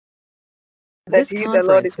that This He, the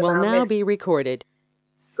Lord, conference is in will our now be midst. recorded.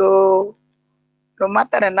 So, no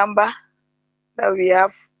matter the number that we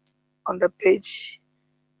have on the page,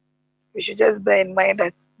 we should just bear in mind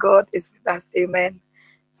that God is with us. Amen.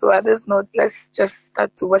 So, at this note, let's just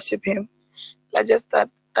start to worship Him. Let's just start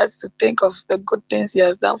to think of the good things He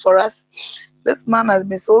has done for us. This man has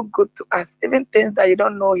been so good to us, even things that you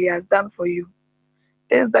don't know He has done for you,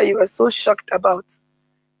 things that you were so shocked about.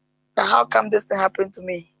 That how come this thing happened to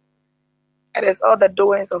me? It is all the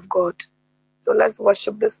doings of God. So let's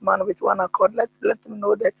worship this man with one accord. Let's let him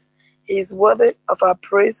know that he is worthy of our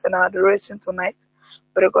praise and our adoration tonight.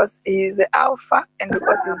 Because he is the Alpha and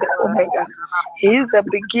because he is the Omega. He is the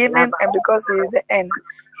beginning and because he is the end.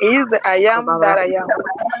 He is the I am that I am.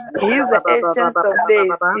 He is the ancient of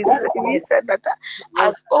days. We said that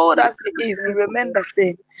as old as he is, he remained the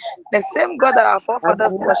same. The same God that our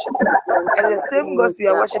forefathers worship. And the same God we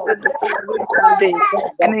are worshiping this day.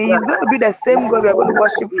 And he is going to be the same God we are going to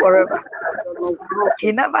worship forever.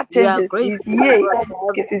 He never changes. His yea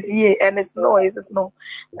is his yea, and his no is his no.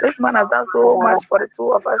 This man has done so much for the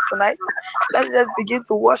two of us tonight. Let's just begin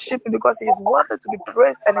to worship him because he's worthy to be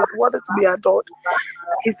praised and he's worthy to be adored.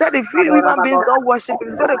 He said if we human beings don't worship him,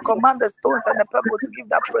 he's going to command the stones and the pebble to give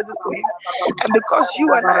that praises to him. And because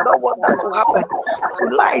you and I don't want that to happen,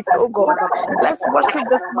 tonight, oh God, let's worship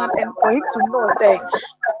this man and for him to know, say,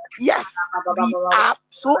 yes, we are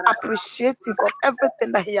so appreciative of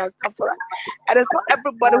everything that he has done for us. And it's not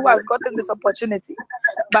everybody who has gotten this opportunity.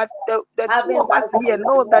 But the two of us here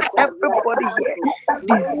know that everybody here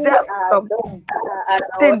deserves some thing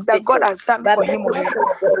that God has done for him or her.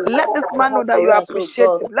 Let this man know that you are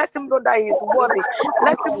appreciative. Let him know that he is worthy.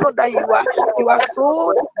 Let him know that you are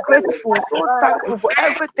so grateful, so thankful for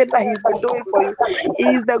everything that he's been doing for you.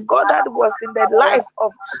 He is the God that was in the life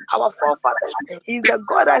of our forefathers. He is the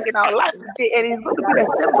God that is in our life today, and he's going to be the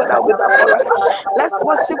same God that will be there forever. Let's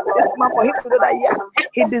worship this man for him to know that yes,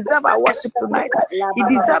 he deserves our worship tonight. He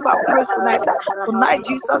deserves our praise tonight. Tonight,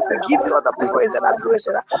 Jesus, we give you all the praise and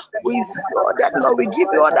adoration. We saw that, Lord, we give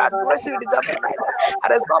you all the adoration we deserve tonight.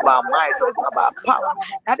 And it's not about might, so it's not about power.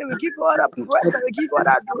 And we give you all the praise and we give you all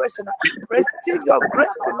the adoration. Receive your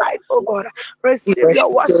grace tonight, oh God. Receive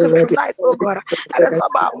your worship tonight, oh God. And it's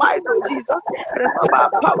not about might, oh Jesus. And it's not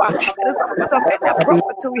about power. And it's not because of any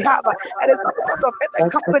property we have. And it's not because of any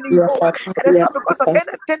company we own. And it's not because of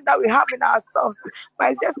anything that we have in ourselves.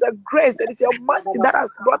 But it's just a grace. And it's your mercy that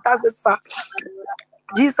has brought us this far.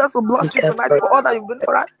 Jesus will bless you tonight for all that you've done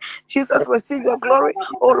for us. Jesus, receive your glory.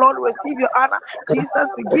 Oh Lord, receive your honor.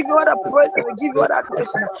 Jesus, we give you all the praise and we give you all the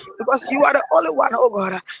adoration because you are the only one, oh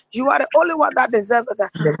God. You are the only one that deserves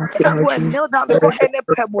it. We can't go and kneel down before any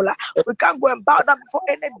pebble. We can't go and bow down before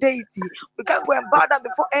any deity. We can't go and bow down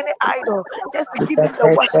before any idol just to give him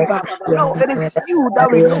the worship. No, it is you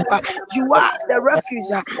that we know. You are the refuge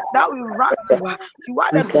that we run to. You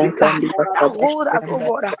are the pillar that hold us, oh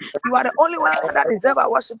God. You are the only one that deserves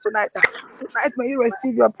our worship tonight. Tonight, may you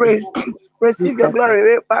receive your praise. Receive your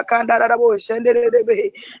glory.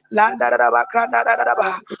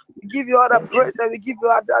 We give you all the praise and we give you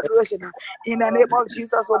all the adoration. In the name of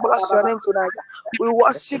Jesus, we bless your name tonight. We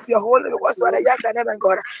worship your holy because you are the yes and amen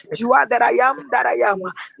God. You are that I am that I am.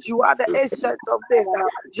 You are the ancient of days.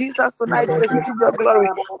 Jesus, tonight receive your glory.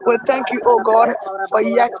 We thank you, oh God, for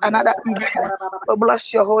yet another evening. We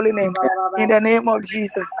bless your holy name. In the name of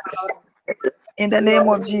Jesus. In the name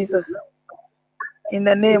of Jesus. In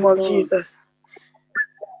the name of Jesus.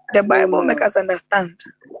 The Bible makes us understand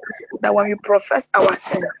that when we profess our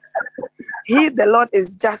sins, He, the Lord,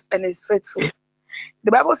 is just and is faithful.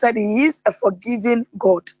 The Bible said He is a forgiving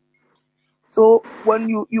God. So when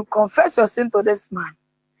you confess your sin to this man,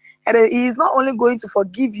 and He is not only going to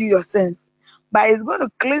forgive you your sins, but He's going to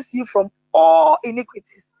cleanse you from all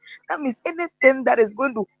iniquities. That means anything that is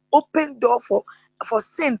going to open door for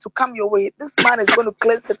sin to come your way, this man is going to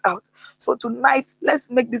cleanse it out. So tonight,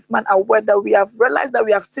 let's make this man aware that we have realized that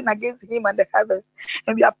we have sinned against him and the heavens,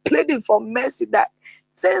 and we are pleading for mercy that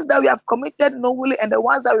sins that we have committed knowingly and the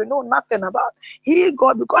ones that we know nothing about. He,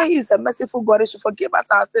 God, because He is a merciful God, He should forgive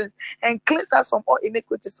us our sins and cleanse us from all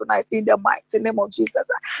iniquities tonight in the mighty name of Jesus.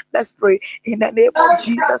 Let's pray. In the name of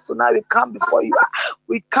Jesus, tonight we come before you.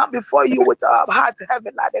 We come before you with our hearts heavy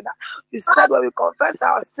laden. You said when we confess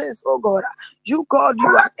our sins, oh God, you, God, you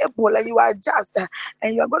are able and you are just,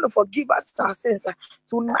 and you are going to forgive us our sins.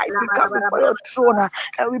 Tonight we come before your throne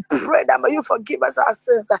and we pray that may you forgive us our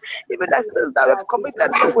sins, even the sins that we have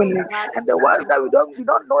committed knowingly, and the ones that we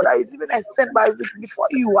don't know that it's even a sin, but before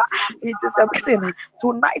you, it is a sin.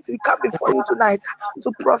 Tonight we come before you tonight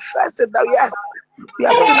to profess it that yes, We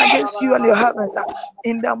have sinned against you and your heavens.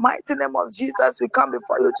 In the mighty name of Jesus, we come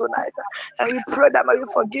before you tonight and we pray that may you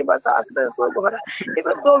forgive us our sins, oh God.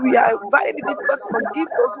 Even though we are finding it difficult to forgive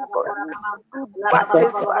those who do bad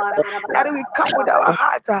things to us, that we come with our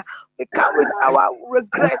heart, we come with our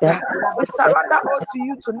regret. We surrender all to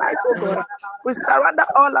you tonight, oh God. We surrender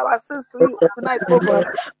all our sins to you tonight, oh God.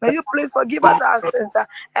 May you please forgive us our sins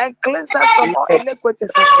and cleanse us from all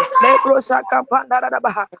iniquities.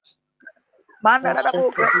 Manda da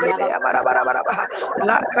bo krepende ya bara bara bara ba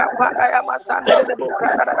la krapanda ya masande de bo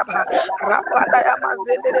kranda da ba rapanda ya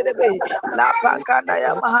mazende de be la pakanda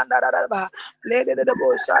ya mahanda da ba le de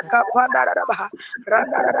bo shaka panda da ba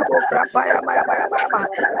randa da bo krapa ya ma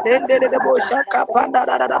lende de bo shaka panda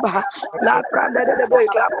da ba la pranda de be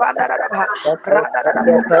klapanda da ba randa da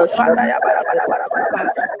bo krapanda ya bara bara bara bara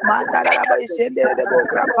ba manda da ba shende de bo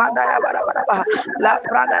krapanda ya bara bara ba la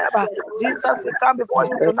pranda ya ba. Jesus, we come before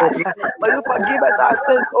you tonight. May you forgive us our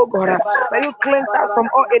sins, oh God. May you cleanse us from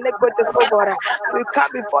all iniquities, oh God. We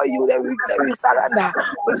come before you, then we say we surrender.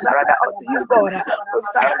 We surrender unto you, God. We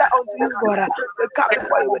surrender unto you, God. We come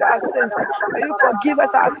before you with our sins. May you forgive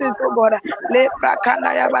us our sins, oh God. Le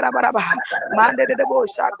prakanda ya bara bara ba. Mande de bo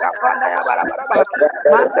shaka panda ya bara bara ba.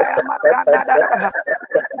 Manda ya makanda da da da.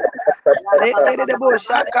 Lende de bo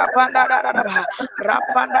shaka panda da da da ba.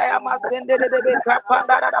 Rapanda ya masende de be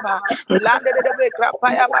krapanda da da ba. Lande de be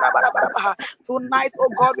krapaya bara bara bara ba. Tonight, oh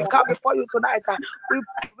God, we come before you tonight.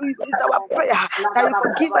 It's our prayer that you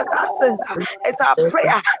forgive us our sins. It's our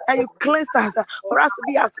prayer that you cleanse us for us to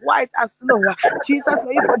be as white as snow. Jesus,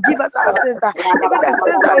 may you forgive us our sins. Even the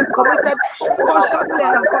sins that we've committed consciously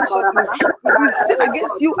and unconsciously. We've sinned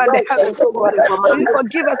against you and the heavens, oh God. May you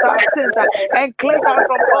forgive us our sins and cleanse us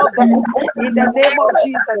from all that in the name of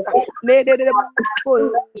Jesus.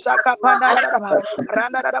 Shaka panda da da ba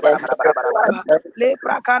randa da da ba ba ba ba ba le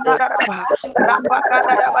prakanda da da ba rapa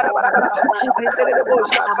kanda ya ba ba ba ba lende de bo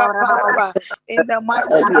shaka panda da ba in the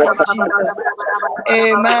mighty name of Jesus.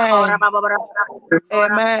 Amen.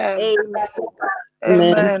 Amen.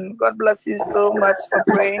 Amen. God bless you so much for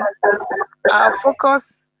praying. Our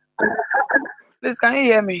focus, please, can you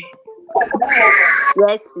hear me?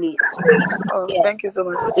 Yes, please. Oh, thank you so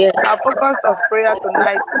much. Our focus of prayer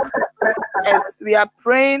tonight is we are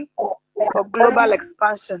praying for global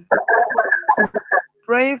expansion.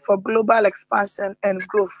 Praying for global expansion and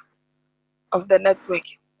growth of the network.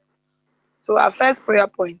 So our first prayer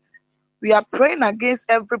point, we are praying against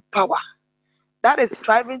every power that is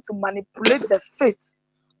striving to manipulate the faith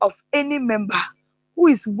of any member who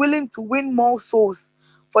is willing to win more souls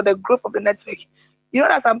for the growth of the network. You know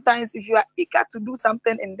that sometimes if you are eager to do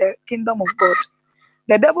something in the kingdom of God,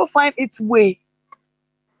 the devil finds its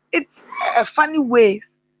funny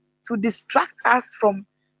ways to distract us from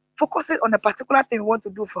focusing on a particular thing we want to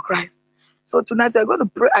do for Christ. So tonight we're going to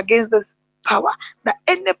pray against this power, that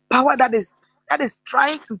any power that is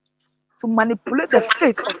trying to manipulate the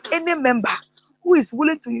faith of any member who is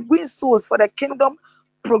willing to win souls for the kingdom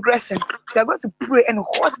progression. We are going to pray and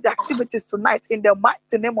halt the activities tonight in the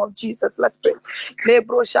mighty name of Jesus. Let's pray.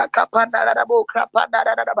 Lebro shaka panda da da bo krapanda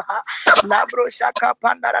da da da ba. Labro shaka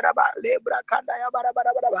panda da da ba. Lebra kanda ya ba da ba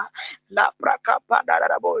da ba da ba. Labra kapanda da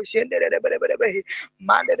da bo. Shende de de be de be de be.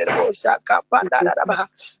 Mande de de bo shaka panda da da ba.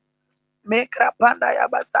 Mekrapanda ya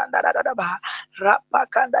basanda da da da ba.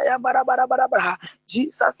 Rapakanda ya bara bara bara bara.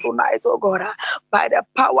 Jesus, tonight, oh God, by the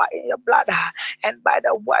power in your blood and by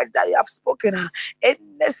the word that you have spoken, any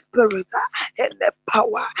spirit, any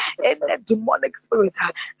power, any demonic spirit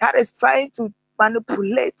that is trying to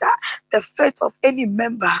manipulate the faith of any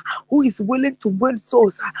member who is willing to win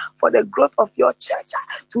souls for the growth of your church.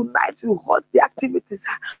 Tonight we halt the activities.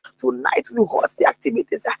 Tonight we halt the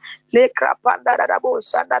activities. Lekrapanda da da bo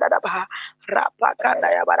shanda da da ba.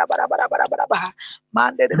 Rapakanda ya bara bara bara bara bara ba.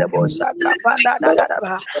 Mande de bo shaka panda da da da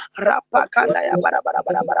ba. Rapakanda ya bara bara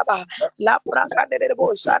bara bara ba. La prakande de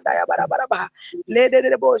bo shanda ya bara bara ba. Le de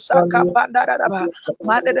bo shaka panda da da ba.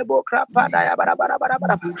 Mande de bo krapanda ya bara bara bara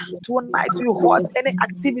bara ba. Tonight we halt any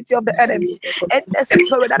activity of the enemy, any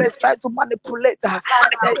spirit that is trying to manipulate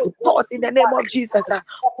the thoughts in the name of Jesus.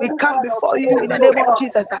 We come before you in the name of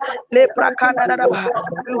Jesus. Le prakanda da da ba.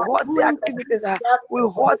 We halt their activities. We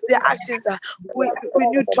halt their actions. We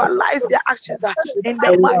neutralize their actions in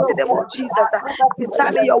the mighty name of Jesus. We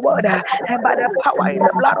stand in your word and by the power in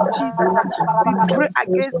the blood of Jesus, we pray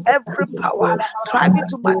against every power striving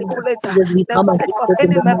to manipulate the faith of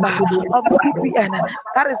any member of DPN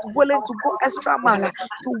that is willing to go extra mile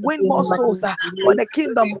to win more souls for the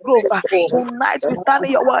kingdom growth. Tonight we stand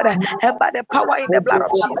in your word and by the power in the blood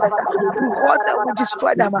of Jesus, we halt and we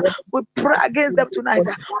destroy them. We pray against them tonight.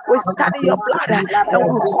 We stand in your blood and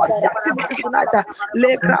we halt the activity activities tonight.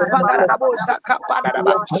 Le krapanda da bo shaka panda da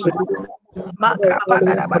ba. Makra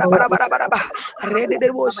panda da bara bara bara bara bara. Rede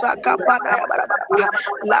de bo shaka panda ya bara bara bara.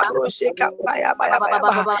 Labro sheka paya baya baya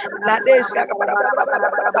baya. La de shaka bara bara bara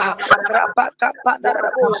bara bara bara. Rapaka panda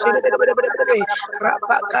da bo shede de de de de.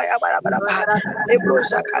 Rapaka ya bara bara bara. Lebro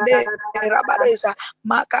shaka de rabadesha.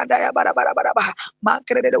 Makanda ya bara bara bara bara.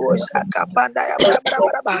 Makre de bo shaka panda ya bara bara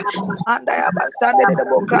bara bara. Manda ya basande de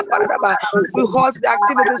bo krapa da ba. We halt the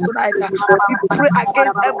activities tonight. We pray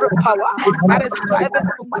against every power that is striving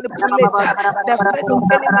to manipulate the faith of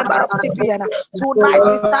any member of TPN. Tonight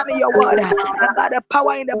we stand in your word, and by the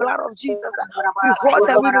power in the blood of Jesus, we halt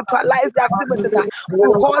and we neutralize the activities.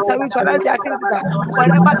 We halt and neutralize the activities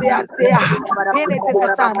wherever they are, being it in the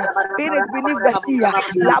sun, being it beneath the sea.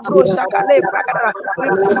 Labro shakale prakadara. We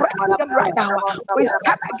break them right now. We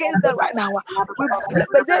stand against them right now.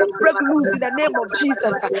 May they break loose in the name of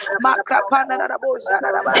Jesus. Makrapana da bo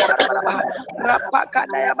shana da bara bara bara bara.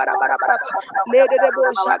 Rapakanda ya bara bara bara bara. Lede de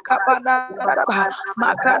bo shakapana da da ba.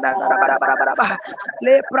 Makranda da bara bara bara bara.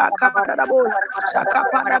 Le prakanda da bo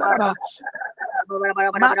shakapana da da ba.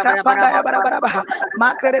 Makra panda ya bara bara bara.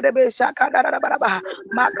 Makre de be shaka da da bara bara.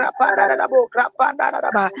 Makra panda da bo kra panda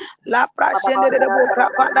da ba. La prashende de bo kra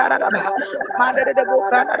panda da ba. Mande de bo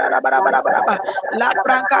kra da bara bara bara bara. La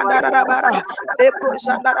prankanda da bara. Le pro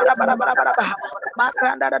shanda da bara bara bara bara.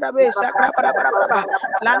 Makranda da be shakra bara bara bara bara.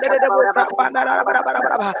 Lande de bo kra panda da bara bara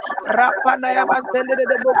bara bara. Rapanda ya basende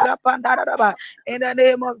de bo kra panda da ba. In the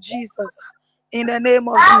name of Jesus. In the name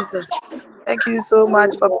of Jesus. Thank you so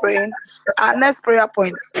much for praying. Our next prayer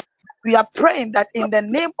point. We are praying that in the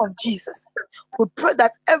name of Jesus, we pray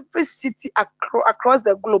that every city across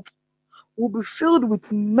the globe will be filled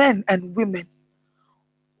with men and women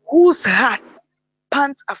whose hearts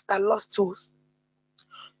pant after lost souls.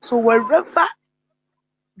 So wherever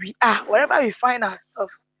we are, wherever we find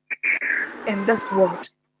ourselves in this world,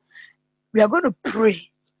 we are going to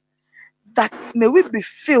pray that may we be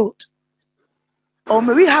filled, or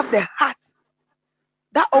may we have the heart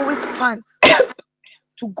that always pants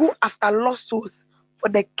to go after lost souls for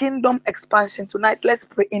the kingdom expansion tonight. Let's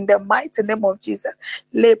pray in the mighty name of Jesus.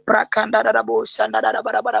 Le prakanda da da bo shanda da da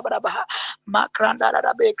ba da ba da ba da ba. Makranda da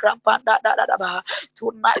da be krampanda da da da ba.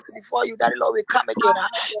 Tonight before you, Daddy Lord, we come again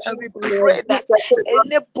and we pray that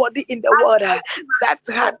anybody in the world that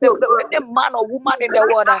had any man or woman in the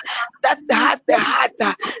world that had the heart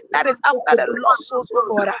that is after the lost souls, oh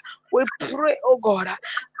God, we pray, oh God,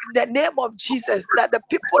 in the name of Jesus, that the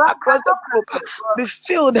people across the globe be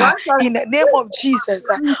filled in the name of Jesus,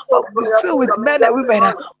 be filled with men and women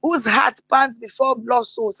whose hearts pants before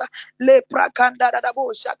lost souls. Le prakanda da da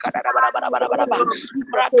bo shaka da da ba da ba da ba da ba da ba.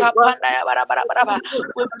 Brakapanda ya ba da ba da ba da ba.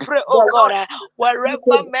 We pray, oh God, wherever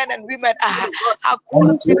men and women are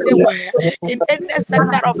across anywhere in any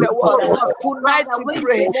sector of the world, tonight we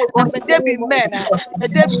pray that may there be men, may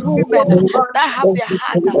there be women that have their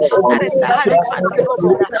heart, that is the heart panting, oh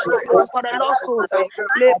God, for the lost souls.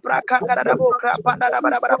 Le prakanda da da bo krapanda da ba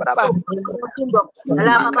da ba da ba da ba.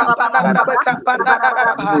 Makrapanda da ba krapanda da da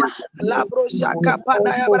da ba. Labro shaka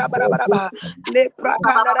panda ya bara bara bara ba. Le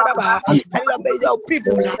prakanda da da ba. And Lord, may your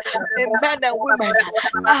people, may men and women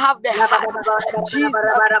that have the heart,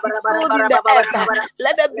 Jesus, be filled in the earth.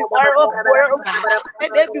 Let them be wherever. May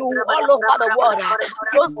they be all over the world.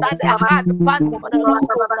 Those that their heart pant for the lost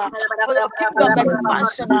souls, for your kingdom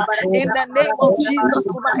expansion. In the name of Jesus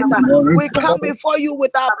tonight, we come before you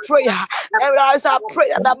with our prayer. And as our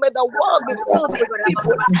prayer that may the world be filled with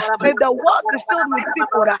people. May the world be filled with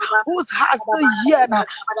people whose hearts still yearn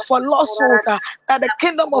for lost souls, that the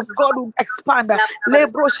kingdom of God will expand.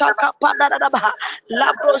 Lebro shaka panda da da ba.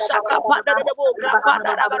 Labro shaka panda da da bo.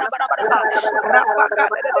 Grapanda da ba da ba da ba da ba. Rapaka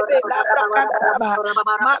da da da be. Labra kanda da da ba.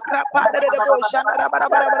 Makra panda da da bo. Shanda da ba da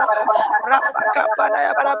ba da ba da ba. Rapaka panda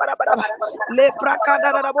ya ba da ba da ba da ba. Lepra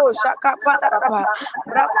kanda da da bo. Shaka panda da da ba.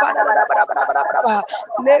 Rapanda da da ba da ba da ba da ba.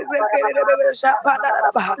 Le rekere de be shaka panda da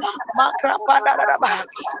da ba. Makra panda da da ba.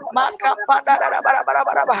 Maka panda da da ba da ba da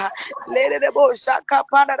ba da ba. Le de bo shaka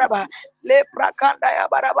panda da ba. Le prakanda ya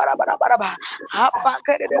ba da ba da ba da ba da ba. Hapa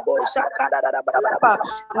kere de bo shaka da da ba da ba da ba.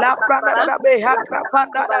 La pranda da da be hakra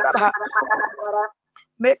panda da da ba.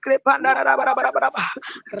 Mekre panda da ba da ba da ba da ba.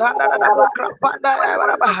 Randa da bo kra panda ya ba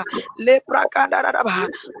da ba. Le prakanda da ba.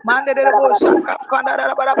 Mande de bo shaka panda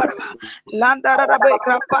da ba da ba da ba. Landa da be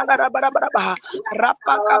kra panda da ba da ba da ba.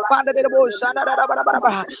 Rapaka panda de bo shanda da ba da ba da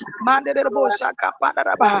ba. Mande de bo shaka panda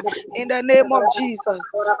da ba. In the name of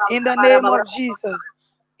Jesus. In the name of Jesus.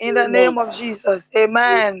 In the name of Jesus.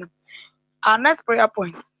 Amen. Our next prayer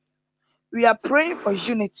point. We are praying for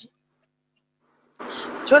unity.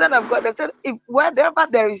 Children of God, they said, if wherever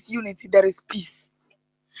there is unity, there is peace.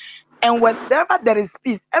 And wherever there is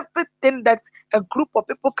peace, everything that a group of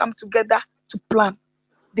people come together to plan,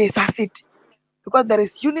 they succeed. Because there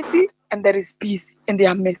is unity and there is peace in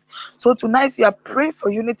their midst. So tonight we are praying for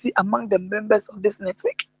unity among the members of this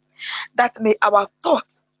network. That may our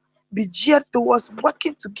thoughts be geared towards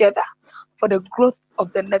working together for the growth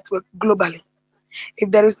of the network globally.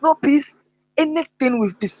 If there is no peace, anything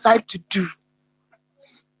we decide to do,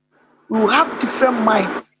 we will have different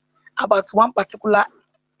minds about one particular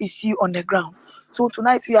issue on the ground. So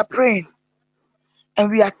tonight we are praying and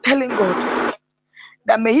we are telling God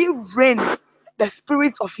that may He rain the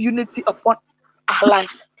spirit of unity upon our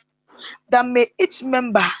lives. That may each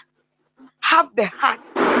member have the heart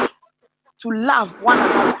to love one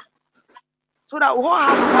another, so that we all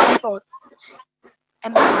have one thought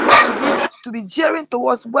and our thought to be gearing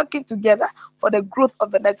towards working together for the growth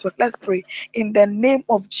of the network. Let's pray in the name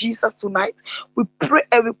of Jesus tonight. We pray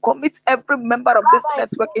and we commit every member of this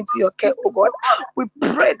network into your care, oh God. We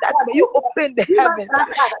pray that may you open the heavens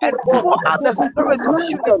and pour out the spirit of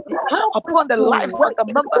unity upon the lives of the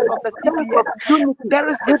members of the TPN. If there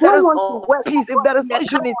is no peace, if there is no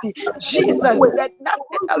unity, Jesus, there's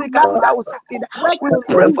nothing that we can do that will succeed. We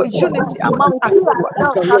pray for unity among us, oh God,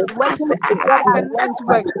 as a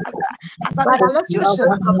network, as an institution.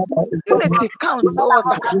 Unity counts, Lord.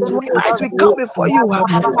 Tonight we come before you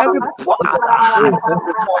and we pour out our hearts to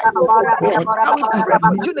you tonight, oh God. And we pray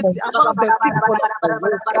for unity among the people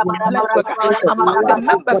of network, among the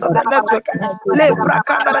members of the network.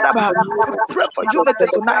 We pray for unity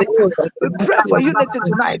tonight. We pray for unity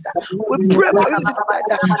tonight. We pray for unity tonight.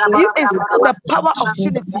 May you instill the power of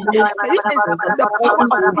unity. May you instill the power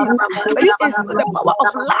of peace. May you instill the power of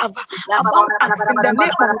love among us in the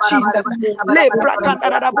name of Jesus.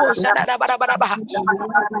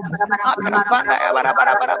 Makrapanda ya bara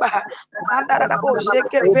bara bara bara. Manda da bo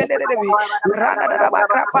sheke pende de bi. Randa da ba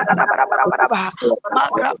krapanda da bara bara bara bara.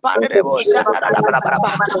 Makrapanda de bo shanda da bara bara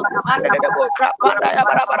bara. Manda de bo krapanda ya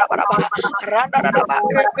bara bara bara bara. Randa da ba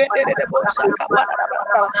krepende de bo shaka panda da bara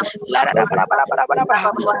bara. La da bara bara bara bara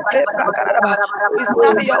bara. Le prakara da ba. We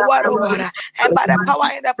stand in your word, oh God, and by the power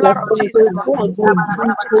in the blood of Jesus,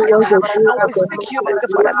 we pray tonight and we seek unity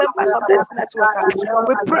for the members of this network.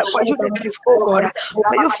 We pray for unity, oh God.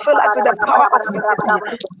 May you fill us with the power of unity.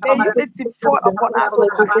 May unity fall upon us, oh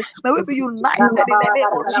God. May we be united in the name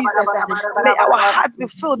of Jesus. May our hearts be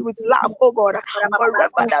filled with love, oh God.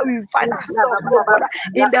 Wherever that we find ourselves, oh God,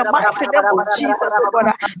 in the mighty name of Jesus, oh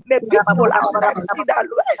God. May people outside see that,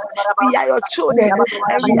 yes, we are your children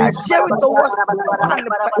and we are cheering towards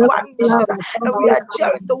one mission, and we are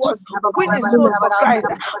cheering towards winning souls for Christ,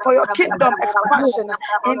 for your kingdom expansion.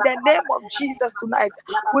 In the name of Jesus tonight,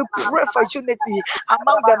 we pray for unity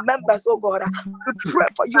among the members, oh God. We pray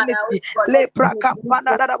for unity.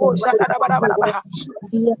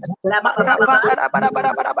 Makrapanda da bara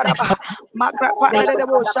bara bara bara bara. Makrapanda de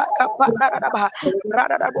bo shaka panda da ba.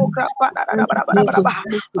 Rada da bo krapanda da bara bara bara bara.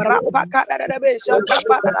 Rapaka da de be shaka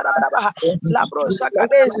panda da bara bara. Labro shaka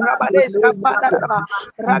des rabades kapanda da ba.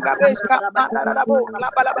 Ragabes kapanda da bo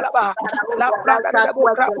la bala bala ba. La pranda de bo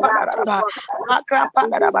krapanda da ba.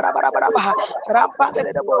 Makrapanda da bara bara bara bara. Rampanda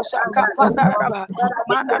de bo shaka panda da ba.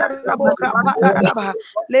 Manda da bo krapanda da ba.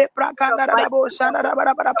 Le prakanda da bo shanda da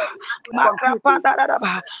bara bara ba. Makrapanda da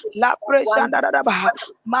ba. La preshanda da ba.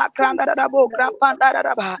 Makranda da bo krapanda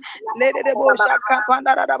da ba. Lady de bo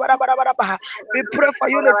shakapanda da ba ba ba. We pray for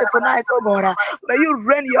unity tonight, oh God. May you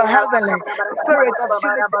rain your heavenly spirit of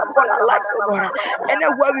unity upon our lives, oh God.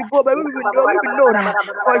 Anywhere we go, may we be known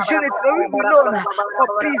for unity, may we be known for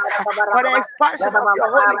peace, for the expansion of your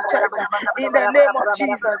holy church. In the name of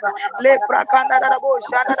Jesus. Le prakanda da bo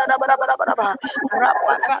shanda da ba ba ba ba.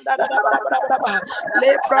 Rapakanda da ba ba ba ba.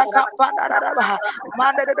 Le prakapanda da ba.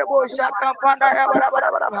 Manda de bo shaka panda ya bara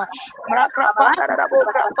bara bara bara. Makra panda da bo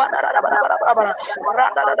kra panda da bara bara bara bara.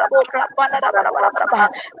 Randa da bo kra panda da bara bara bara bara.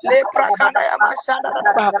 Le prakanda ya mashanda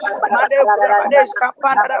da ba. Mande brabadesh ka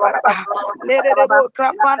panda da bara bara. Le de bo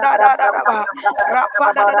kra panda da ba.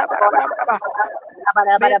 Rapanda da bara bara bara.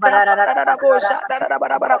 Le krapanda da bo shanda da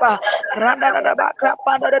bara bara bara. Randa da ba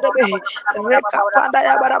krapanda da be. Reka panda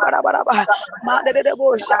ya bara bara bara bara. Mande de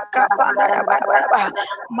bo shaka panda ya ba ya ba.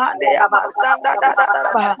 Mande ya masanda da da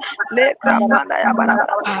da ba. Le krapanda ya bara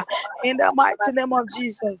bara ba. In the mighty name of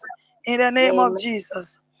Jesus. In the name of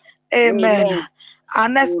Jesus. Amen. Amen. Our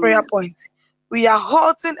next prayer Amen. point. We are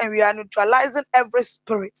halting and we are neutralizing every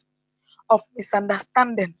spirit of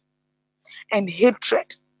misunderstanding and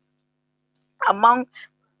hatred among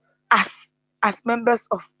us as members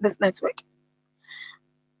of this network.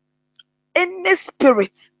 Any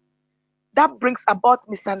spirit that brings about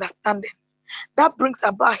misunderstanding, that brings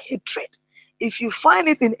about hatred, If you find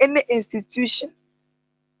it in any institution,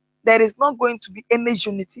 there is not going to be any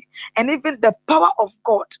unity, and even the power of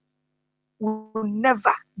God will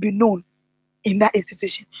never be known in that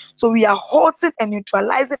institution. So we are halting and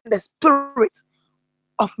neutralizing the spirit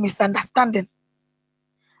of misunderstanding,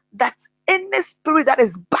 that any spirit that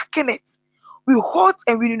is backing it, we halt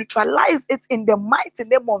and we neutralize it in the mighty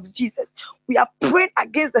name of Jesus. We are praying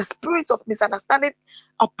against the spirit of misunderstanding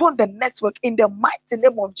upon the network in the mighty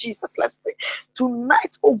name of Jesus. Let's pray.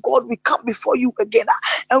 Tonight, oh God, we come before you again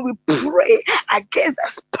and we pray against the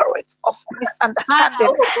spirit of Father,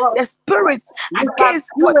 misunderstanding, oh God, the spirit we have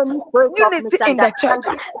against seen what? any spirit of Unity in the church,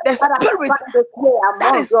 misunderstanding. the Father, spirit find its way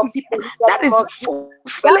that among is your people in the that name is of Jesus.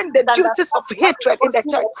 fulfilling That the duties of misunderstanding that hatred is in the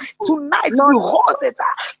causing church. your people Tonight we not to halt pray. it.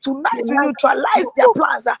 Tonight we Tonight, neutralize oh their God,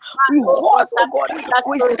 plans. We oh God, halt, oh God. against that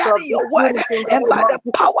We spirit stand of in your word, disunity in the and name by of the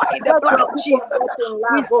Jesus. power in the Let blood your of people Jesus, get in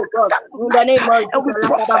we love, oh God, stand in the tonight name of and we Jesus.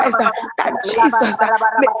 profess that Jesus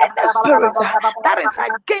may any spirit that is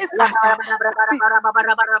against us be,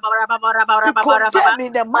 be condemned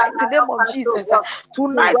in the mighty Father, name help of us, oh Jesus. God,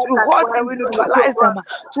 to Tonight get we that halt and one we unit, oh neutralize God. them.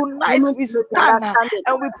 Tonight Remove we stand misunderstanding.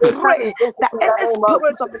 and we We come pray against it that in the any name of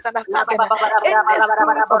spirit of Jesus. misunderstanding, any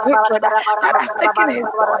spirit of hatred that has taken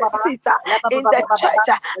his seat in the church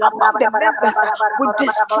among the members, we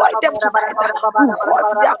destroy them tonight. We halt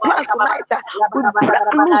their plans tonight. We break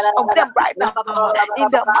loose of them right now in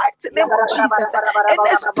the mighty name of Jesus.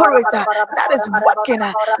 Any spirit that is working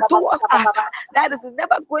towards us, there is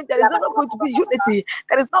never going to be unity,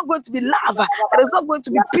 there is not going to be love, there is not going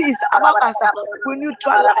to be peace among us. We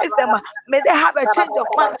neutralize them. May they have a change of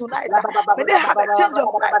mind tonight. May they have a change of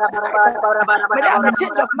mind tonight. May they have a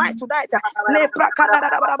change of mind tonight.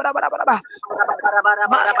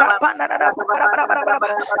 Makrapanda da da bara bara bara bara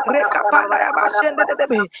bara. Rekapanda ya bashende de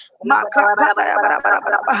debe. Makrapanda ya bara bara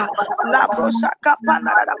bara bara. Labro shaka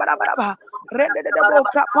panda da da bara bara bara. Rende de debo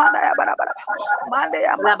krapanda ya bara bara bara. Mande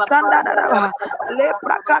ya masanda da da bara. Le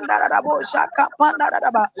prakanda da da bo shaka panda da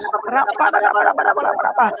da bara. Rapanda da bara bara bara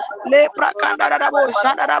bara bara. Le prakanda da da bo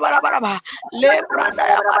shanda da bara bara bara. Le pranda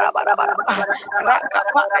ya bara bara bara bara.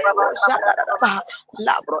 Rakapanda ya bo shanda da da bara.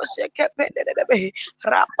 Labro sheke pende de debe.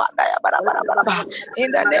 Rapanda ya bara bara bara bara.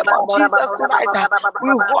 In the name of Jesus tonight,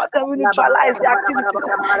 we halt and we neutralize the activities,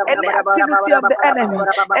 any activity of the enemy,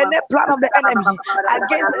 any plan of the enemy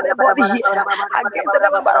against anybody here, against any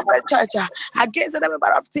member of the church, against any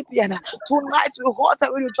member of TPN. Tonight, we halt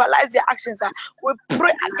and we neutralize their actions. We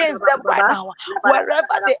pray against them right now, wherever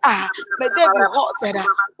they are. May they be halted.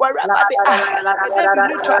 Wherever they are, may they be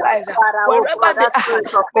neutralized. Father, oh Wherever God, they that are, spirit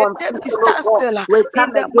of may they be confusion, oh stand God, still we in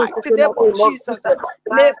come the against it mighty in the name of name of Jesus. Jesus.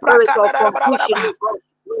 Le That spirit of confusion, prakanda oh God,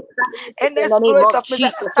 we silence it any in the name spirit of of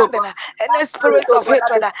Jesus, oh misunderstanding, God. any That spirit, spirit oh of God,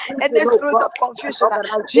 that hatred, is any thinking, oh spirit God, of an confusion,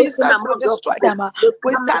 organization Jesus will among your destroy people. them. We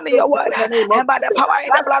We come stand in your against it word, in the name of and by the Jesus. power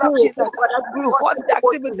in the That blood of spirit, Jesus, oh God, that we cause halt the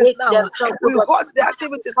people to activities hate now. themselves, oh We God. halt the Father,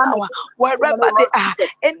 we activities come now. against it in the Wherever name they of are, Jesus.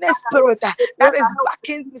 any Father, oh spirit God, we pray that that is help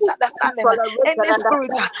backing people to misunderstanding, tolerate and any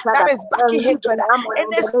spirit understand each that other is and backing live hatred, in harmony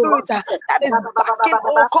in any the name of spirit Jesus. that is backing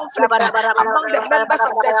all conflict among the members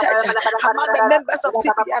of the church, among the members of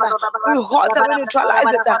TPN, we halt and we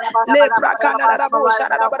neutralize it. Le prakanda da da bo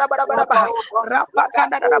shana da ba da ba da ba da ba. Rapa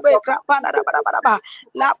kanda da da be krapanda da ba da ba da ba.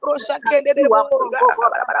 La pro shankende de bo da ba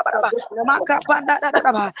da ba da ba da ba. Makrapanda da da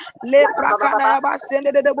da ba. Le prakanda ya ba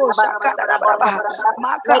sende de bo shakanda da ba da ba.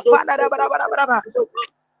 Let those Makrapanda da ba spirits da ba da ba da ba.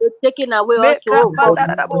 be taken away Me also, oh God. krapanda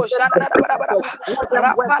da da bo In the shana name da da of ba da ba da Jesus, ba. let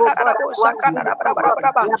them work, oh Rapanda da God, da as bo one shakanda da unit, ba da oh ba da God. ba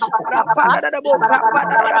da ba. Rapanda da da bo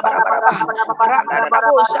krapanda da da ba da ba da ba. Randa da da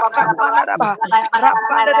bo shakapanda da ba.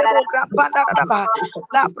 Rapanda da bo krapanda da da ba.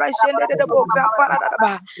 La prashende de bo krapanda da da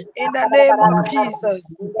ba. In the name of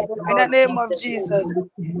Jesus. In the name In of the name of Jesus. Jesus.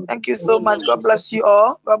 Thank you so much. Amen. God bless you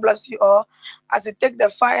all. God bless you all. As we take the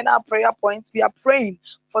final prayer point, we are praying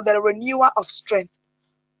for the renewal of strength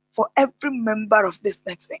for every member of this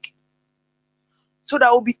network so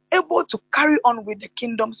that we'll be able to carry on with the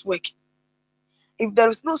kingdom's work. If there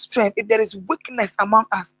is no strength, if there is weakness among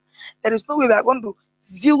us, there is no way we are going to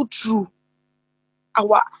zeal through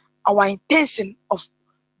our, our intention of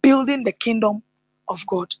building the kingdom of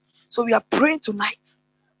God. So we are praying tonight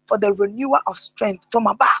for the renewal of strength from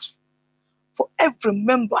above for every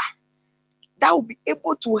member that will be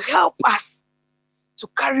able to help us to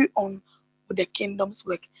carry on with the kingdom's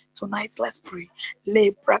work. Tonight, let's pray.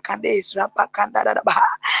 Le prakandes rapakandadaba.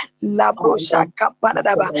 Labro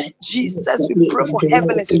shakapadadaba. Jesus, we pray for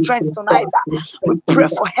heavenly strength tonight. We pray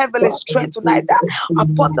for heavenly strength tonight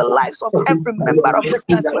upon the lives of every member of this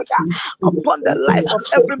network, upon the lives of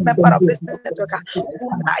every member of this network.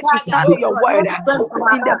 Tonight, we stand in your word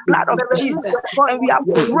in the blood of Jesus, and we are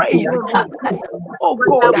praying that, oh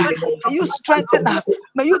God, may you strengthen us.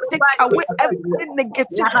 May you take away every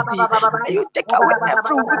negativity. May you take away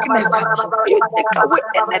every weakness. May you take away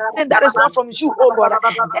anything that is not from you, oh God.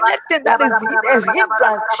 Anything that is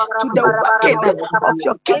hindrance to the working of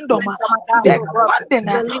your kingdom, to the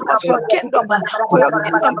expanding of your kingdom, for your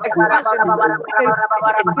kingdom expansion.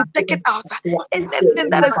 We take it out. Anything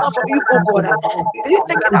that is not from you, oh God, may you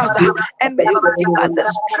take it out, and may you give us the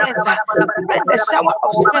strength. Bring the shower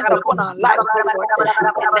of strength upon our lives, oh God.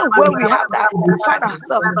 Anywhere we have that find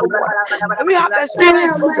ourselves, oh God. May we have the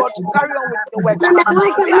strength, oh God, to carry on with the work.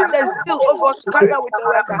 May we have the skill, oh God, to carry on with the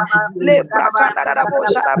work. Le prakanda da da bo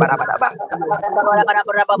shada ba da ba da ba.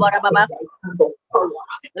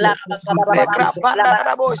 Le krapanda da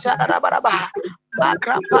da bo shada da ba da ba. Ma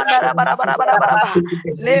krapanda da ba da ba da ba da ba da ba.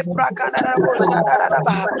 Le prakanda da da bo shada da da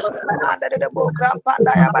ba. Manda da da bo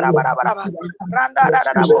krapanda ya ba da ba da ba da ba. Randa da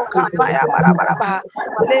da da bo kapa ya ba da ba da ba.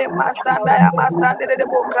 Le mastanda ya mastanda da da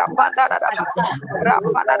bo krapanda da da ba.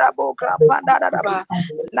 Krapanda da bo krapanda da da ba.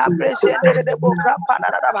 La preshende de bo krapanda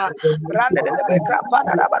da da ba. Randa de be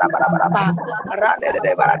krapanda da ba da ba da ba da ba. Randa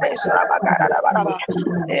de ba da de shara ba ga da da ba da ba.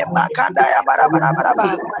 Le makanda ya ba da ba da ba da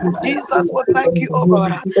ba. Jesus, we thank you, oh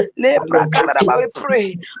God. Le prakanda da ba. We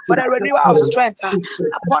pray for the renewal of strength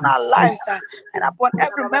upon our lives and upon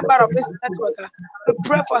every member of this network. We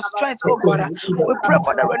pray for strength, oh God. We pray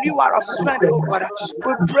for the renewal of strength, oh God.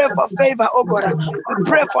 We pray for favor, oh God. We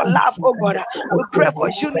pray for love, oh God. We pray for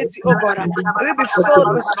unity, oh God. May we be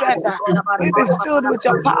filled with strength. May we be filled with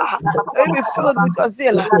your power. May we be filled with your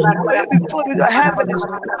zeal. May we be filled with your heavenly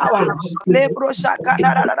power. Lebro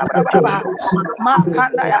shakanda da da da da da da.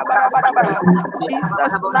 Makanda ya ba da ba da ba da.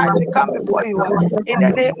 Jesus, tonight we come before you in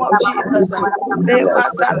the name of Jesus. Le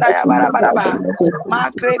masanda ya ba da ba da ba.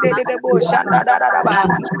 Makre de de bo shanda da da da ba.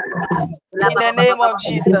 In the name of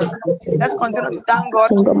Jesus, let's continue to thank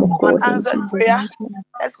God Kingdom of on God in answered Jesus' prayer. mighty name.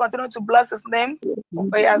 Let's continue to bless His name,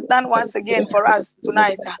 for He has done once again for us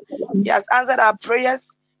tonight. He has answered our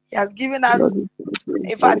prayers. He has given Lord, us, we thank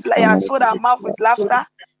you in for fact, each He one has of filled our us. mouth with laughter.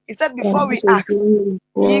 He said, before we ask,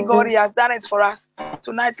 He, God, He has done it for us.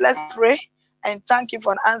 Tonight, let's pray and thank Him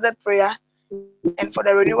for an answered prayer and for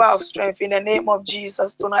the renewal of strength in the name of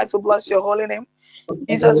Jesus. Tonight, we bless your holy name.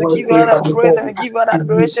 Jesus, we give you all the praise and we give you all the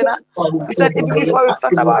adoration. We said, even before we've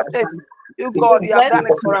thought about it, you, God, you have done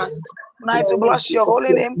it for us. Tonight, we bless your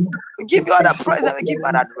holy name. We give you all the praise and we give you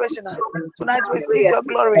all the adoration. Tonight, receive your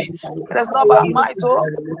glory. It is not by might, oh,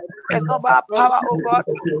 it is not by power, oh God.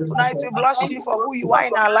 Tonight, we bless you for who you are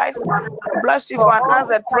in our lives. We bless you for an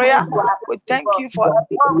answered prayer. We thank you for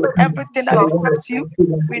everything that we've asked you.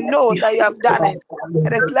 We know that you have done it.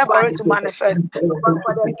 It is left for it to manifest.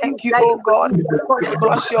 We thank you, oh God. We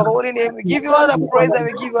bless your holy name. We give you all the praise and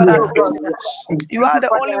we give you all the adoration. You are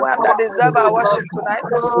the only one that deserves our worship tonight.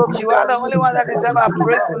 You are the only one that deserves our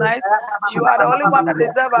praise tonight. You are the only one that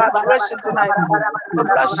deserves our adoration tonight. We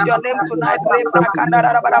bless your name tonight. Le prakanda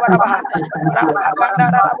da da ba da ba da ba.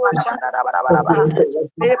 Rapakanda da da bo shanda da ba da ba da ba.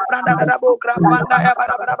 Le pranda da da bo krapanda ya ba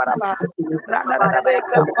da ba da ba da ba. Randa da da be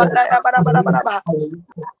krapanda ya ba da ba da ba da ba.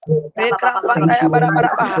 Bekrampanda ya bara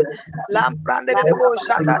bara bara. Lamprande de bo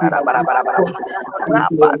shanda da da bara bara bara bara.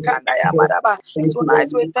 Rapa kanda ya bara bara.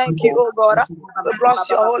 Tonight we thank you, oh God. We bless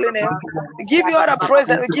your holy name. We give you all the praise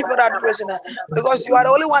and we give you all the adoration because you are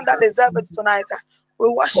the only one that deserves it tonight. We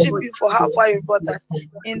worship you for how far you brought us.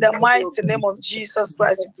 In the mighty name of Jesus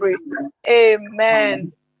Christ, we pray.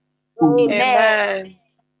 Amen. Amen.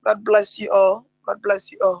 God bless you all. God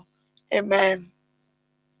bless you all. Amen.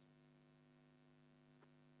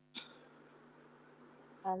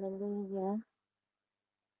 Hallelujah.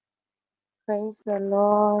 Praise the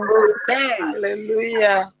Lord.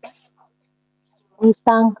 Hallelujah. We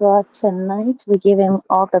thank God tonight. We give Him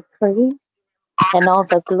all the praise and all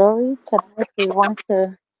the glory. Tonight we want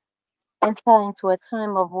to enter into a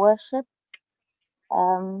time of worship.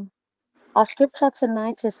 Our scripture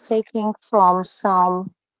tonight is taken from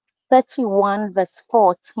Psalm 31, verse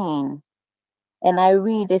 14. And I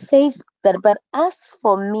read, it says that, but as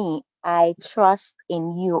for me, I trust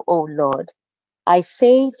in you, O Lord. I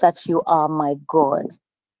say that you are my God.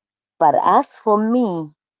 But as for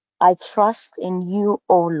me, I trust in you,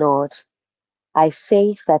 O Lord. I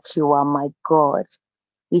say that you are my God.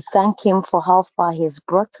 We thank Him for how far He's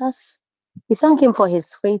brought us. We thank Him for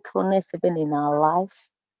His faithfulness even in our lives.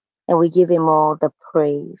 and we give him all the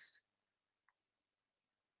praise.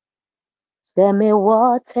 Semi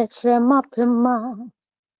water tremapima,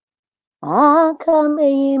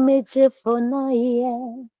 Akame imeje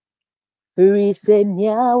fonaye, Rise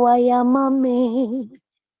nyawa ya mami,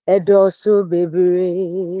 Edosu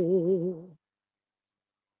bebre.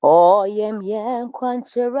 Oyem yen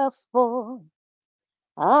kwancherafo,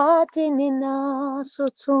 Ati nina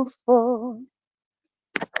sotumfo,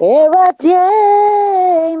 Eradie,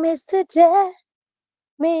 Mr. De,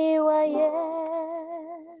 me waye.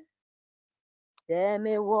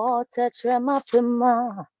 Semi water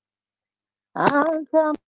tremapima,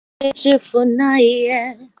 Akame imeje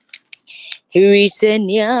fonaye, Rise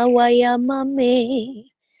nyawa ya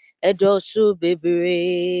mami, Edosu bebre.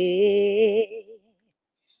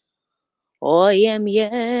 Oyem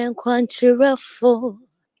yen kwanchirafo,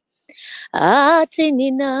 Ati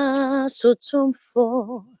nina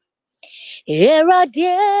sotumfo,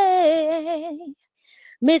 Eradie,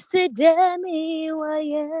 Misidemi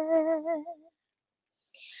waye,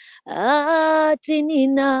 Ati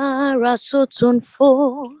nina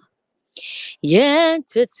rasotunfo, Yen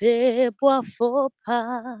tete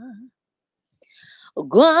boafopa,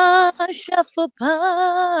 Guashafopa,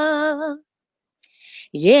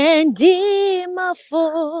 Yen di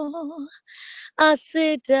mafo,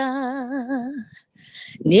 Asida.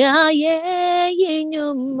 Nyaye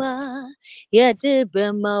yinyuma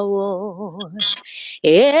yadibemawo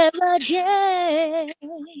Erade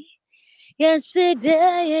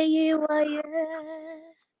yesterday yiwaye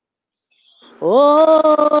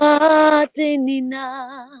O atinina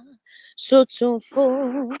sotumfo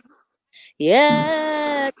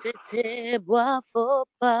Yetete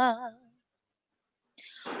boafopa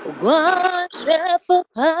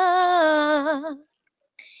Ugwashrefopa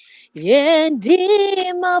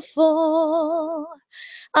Yendi mafo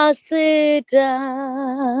asida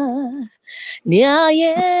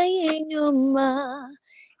niaye inyuma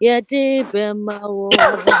yadibemawo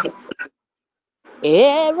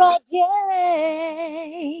erade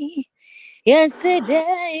yenside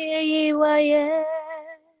yiwaye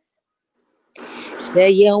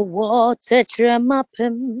say water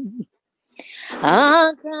tremapem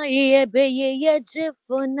aka yebeye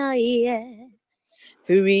yejifuna ye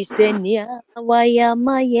Firisenia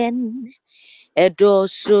wayamayen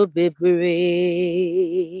Edoso bebre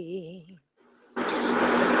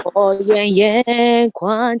Oyen yen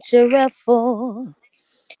kwancherefo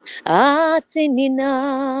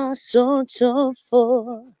Atinina sontofo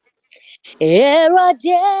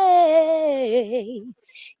Erade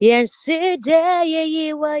Yenside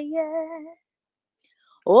yiwaye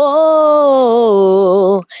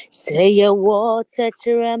Oh say a water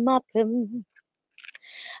tremapem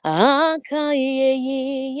Aka ye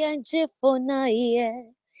yenjifona ye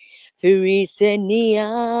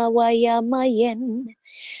Firisenia wayamayen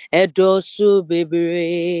Edosu bebre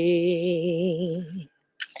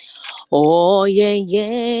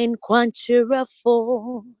Oyen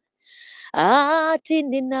kwanchirafo Ati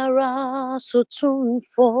ninara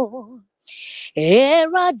sotumfo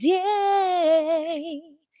Eradie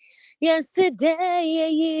Yesterday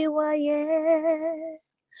yiwaye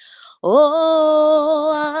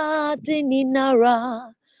Oh ati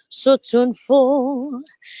ninara sotumfo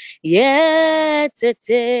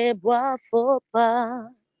Yetete boafopa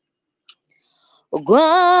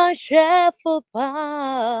Guashefopa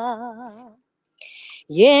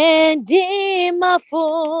Yendi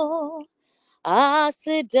mafo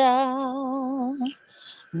Asida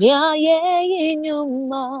Nyaye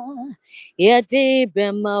inyuma Yedi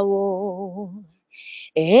bemawo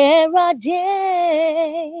Erade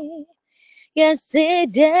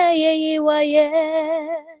Yeside yiwaye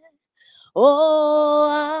Oh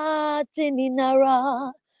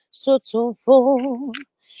atinina sotumfo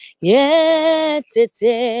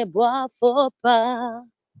Yetete boafopa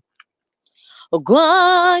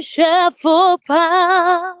Guashefopa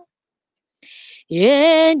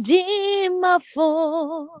Yendi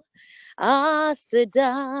mafo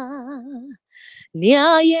Asida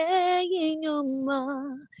Niaye inyuma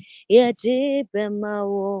Yedi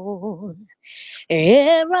bemawo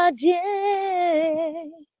Erade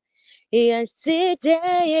Yeside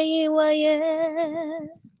yiwaye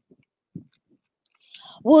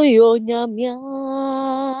Wuyo nyamya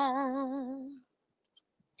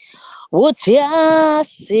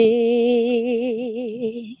Utiasi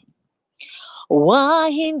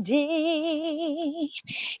Wahindi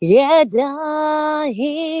Yeda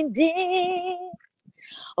hindi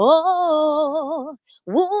Oh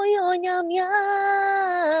Wuyo nyamya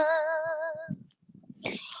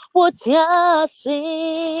Utiasi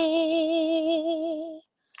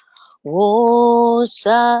wo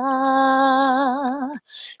sa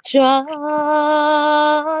chata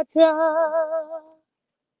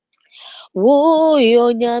wo yo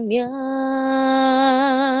nyamia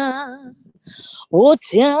wo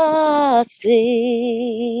tiasi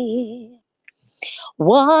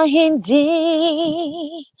wa hindi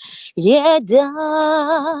yeda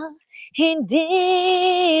hindi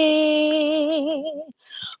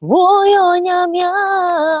wo yo nyamia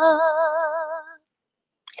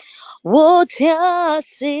wo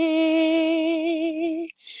tiasi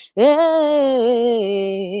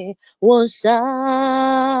wo sa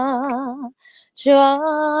cha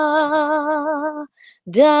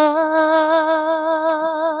da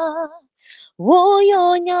wo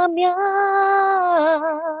yo nyamia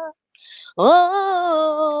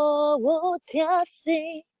oh wo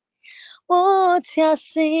tiasi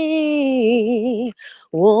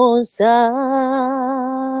wo sa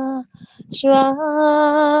cha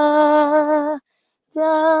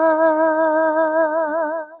da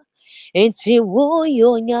enti wo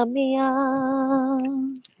yo nyamia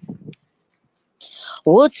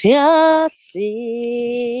wo tiasi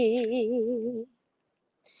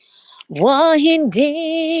wa hindi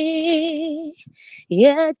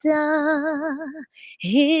yeda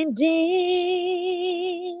hindi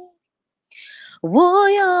wo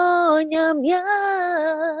yo nyamia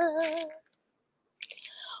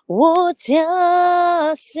wo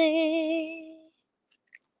tiasi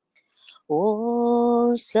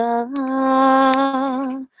wo sa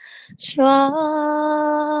cha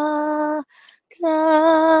da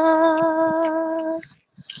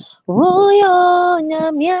wo yo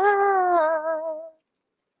nyamia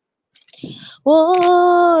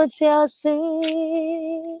wo tiasi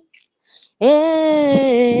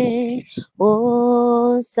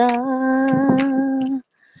wo sa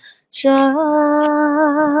cha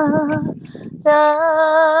da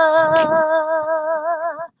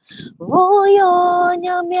wo yo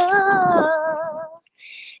nyamia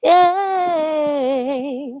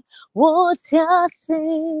wo tiasi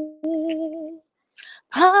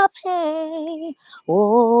pape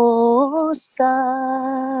wo sa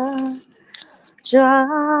cha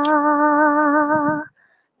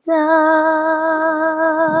da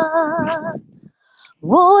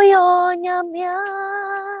wo yo nyamia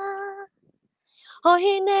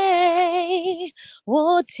ohine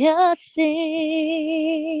wo tiasi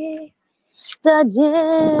da je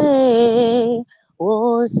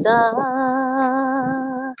wo sa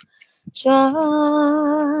cha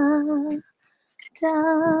da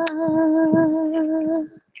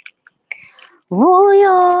wo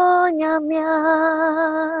yo nyamia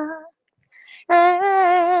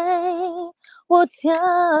wo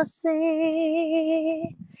tiasi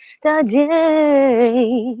da je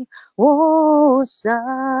wo sa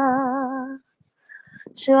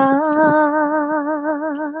cha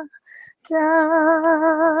da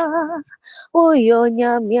wo yo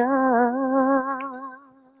nyamia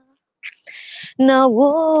na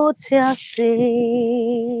wo tiasi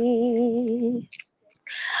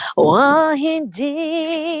wa hindi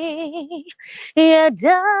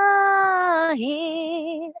yeda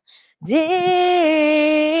hindi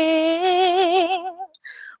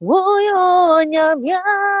wo yo nyamia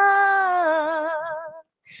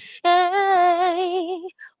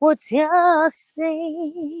wo tiasi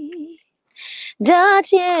da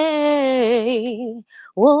je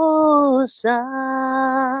wo sa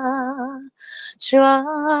cha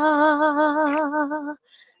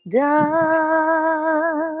da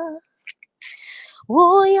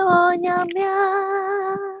wo yo nyamia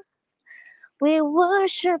we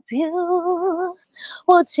worship you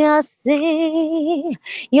wo tiasi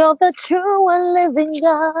you're the true and living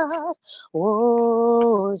God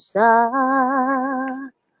wo sa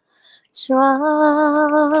cha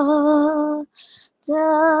da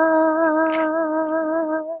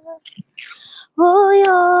wo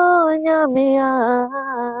yo nyamia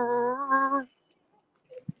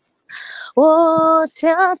wo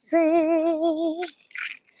tiasi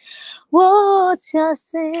wo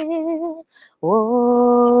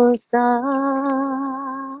sa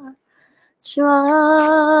cha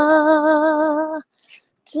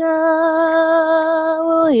da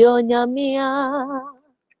wo yo nyamia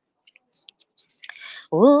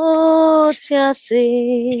wo tiasi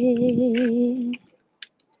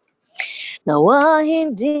na wa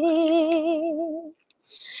hindi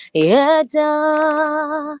yeda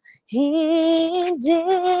hindi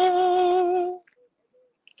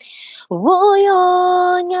wo yo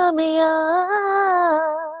nyamia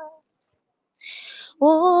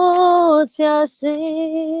wo tiasi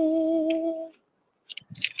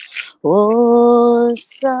wo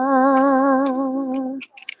sa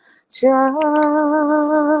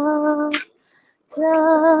da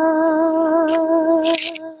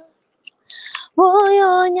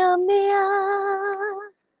woyo nyamia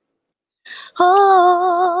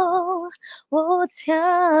oh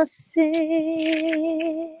wotiasi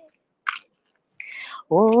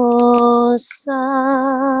osa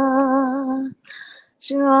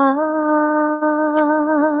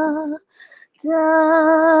da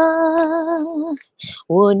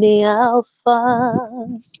woni alpha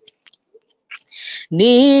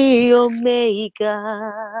ni omega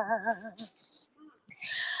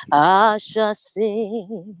ashase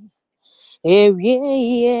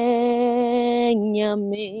ewie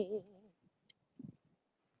nyame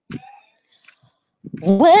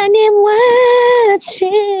when him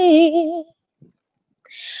wachi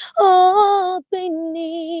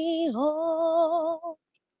opini ho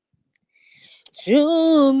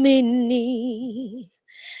jumini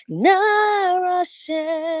narashe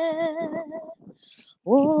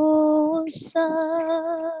unsa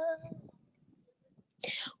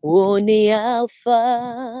woni alpha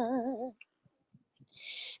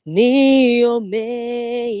ni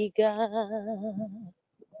omega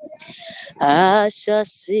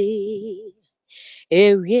ashasi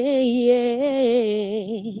ewie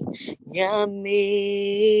nyame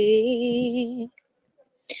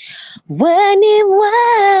when him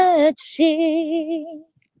wachi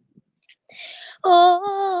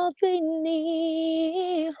opini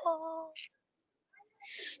ho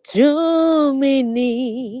jumini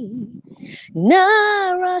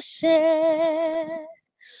narashe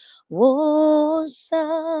wosa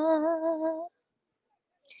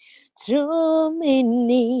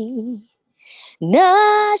jumini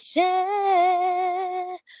nashe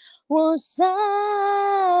wosa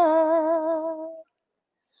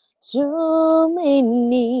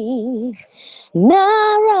jumini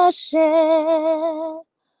narashe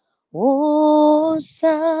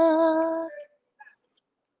wosa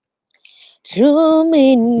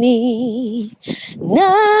jumini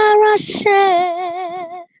narashe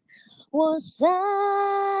wosa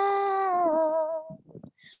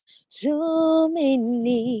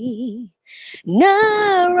jumini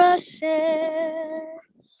narashe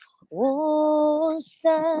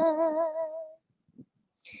wosa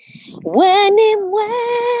when him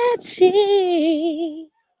wachi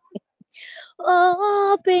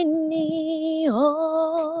opini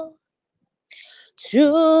ho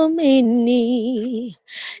jumini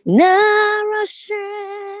narashe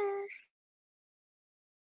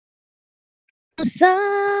wosa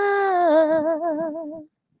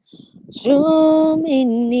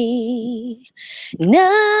jumini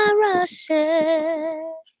narashe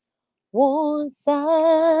wosa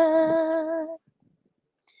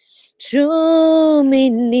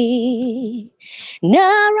jumini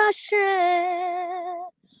narashe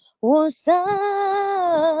wosa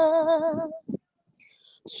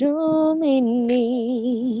jumini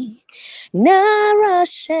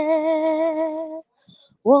narashe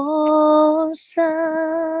wosa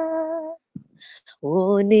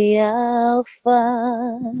woni alpha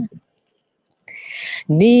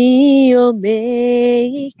ni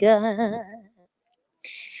omega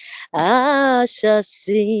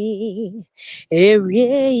ashasi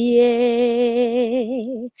ewie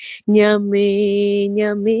nyame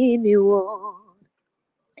nyame ni wo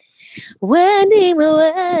weni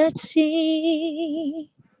mwachi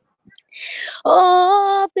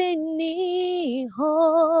opini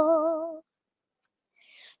ho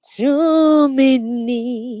jumini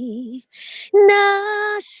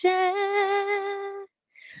nashe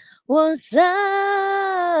wosa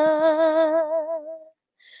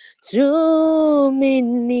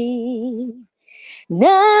jumini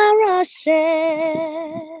narashe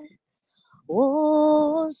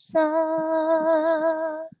wosa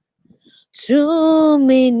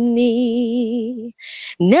jumini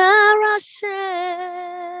narashe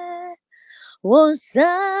wosa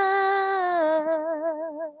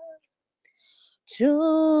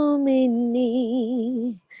jumini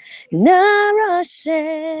narashe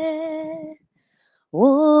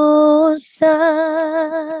wosa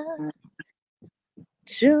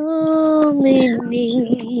jumini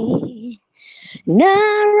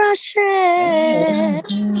narashe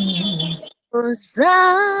wosa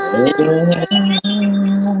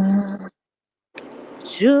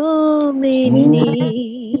jumini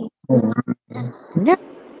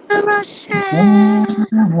narashe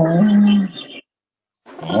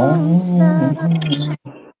wosa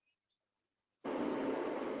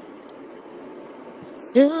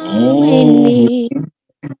jumini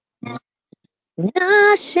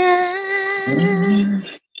nashe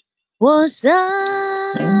wosa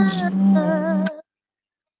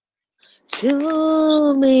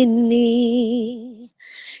Tumini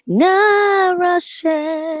narashe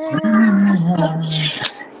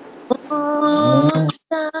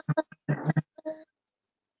onsa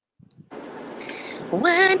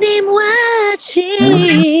wenim wachi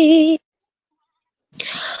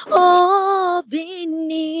obini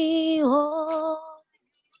ho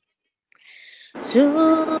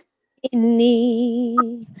tumini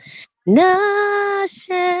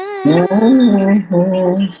nashe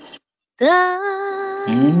ta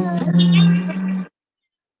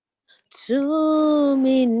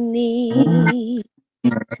tumini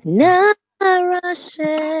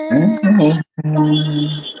narashe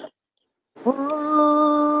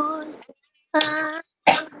onsa.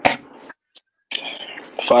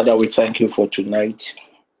 Father, we thank you for tonight.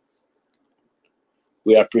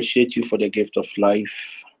 We appreciate you for the gift of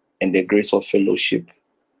life and the grace of fellowship.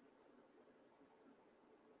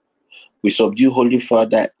 We subdue, Holy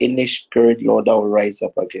Father, any spirit, Lord, that will rise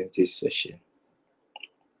up against this session.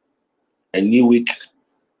 A new week,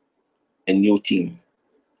 a new team.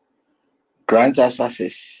 Grant us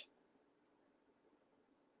access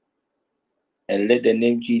and let the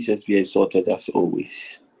name Jesus be exalted as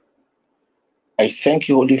always. I thank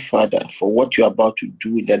you, Holy Father, for what you're about to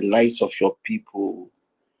do in the lives of your people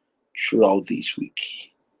throughout this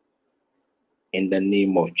week. In the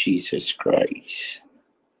name of Jesus Christ.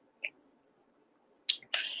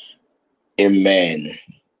 Amen.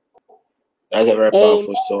 That's a very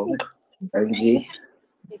powerful song. Angie,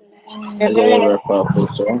 that's a very, very powerful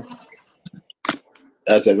song.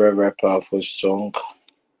 That's a very, very powerful song.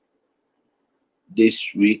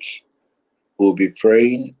 This week, we'll be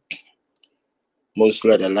praying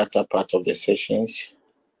mostly at the latter part of the sessions.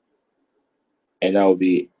 And I'll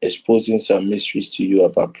be exposing some mysteries to you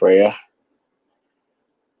about prayer.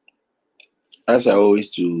 As I always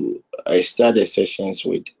do, I start the sessions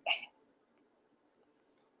with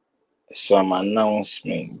some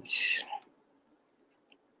announcements.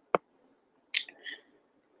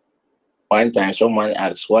 One time, someone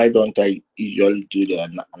asked, why don't I usually do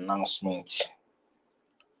the announcement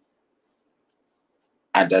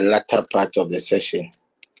at the latter part of the session?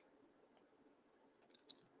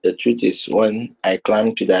 The truth is, when I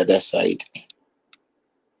climb to the other side,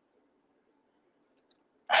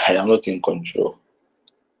 I am not in control.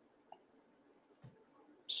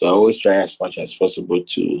 So I always try as much as possible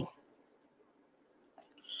to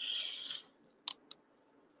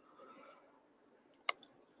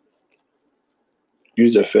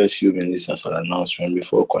use the first few minutes as an announcement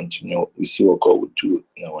before we continue. We see what God will do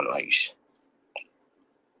in our lives.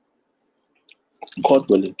 God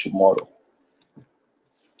willing, tomorrow,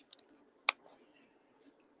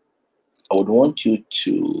 I would want you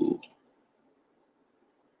to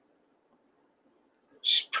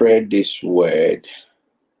spread this word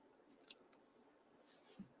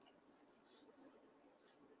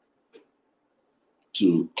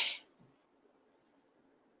to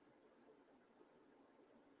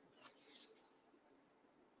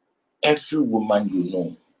every woman you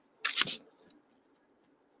know.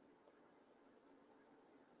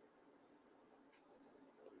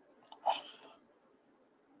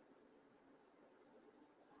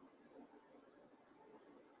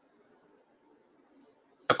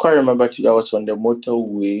 I can't remember today, I was on the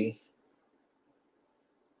motorway.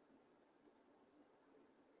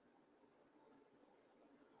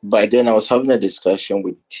 By then, I was having a discussion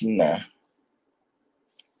with Tina.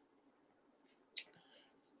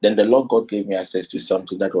 Then the Lord God gave me access to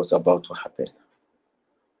something that was about to happen.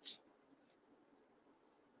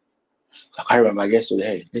 I can't remember. I guess today,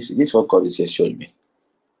 hey, this is what God is just showing me.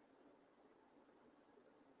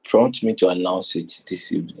 Prompt me to announce it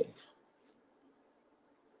this evening.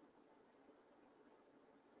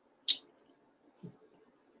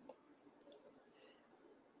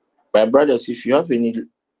 My brothers, if you have any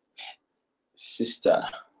sister,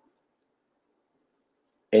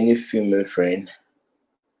 any female friend,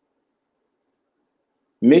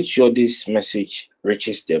 make sure this message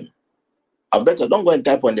reaches them. I better don't go and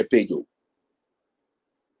type on the page. Though.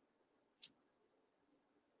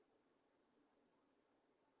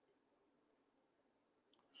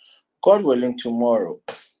 God willing, tomorrow,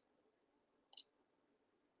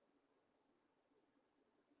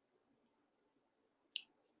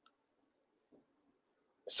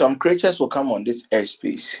 some creatures will come on this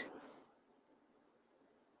airspace.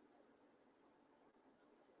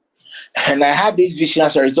 And I had this vision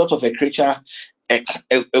as a result of a creature,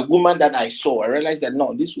 a woman that I saw. I realized that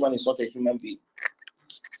no, this woman is not a human being.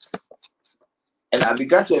 And I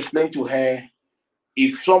began to explain to her,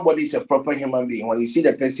 if somebody is a proper human being, when you see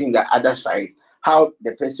the person on the other side, how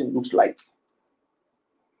the person looks like.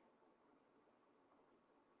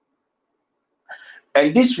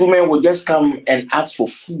 And these women will just come and ask for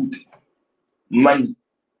food, money.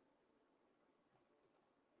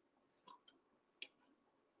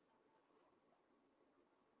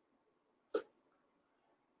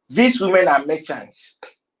 These women are merchants.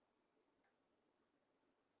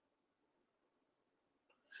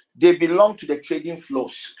 They belong to the trading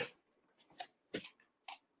floors.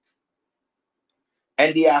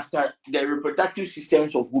 And they are after the reproductive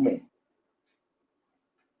systems of women.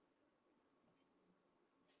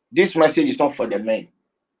 This message is not for the men.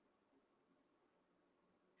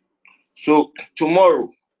 So tomorrow,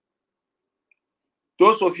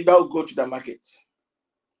 those of you that will go to the market,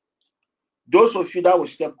 those of you that will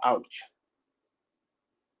step out,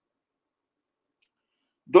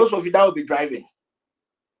 those of you that will be driving,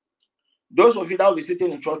 those of you that will be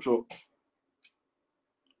sitting in church room,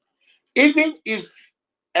 even if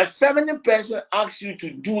a feminine person asks you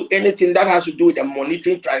to do anything that has to do with a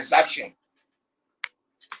monitoring transaction,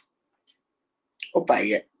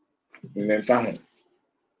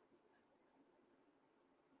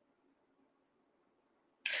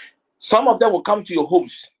 some of them will come to your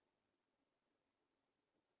homes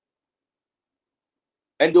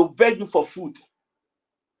and they'll beg you for food.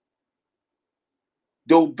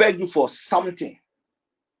 They'll beg you for something.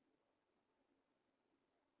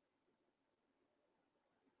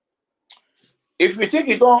 If you think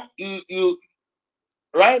you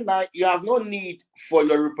right now you have no need for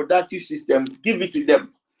your reproductive system, give it to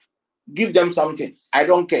them. Give them something. I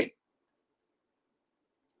don't care.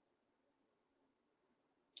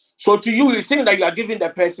 So to you, you think that you are giving the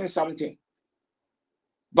person something,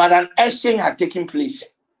 but an exchange had taken place.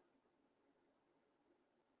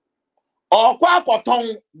 Or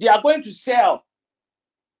they are going to sell.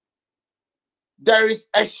 There is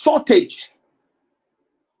a shortage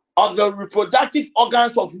of the reproductive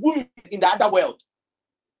organs of women in the other world.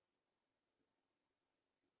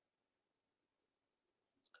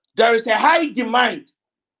 There is a high demand.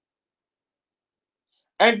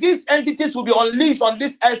 And these entities will be unleashed on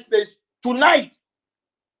this airspace tonight.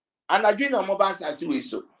 And I doing a mobile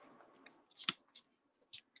so.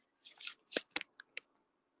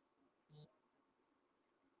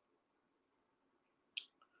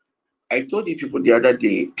 I told you people the other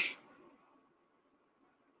day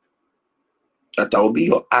that I'll be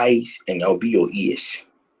your eyes and I'll be your ears.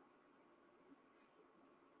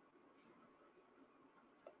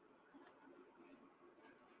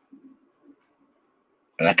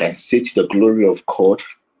 And I can say to the glory of God,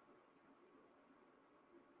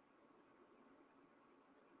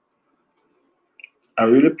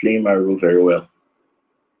 I'm really playing my role very well.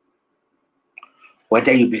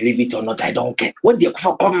 Whether you believe it or not, I don't care. When they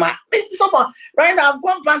come, someone right now, I've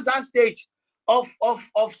gone past that stage of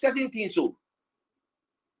certain things. So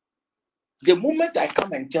the moment I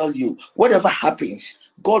come and tell you, whatever happens,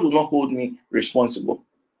 God will not hold me responsible.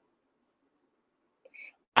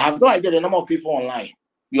 I have no idea the number of people online.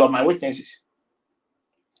 You are my witnesses.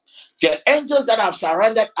 The angels that have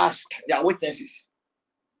surrounded us, they are witnesses.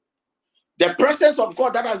 The presence of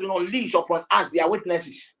God that has been unleashed upon us, they are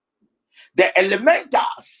witnesses. The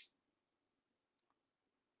elementals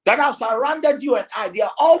that have surrounded you and I, they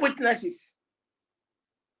are all witnesses.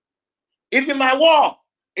 Even my wall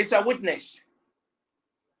is a witness.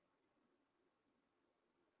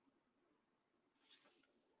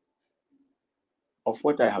 Of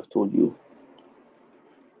what I have told you.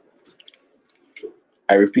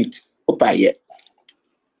 I repeat, Opa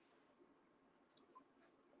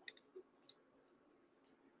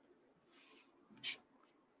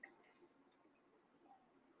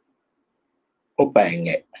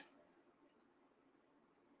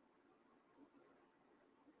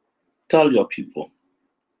Tell your people.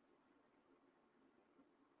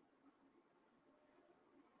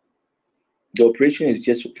 The operation is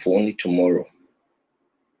just for only tomorrow.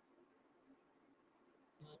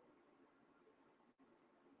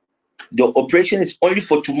 The operation is only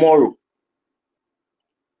for tomorrow.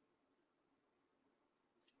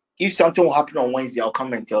 If something will happen on Wednesday, I'll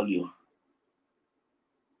come and tell you.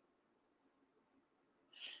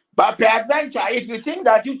 But peradventure, if you think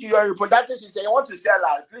that due to your reproductive system you want to sell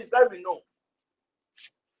out, please let me know.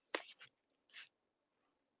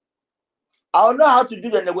 I'll know how to do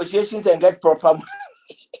the negotiations and get proper money.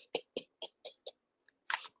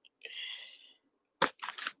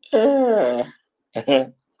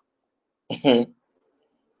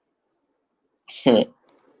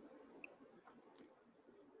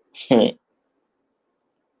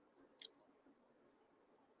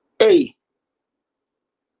 Hey,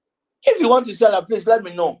 if you want to sell a please let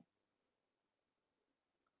me know.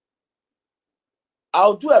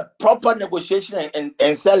 I'll do a proper negotiation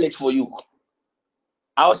and sell it for you.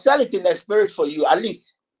 I'll sell it in the spirit for you. At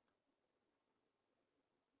least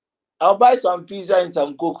I'll buy some pizza and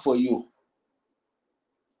some coke for you.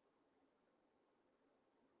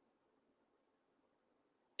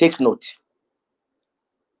 Take note.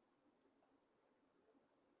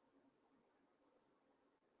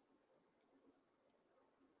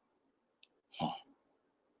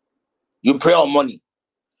 You pray on money.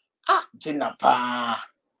 Ah, Jinapa.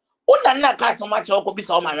 Oh, na car so much. I'll be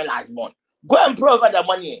so my last month. Go and pray over the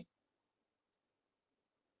money.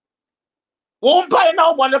 Won't buy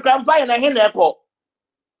now, one can buy in a hen echo.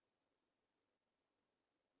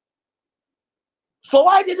 So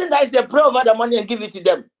why didn't I say pray over the money and give it to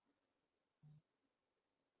them?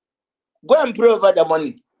 Go and pray over the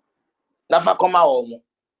money. Nafa come out.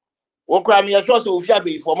 O cry me a choice of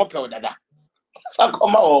Fiabi for more dada.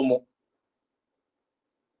 Come out.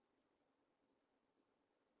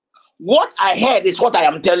 What I heard is what I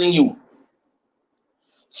am telling you.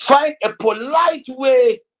 Find a polite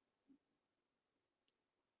way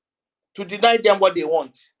to deny them what they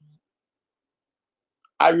want.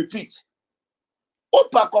 I repeat.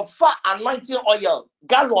 Opakofa anointing oil,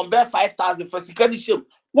 gallon bear 5,000 for security shame.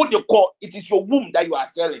 What you call it is your womb that you are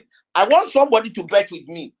selling. I want somebody to bet with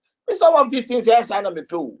me. Some of these things here sign on me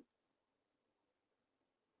pill.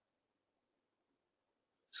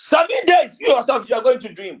 7 days, you yourself, you are going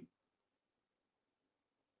to dream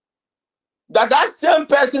that same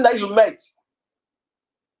person that you met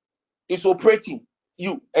is operating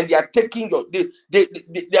you, and they are taking your they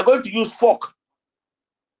are going to use fork.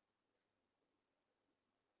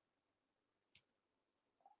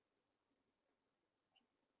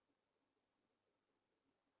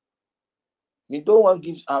 Me don't want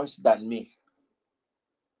gives arms than me.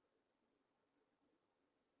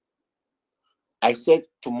 I said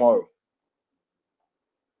tomorrow.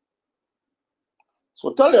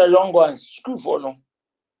 So tell your young ones, screw for no.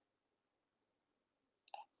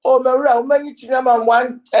 Oh, Maria, how many children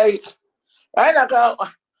one take?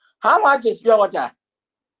 How much is pure water?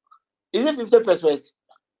 Is it 50 pesos?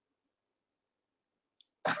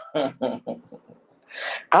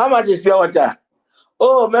 How much is pure water?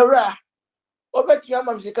 Oh, Maria, oh, bet you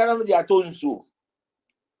am the kind of the atone so.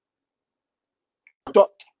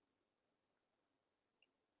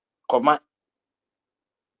 Come on.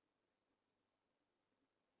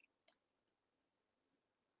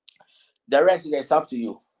 The rest is up to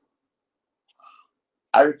you.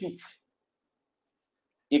 I repeat,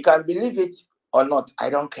 you can believe it or not. I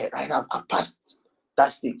don't care. Right now, I passed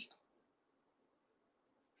that stage.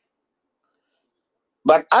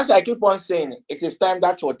 But as I keep on saying, it is time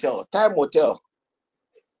that will tell. Time will tell.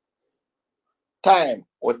 Time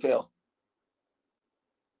will tell.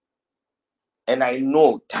 And I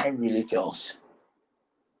know time really tells.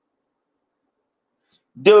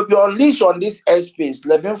 They will be unleashed on this airspace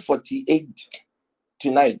 11:48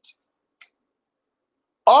 tonight.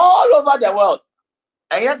 All over the world.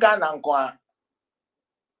 And you Ghana,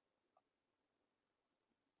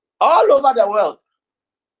 all over the world.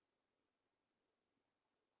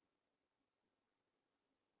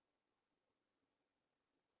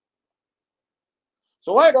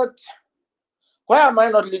 So why am I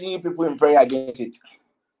not leading you people in prayer against it?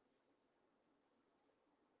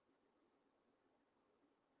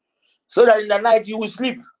 So that in the night you will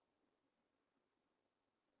sleep.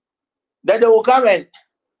 Then they will come and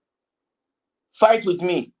fight with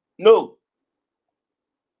me. No.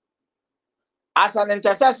 As an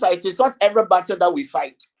intercessor, it is not every battle that we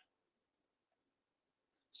fight.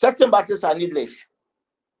 Certain battles are needless.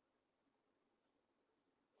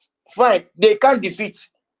 Fine, they can't defeat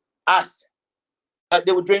us.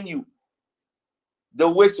 They will drain you. They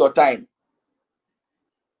will waste your time.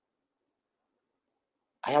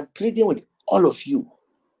 I am pleading with all of you.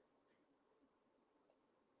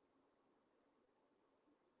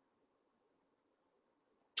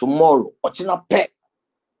 Tomorrow,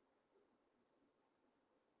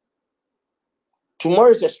 tomorrow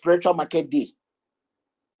is a spiritual market day.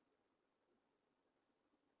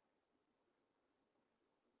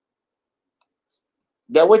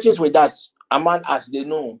 The witches with us, among us, they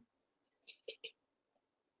know.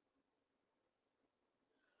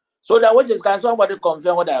 So the witches, can somebody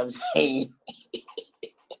confirm what I'm saying?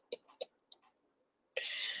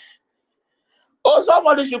 Oh,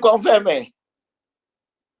 somebody should confirm me.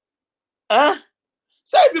 Huh?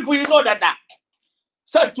 Say people, you know that.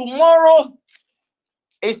 So tomorrow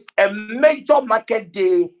is a major market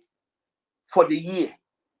day for the year.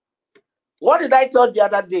 What did I tell the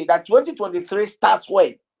other day? That 2023 starts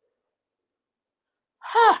when?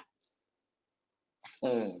 Ha!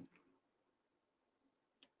 Hmm.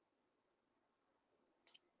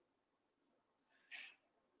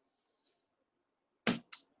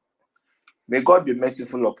 May God be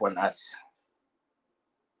merciful upon us.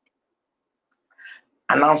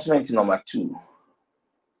 Announcement number 2.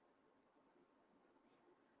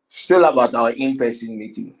 Still about our in-person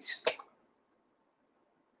meetings.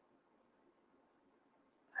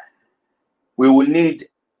 We will need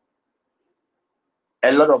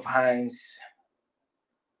a lot of hands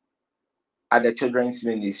at the children's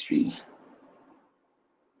ministry.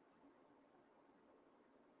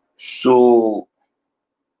 So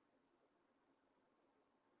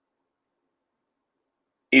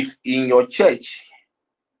if in your church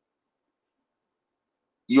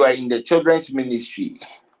you are in the children's ministry,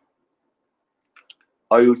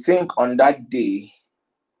 or you think on that day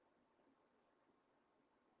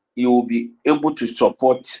you will be able to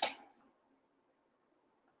support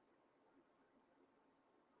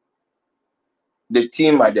the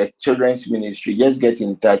team at the children's ministry, just get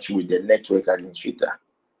in touch with the network administrator.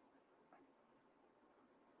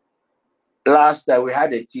 Last time we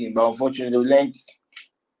had a team, but unfortunately we learned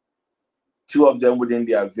 2 of them wouldn't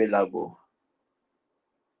be available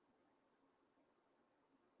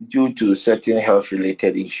due to certain health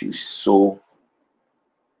related issues. So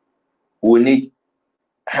we need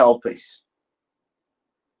helpers.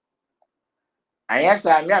 And yes,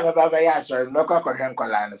 I'm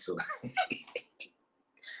so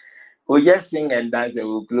we'll just sing and dance and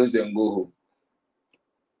we'll close and go home.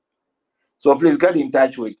 So please get in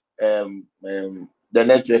touch with the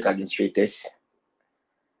network administrators.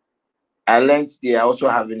 I learned they are also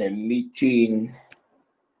having a meeting.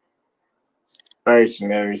 Where is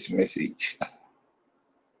Mary's message?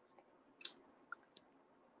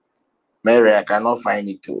 Mary, I cannot find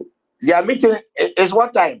it too. Their meeting is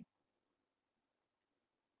what time?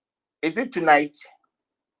 Is it tonight?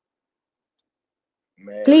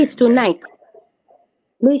 Please, Mary. tonight.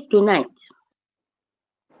 Please, tonight.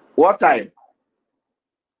 What time?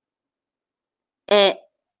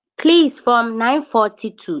 Please, from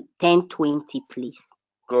 9:40 to 10:20, please.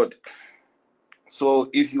 Good. So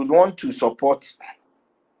if you want to support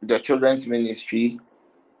the children's ministry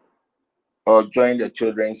or join the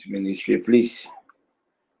children's ministry, please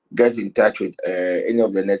get in touch with any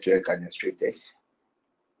of the network administrators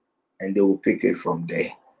and they will pick it from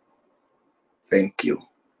there. Thank you.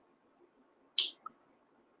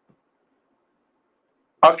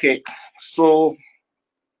 Okay, so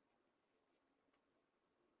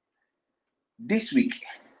this week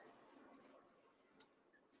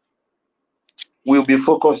we'll be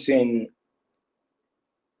focusing,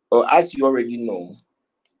 or as you already know,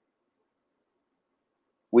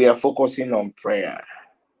 we are focusing on prayer.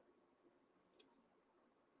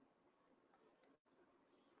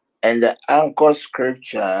 And the anchor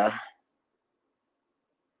scripture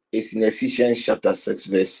is in Ephesians chapter 6,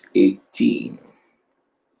 verse 18.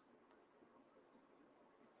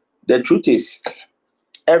 The truth is,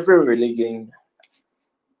 every religion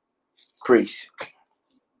prays.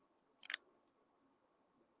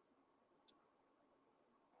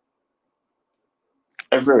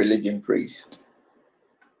 Every religion prays.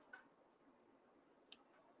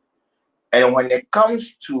 And when it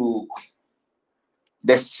comes to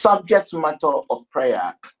the subject matter of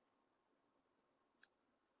prayer,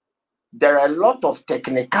 there are a lot of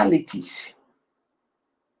technicalities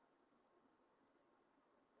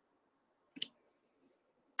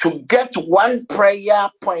to get one prayer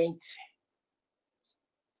point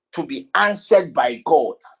to be answered by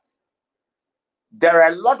God. There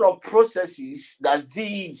are a lot of processes that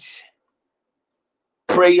these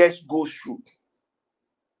prayers go through.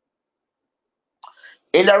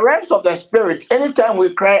 In the realms of the spirit, anytime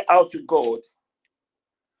we cry out to God,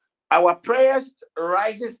 our prayers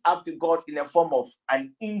rises up to God in the form of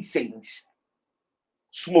an incense,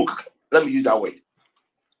 smoke. Let me use that word.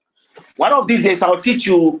 One of these days, I'll teach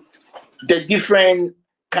you the different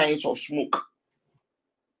kinds of smoke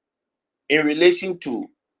in relation to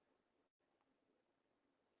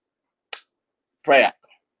prayer.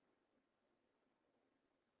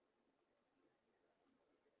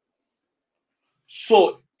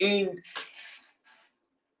 So, in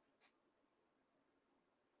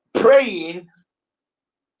praying,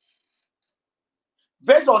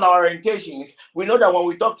 based on our orientations, we know that when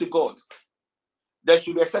we talk to God, there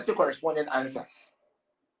should be a certain corresponding answer.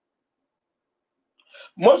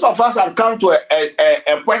 Most of us have come to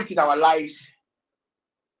a point in our lives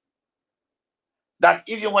that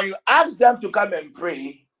even when you ask them to come and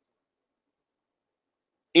pray,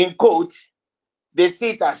 in quote, they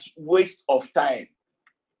see it as waste of time.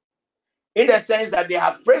 In the sense that they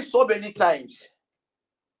have prayed so many times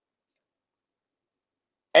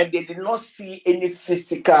and they did not see any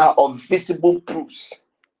physical or visible proofs.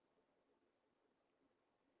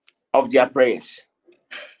 of their prayers.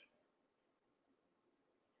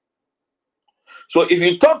 So if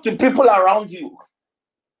you talk to people around you,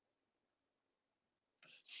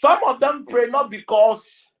 some of them pray not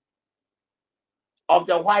because of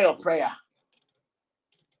the why of prayer.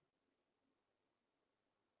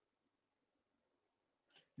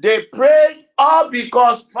 They pray all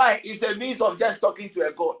because fine, it's a means of just talking to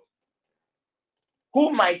a God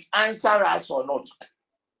who might answer us or not.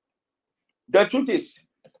 The truth is,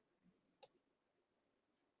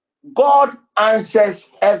 God answers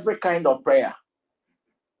every kind of prayer.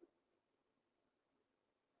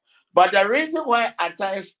 But the reason why at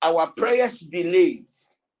times our prayers delays,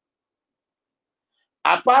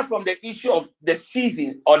 apart from the issue of the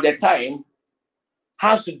season or the time,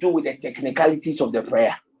 has to do with the technicalities of the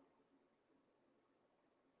prayer.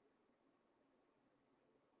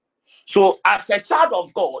 So as a child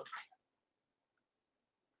of God,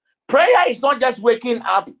 prayer is not just waking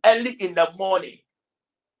up early in the morning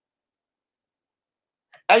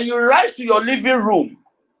and you rise to your living room,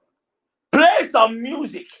 play some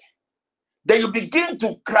music, then you begin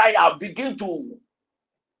to cry out, begin to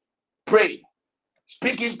pray,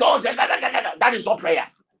 speak in tongues, and that is not prayer.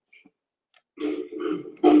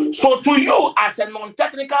 So to you as a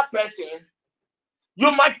non-technical person,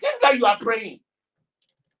 you might think that you are praying.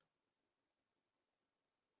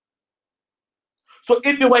 So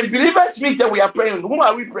if you when believers meet and we are praying, whom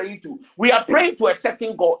are we praying to? We are praying to a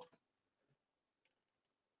certain God.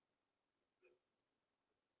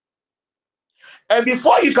 And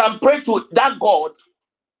before you can pray to that God,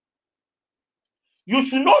 you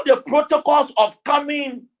should know the protocols of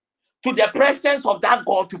coming to the presence of that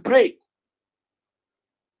God to pray.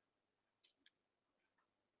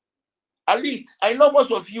 At least I know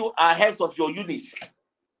most of you are heads of your units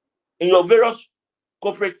in your various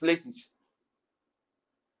corporate places.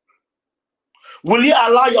 Will you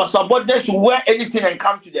allow your subordinates to wear anything and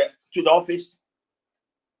come to the office?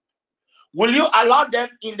 Will you allow them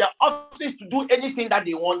in the office to do anything that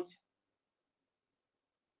they want?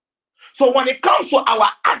 So when it comes to our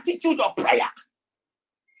attitude of prayer,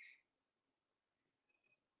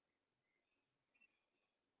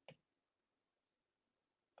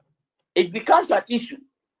 it becomes an issue.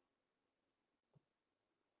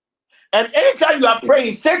 And anytime you are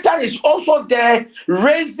praying, Satan is also there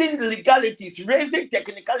raising legalities, raising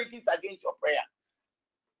technicalities against your prayer.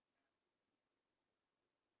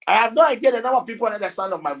 I have no idea the number of people under the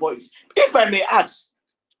sound of my voice. If I may ask,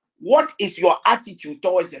 what is your attitude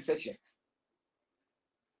towards the session?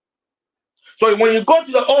 So when you go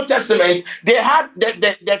to the Old Testament, they had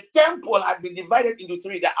the temple had been divided into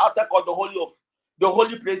three: the outer court, the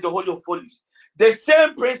holy place, the holy of holies. The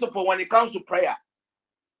same principle when it comes to prayer.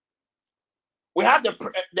 We have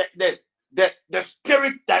the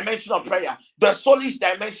spirit dimension of prayer, the soulish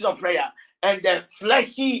dimension of prayer, and the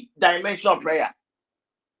fleshy dimension of prayer.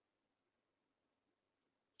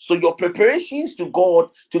 So your preparations to God,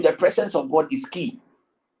 to the presence of God, is key.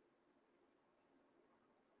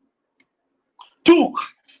 2,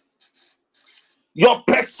 your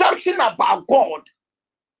perception about God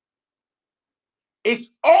is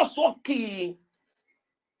also key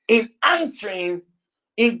in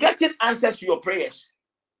getting answers to your prayers.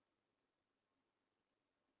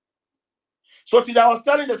 So today I was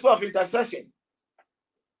telling the spirit of intercession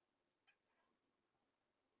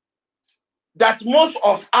that most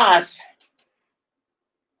of us,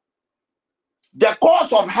 the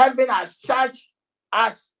cause of heaven has charged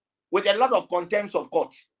us with a lot of contempt of God.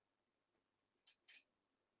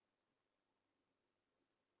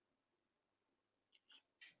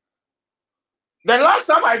 The last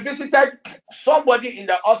time I visited somebody in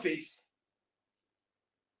the office,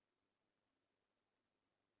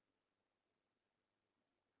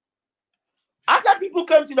 other people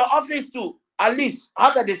came to the office to at least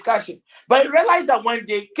have a discussion. But I realized that when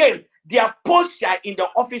they came, their posture in the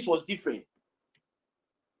office was different.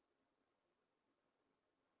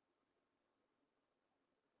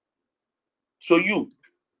 So you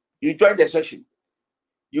join the session.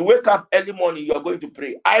 You wake up early morning, you are going to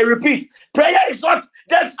pray. I repeat, prayer is not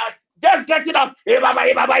just getting up.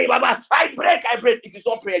 I break. It is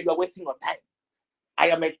not prayer. You are wasting your time. I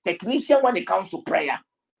am a technician when it comes to prayer.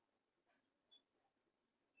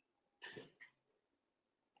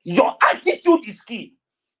 Your attitude is key.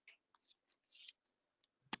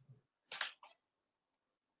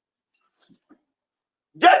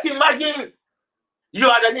 Just imagine you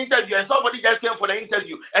had an interview and somebody just came for the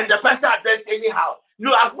interview and the person addressed anyhow.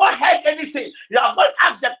 You have not heard anything. You have not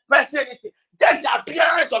asked the person anything. Just the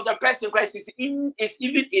appearance of the person Christ is even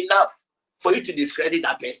enough for you to discredit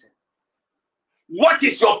that person. What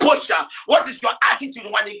is your posture? What is your attitude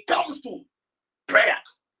when it comes to prayer?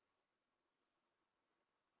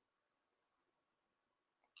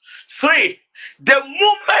 3, the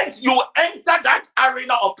moment you enter that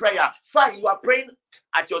arena of prayer, fine, you are praying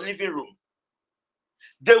at your living room.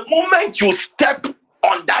 The moment you step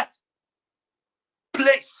on that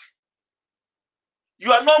place,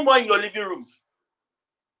 you are no more in your living room.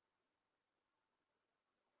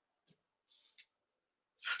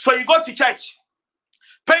 So you go to church,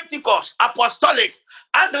 Pentecost, Apostolic,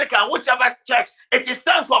 Anglican, whichever church, it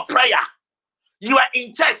stands for prayer. You are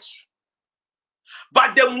in church.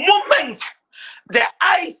 But the moment the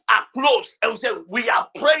eyes are closed and we say, we are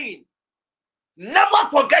praying, never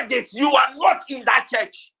forget this, you are not in that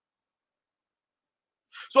church.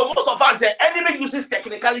 So most of us, the enemy uses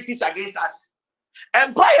technicalities against us.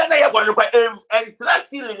 Empire na yɛ bɔ and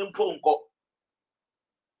ceiling in Pongo.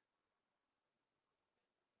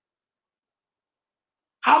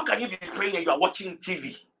 How can you be praying and you are watching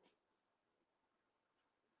TV?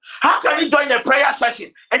 How can you join a prayer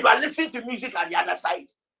session and you are listening to music on the other side?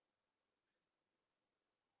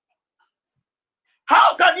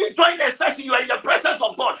 How can you join a session, you are in the presence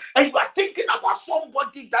of God, and you are thinking about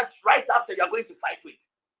somebody that's right after you are going to fight with?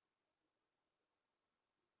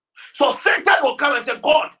 So Satan will come and say,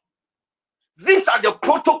 God, these are the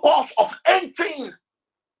protocols of entering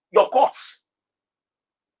your courts.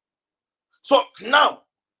 So now,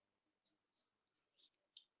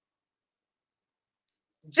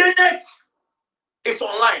 Janet is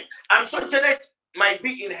online. I'm sure Janet might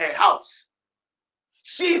be in her house.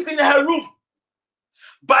 She's in her room.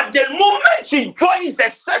 But the moment she joins the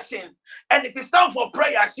session and it is time for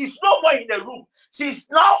prayer, she's no more in the room. She's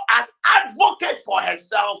now an advocate for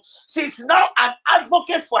herself. She's now an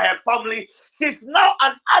advocate for her family. She's now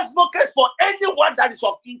an advocate for anyone that is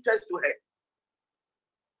of interest to her.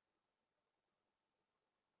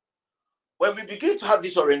 When we begin to have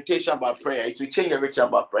this orientation about prayer, it will change everything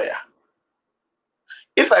about prayer.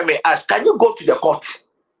 If I may ask, can you go to the court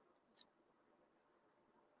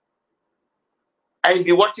and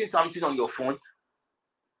be watching something on your phone?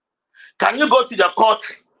 Can you go to the court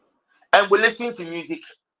and be listening to music?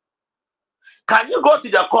 Can you go to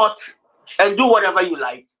the court and do whatever you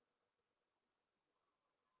like?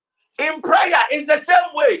 In prayer, it's the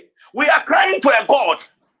same way. We are crying to a God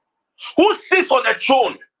who sits on a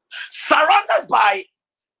throne, surrounded by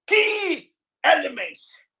key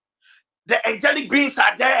elements. The angelic beings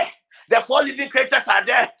are there. The 4 living creatures are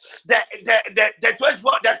there. The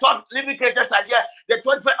 12 living creatures are there. The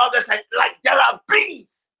 24 others are like there are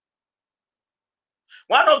beings.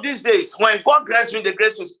 One of these days, when God grants me the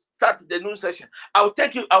grace to start the new session, I will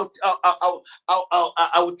take you. I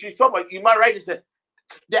will teach someone. You might write this.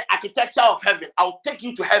 The architecture of heaven. I will take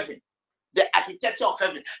you to heaven. The architecture of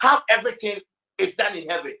heaven. How everything is done in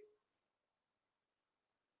heaven.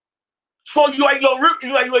 So you are in your room.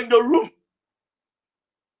 You are in your room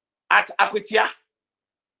at Akwitia.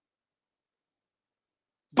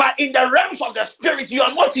 But in the realms of the spirit, you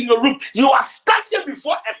are not in your room. You are standing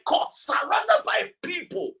before a court, surrounded by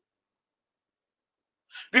people.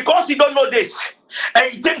 Because you don't know this,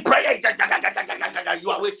 and you think prayer, you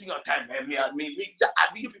are wasting your time.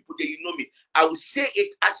 You people, you know me. I will say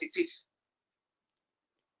it as it is.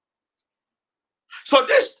 So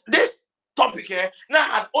this topic here, now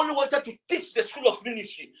I've only wanted to teach the school of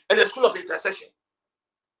ministry and the school of intercession.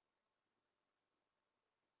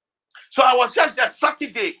 So I was just that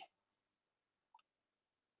Saturday.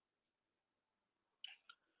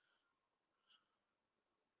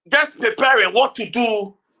 Just preparing what to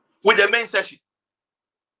do with the main session.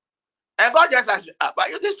 And God just asked me, but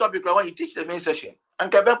you this topic when you teach the main session.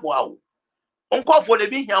 And wow.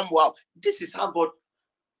 This is how God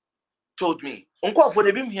told me.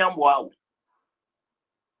 Wow.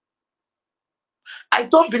 I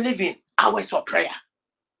don't believe in hours of prayer.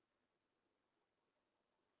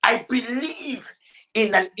 I believe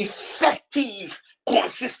in an effective,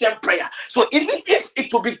 consistent prayer. So even if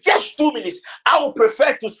it will be just 2 minutes, I would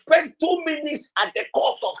prefer to spend 2 minutes at the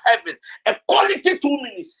course of heaven, a quality 2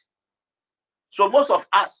 minutes. So most of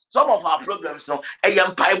us, some of our problems now, and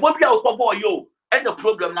the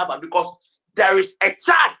problem number because there is a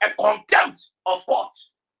charge, a contempt of God.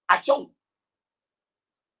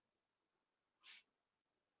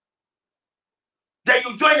 Then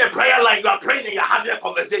you join a prayer line, you are praying and you're having a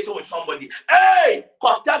conversation with somebody. Hey,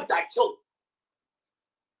 contempt that show.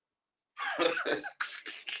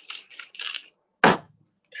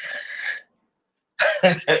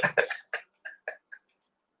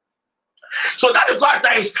 So that is why at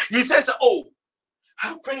times you say, oh,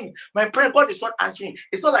 I'm praying. My prayer, God is not answering.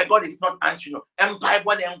 It's not like God is not answering. And by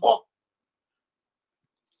one and God.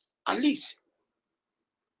 At least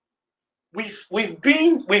if we've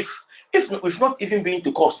not even been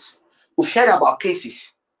to court, we've heard about cases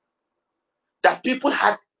that people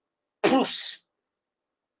had proofs,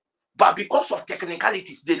 but because of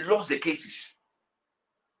technicalities, they lost the cases.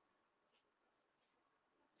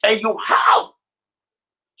 And you have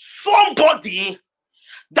somebody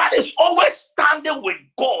that is always standing with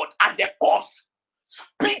God at the cause,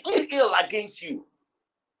 speaking ill against you.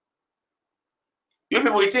 You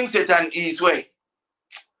people think Satan is way.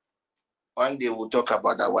 One day we'll talk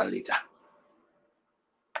about that one later.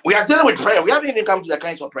 We are dealing with prayer. We haven't even come to the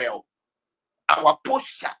kinds of prayer. Our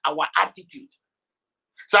posture, our attitude.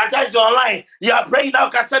 Sometimes you're online, you are praying now,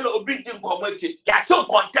 can send a big thing community. You are still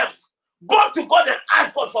contempt. Go to God and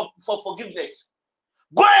ask God for forgiveness.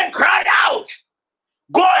 Go and cry out.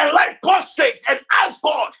 Go and lie prostrate and ask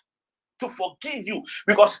God to forgive you.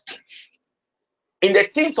 Because in the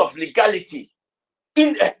things of legality,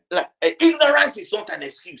 ignorance is not an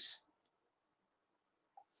excuse.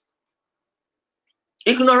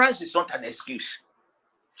 Ignorance is not an excuse.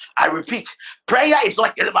 I repeat, prayer is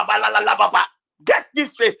not get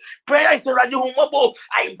this straight. Prayer is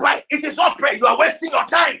it is not prayer. You are wasting your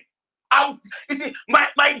time. You see,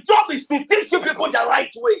 my job is to teach you people the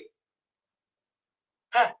right way.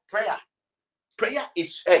 Prayer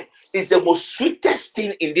is the most sweetest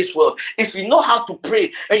thing in this world. If you know how to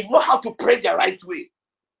pray and you know how to pray the right way.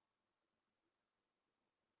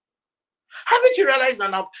 Haven't you realized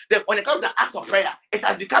now that when it comes to the act of prayer, it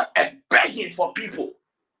has become a burden for people?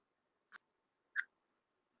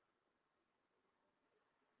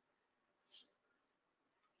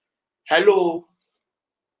 Hello.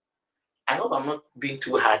 I hope I'm not being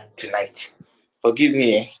too hard tonight. Forgive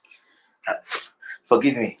me.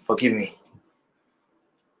 Forgive me.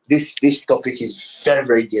 This topic is very,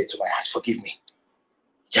 very dear to my heart. Forgive me.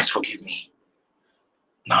 Just forgive me.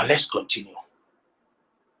 Now let's continue.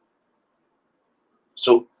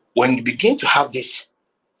 So when you begin to have this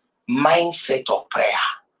mindset of prayer,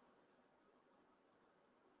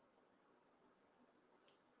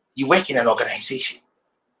 you work in an organization,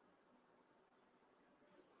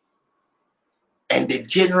 and the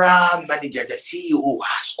general manager, the CEO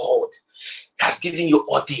has given you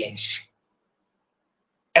audience.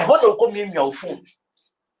 And when you come in your phone,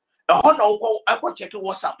 and when you check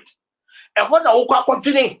WhatsApp, and when you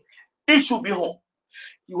continue, it should be home.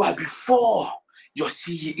 You are before your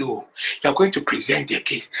CEO. You are going to present your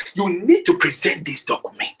case. You need to present this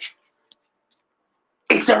document.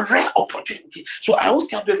 It's a rare opportunity. So I always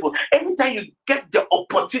tell people, anytime you get the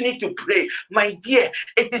opportunity to pray, my dear,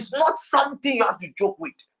 it is not something you have to joke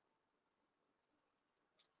with.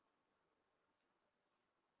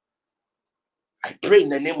 I pray in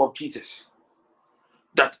the name of Jesus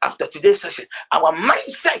that after today's session, our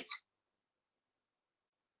mindset,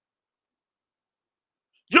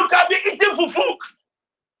 you can be eating fufu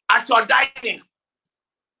at your dining,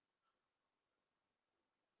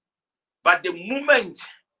 but the moment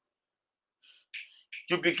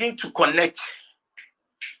you begin to connect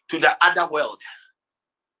to the other world,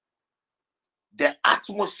 the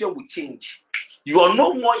atmosphere will change. You are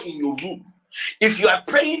no more in your room. If you are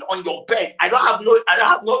praying on your bed, I don't have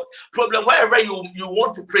no problem. Wherever you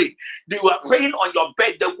want to pray, you are praying on your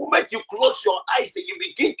bed. The moment you close your eyes and you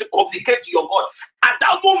begin to communicate to your God, at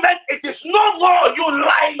that moment it is no more you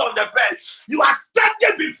lying on the bed. You are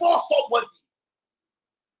standing before somebody.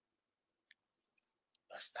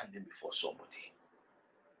 You are standing before somebody.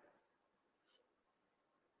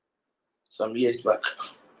 Some years back,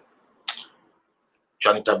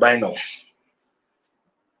 Janita Bino,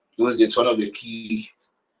 who is one of the key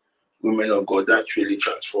women of God that really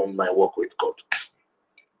transformed my work with God.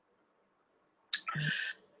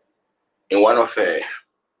 In one of her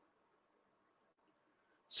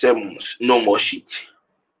sermons, No More Shit.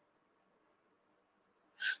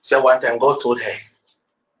 So one time God told her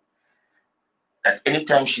that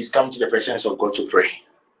anytime she's come to the presence of God to pray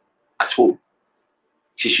at home,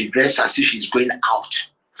 she should dress as if she's going out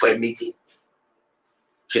for a meeting.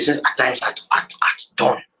 She said at times at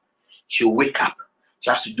dawn, she'll wake up, she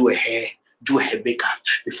has to do her hair, do her makeup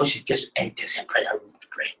before she just enters her prayer room to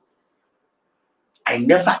pray. I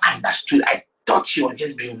never understood. I thought she was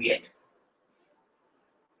just being weird.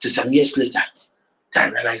 So some years later, I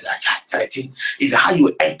realized that I think even how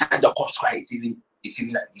you enter the course is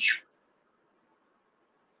even an issue.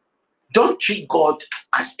 Don't treat God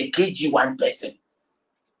as a KG1 person.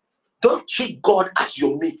 Don't treat God as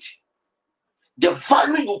your mate. The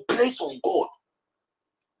value you place on God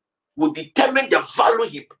will determine the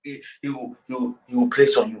value he will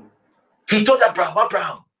place on you. He told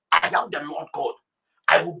Abraham, I am the Lord God.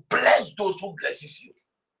 I will bless those who blesses you.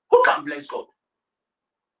 you can bless God.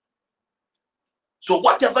 So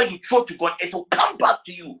whatever you throw to God, it will come back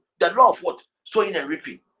to you. The law of what? Sowing and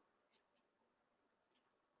reaping.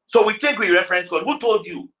 So we think we reference God. Who told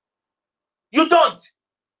you? You don't.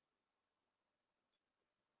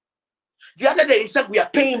 The other day he said we are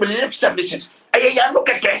paying him lip services. Look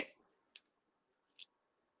at that.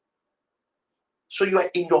 So you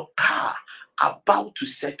are in your car about to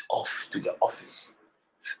set off to the office.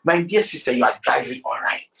 My dear sister, you are driving all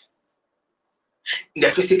right. In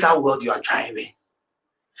the physical world, you are driving.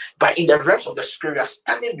 But in the realms of the spirit, you are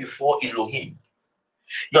standing before Elohim.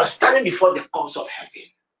 You are standing before the courts of heaven.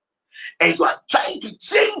 And you are trying to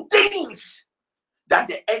change things that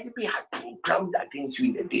the enemy had programmed against you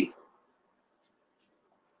in the day.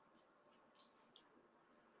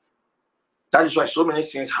 That is why so many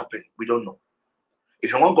things happen. We don't know.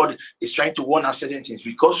 If you want, God is trying to warn us certain things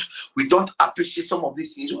because we don't appreciate some of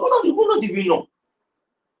these things. We will not even know.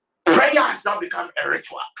 Prayer has now become a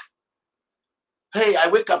ritual. Hey, I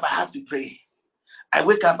wake up, I have to pray. I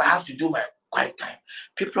wake up, I have to do my quiet time.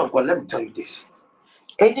 People of God, let me tell you this.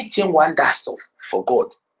 Anything one does for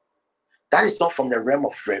God, that is not from the realm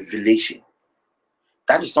of revelation.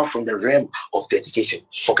 That is not from the realm of dedication.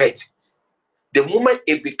 Forget. The moment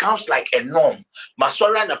it becomes like a norm,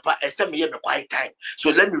 quiet time. So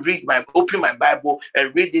let me open my Bible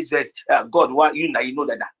and read this verse. God, why you know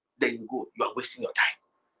that? Then you go, you are wasting your time.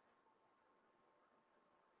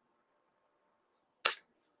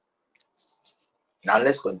 Now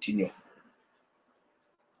let's continue.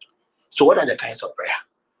 So what are the kinds of prayer?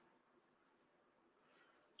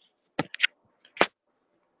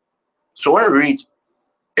 So when I read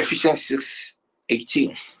Ephesians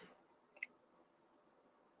 6:18.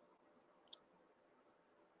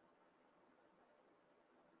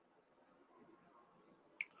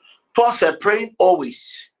 Paul said, praying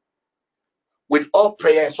always with all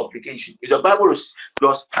prayer and supplication. If the Bible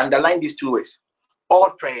was underline these two words,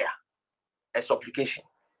 all prayer and supplication.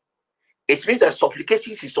 It means that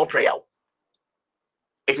supplication is not prayer.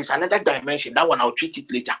 It is another dimension. That one I'll treat it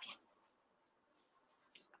later.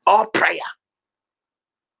 All prayer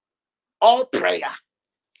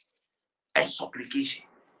and supplication.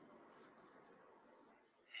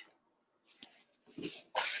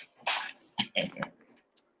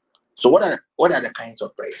 So what are the kinds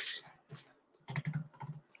of prayers?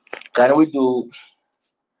 Can we do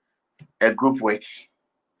a group work?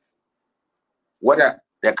 What are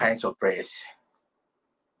the kinds of prayers?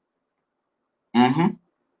 Can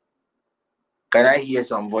I hear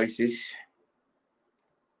some voices?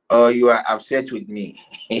 Oh, you are upset with me.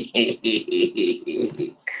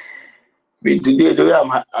 But today, the way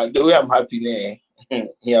I'm happy,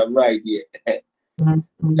 you have no idea.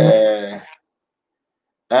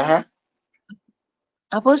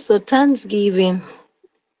 Apostle, Thanksgiving.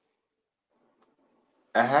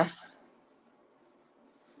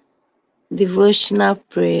 Devotional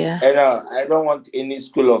prayer. And I don't want any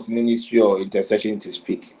school of ministry or intercession to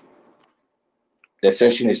speak. The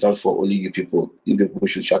session is not for only you people. You people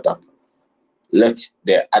should shut up. Let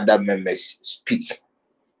the other members speak.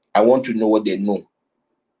 I want to know what they know.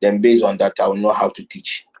 Then based on that, I will know how to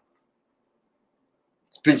teach.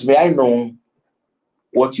 Please, may I know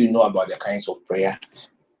what you know about the kinds of prayer?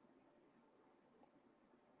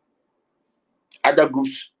 Other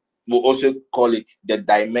groups will also call it the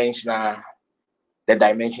dimensions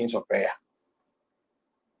of prayer.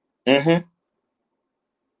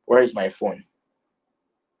 Where is my phone?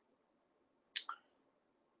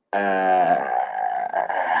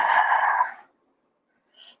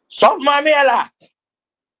 Soft Mamela.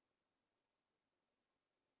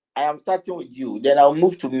 I am starting with you. Then I'll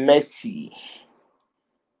move to Mercy.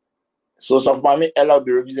 So Soft Mamela will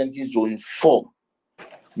be representing zone 4.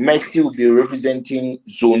 Mercy will be representing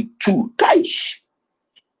zone 2. Kaish.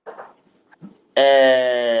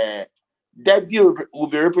 Debbie will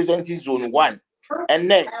be representing zone 1.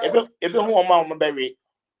 And then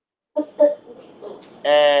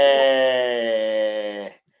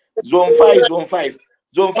zone 5.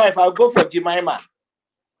 Zone 5, I'll go for Jemima.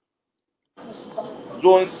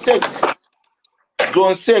 Zone 6,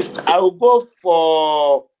 I'll go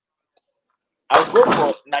for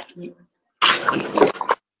Naki.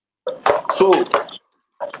 So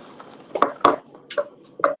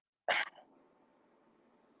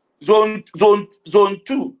zone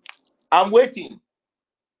 2, I'm waiting.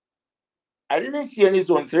 I didn't see any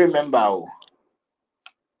zone 3 member.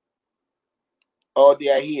 Oh, they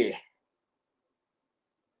are here.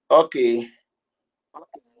 Okay.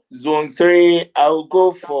 Zone 3, I'll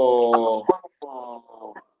go for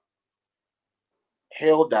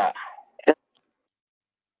Hilda.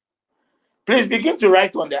 Please begin to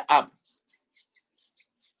write on the app.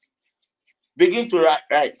 Begin to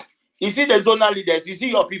write. You see the zonal leaders, you see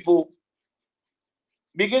your people.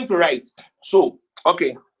 Begin to write. So,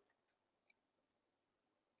 okay.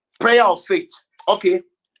 Prayer of faith. Okay.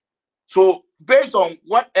 So, based on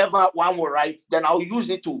whatever one will write, then I'll use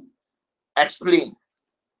it to explain.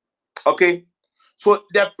 Okay. So,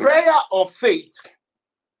 the prayer of faith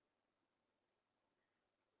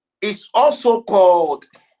is also called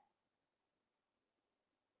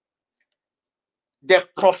the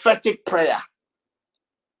prophetic prayer.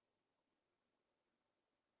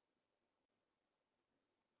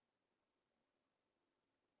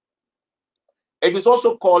 It is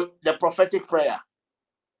also called the prophetic prayer.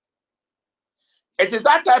 It is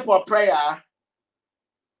that type of prayer.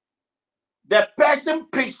 The person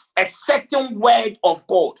picks a certain word of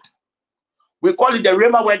God. We call it the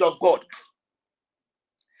Rhema word of God.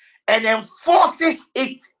 And enforces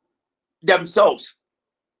it themselves.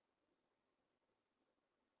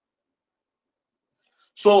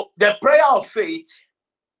 So the prayer of faith,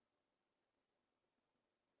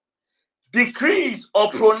 decrees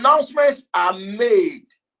or pronouncements are made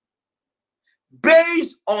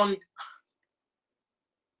based on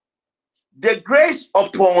the grace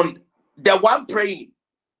upon the one praying.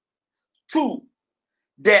 2,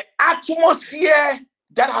 the atmosphere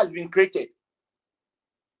that has been created.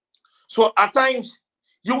 So at times,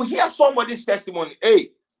 you hear somebody's testimony.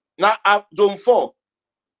 Hey, now zone 4,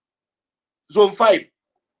 zone 5,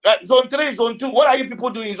 zone 3, zone 2. What are you people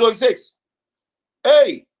doing in zone 6?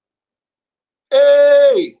 Hey,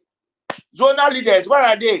 zonal leaders, where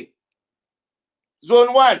are they?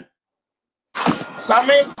 Zone 1,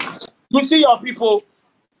 Sammy, you see your people.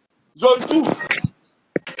 Zone 2,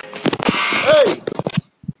 hey,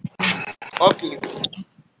 okay.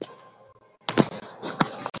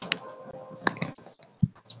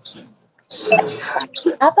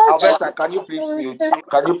 Alberta, can you please mute?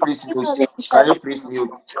 Can you please mute? Can you please mute?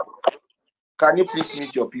 Can you please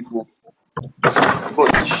mute your people?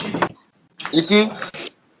 Good. You see,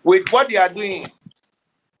 with what they are doing,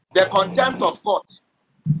 the contempt of court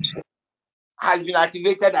has been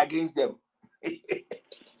activated against them.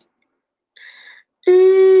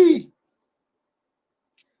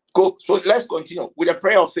 Go. So let's continue with the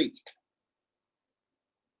prayer of faith.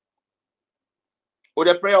 With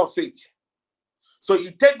the prayer of faith. So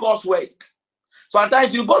you take God's word.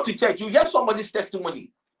 Sometimes you go to church, you hear somebody's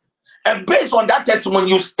testimony, and based on that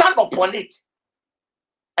testimony, you stand upon it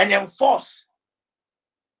and enforce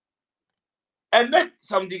and make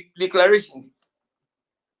some declarations.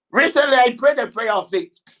 Recently, I prayed a prayer of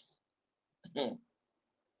faith.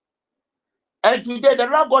 And today, the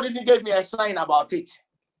Lord God didn't give me a sign about it.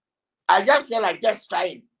 I just feel like just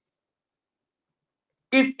trying.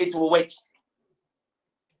 If it will work,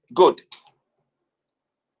 good.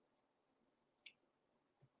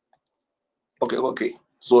 Okay.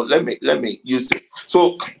 So let me use it.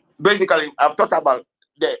 So basically, I've talked about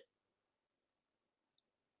the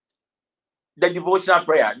devotional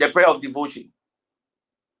prayer, the prayer of devotion.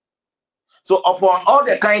 So upon all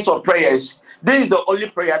the kinds of prayers, this is the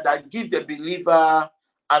only prayer that gives the believer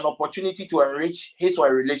an opportunity to enrich his or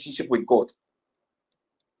her relationship with God.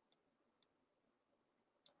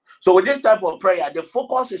 So with this type of prayer, the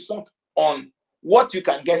focus is not on what you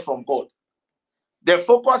can get from God. The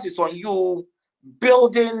focus is on you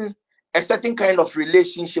building a certain kind of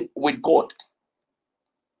relationship with God.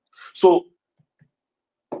 So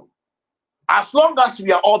as long as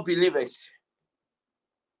we are all believers,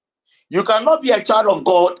 you cannot be a child of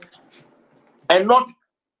God and not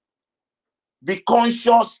be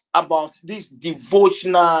conscious about this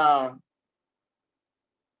devotional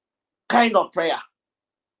kind of prayer.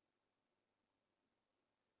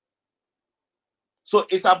 So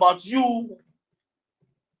it's about you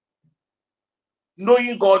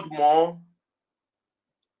knowing God more,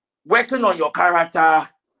 working on your character,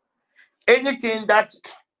 anything that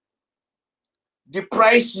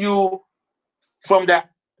deprives you from the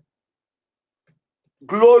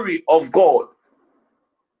glory of God.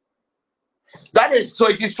 That is, so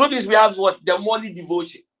it is through this we have what? The morning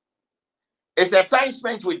devotion. It's a time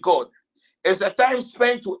spent with God. It's a time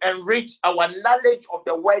spent to enrich our knowledge of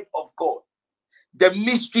the word of God, the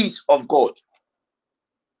mysteries of God.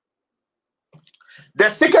 The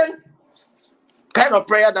second kind of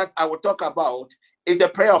prayer that I will talk about is the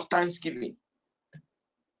prayer of thanksgiving.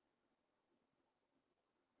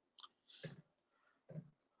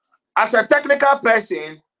 As a technical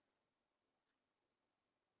person,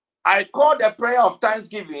 I call the prayer of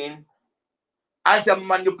thanksgiving as a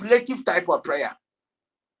manipulative type of prayer.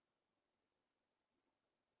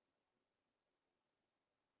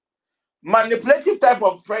 manipulative type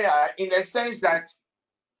of prayer in the sense that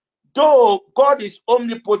though God is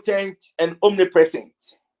omnipotent and omnipresent,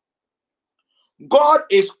 God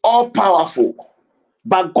is all powerful,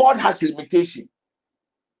 but God has limitation.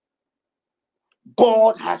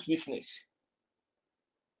 God has weakness.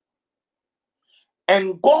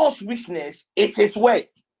 And God's weakness is his word.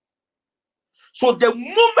 So the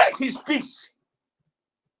moment he speaks,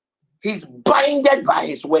 he's binded by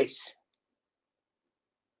his words.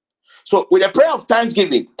 So with a prayer of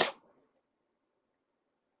thanksgiving,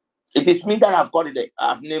 it is me that I've got it.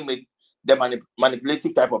 I've named it the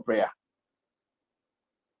manipulative type of prayer.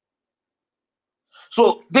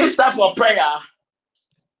 So this type of prayer,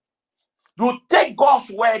 you take God's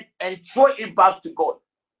word and throw it back to God.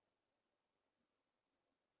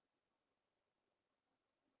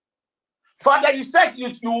 Father, you said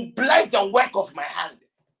you bless the work of my hand.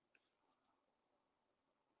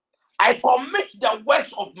 I commit the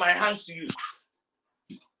works of my hands to you.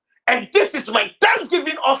 And this is my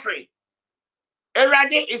thanksgiving offering.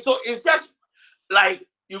 Erade, it's just like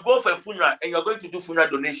you go for a funeral and you're going to do funeral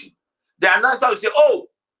donation. The announcer will say, oh,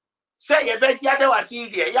 say you bet yada was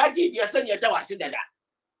there. Yaji, you say yada was there.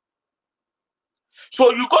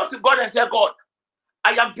 So you go to God and say, God,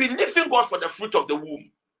 I am believing God for the fruit of the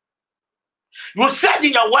womb. You said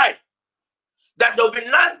in your word that there will be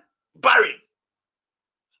none barren.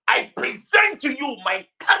 I present to you my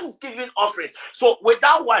thanksgiving offering. So with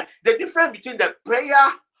that one, the difference between the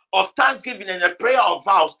prayer of thanksgiving and the prayer of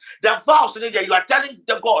vows, the vows that you are telling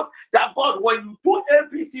the God that God, when you do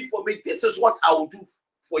ABC for me, this is what I will do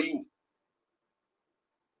for you.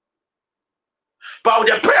 But with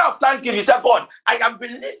the prayer of thanksgiving, you say, God, I am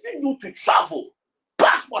believing you to travel.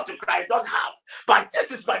 Passport to cry, I don't have. But this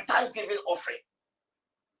is my thanksgiving offering.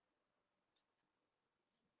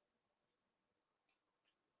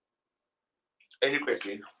 Any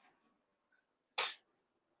question?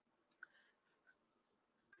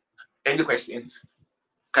 Any question?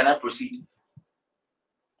 Can I proceed?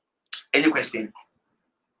 Any question?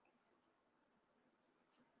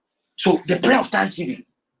 So the prayer of thanksgiving.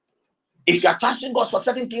 If you are trusting God for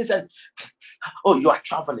certain things and oh, you are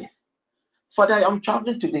traveling. Father, I'm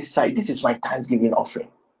traveling to this side. This is my thanksgiving offering.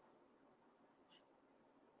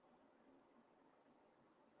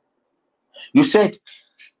 You said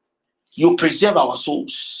you preserve our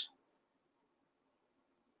souls.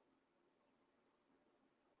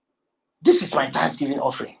 This is my thanksgiving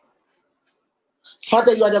offering.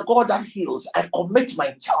 Father, you are the God that heals. I commit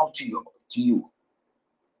my child to you.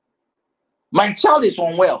 My child is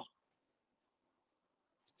unwell.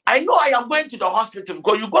 I know I am going to the hospital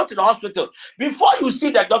because you go to the hospital. Before you see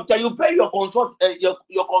the doctor, you pay your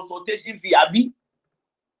consultation fee, Abi.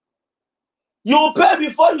 You pay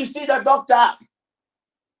before you see the doctor.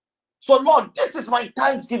 So, Lord, this is my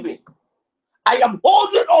thanksgiving. I am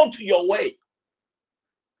holding on to your word.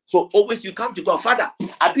 So always you come to God, Father,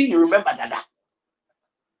 Abi, you remember that.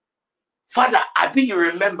 Father, Abi, you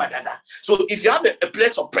remember that. So if you have a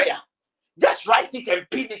place of prayer, just write it and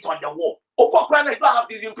pin it on the wall. You don't have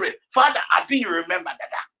to even pray. Father, Abi, you remember that.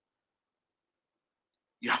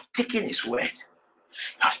 You have taken his word.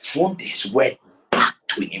 You have thrown his word back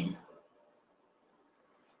to him.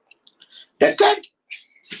 The third,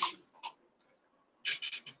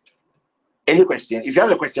 any question? If you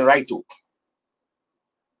have a question, write to.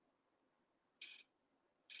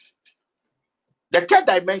 The third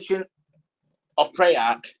dimension of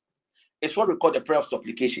prayer is what we call the prayer of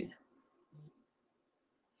supplication.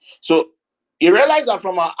 So you realize that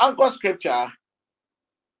from our anchor scripture,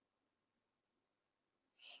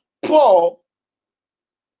 Paul,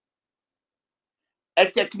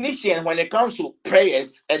 a technician when it comes to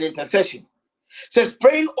prayers and intercession, says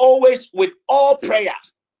praying always with all prayer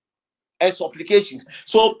and supplications.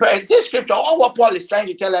 So this scripture, all what Paul is trying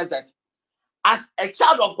to tell us that as a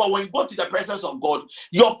child of God, when you go to the presence of God,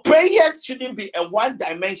 your prayers shouldn't be a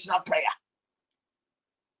one-dimensional prayer.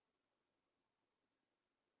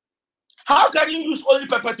 How can you use only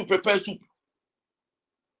pepper to prepare soup?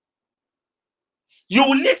 You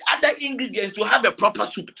will need other ingredients to have a proper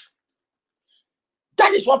soup.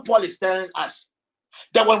 That is what Paul is telling us.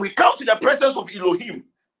 That when we come to the presence of Elohim,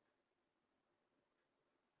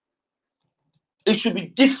 it should be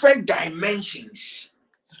different dimensions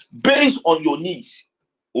based on your needs.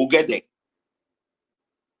 We'll get there.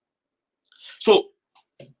 So,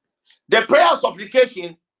 the prayer of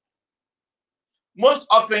supplication most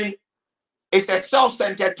often is a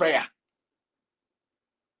self-centered prayer.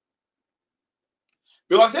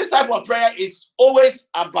 Because this type of prayer is always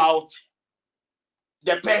about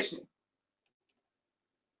the person.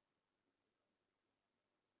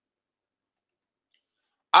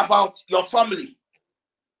 about your family.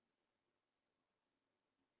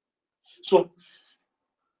 So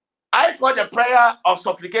I call the prayer of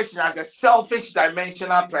supplication as a selfish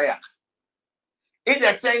dimensional prayer, in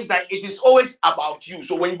the sense that it is always about you.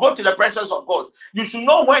 So when you go to the presence of God, you should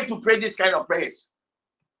know when to pray this kind of prayers.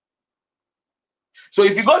 So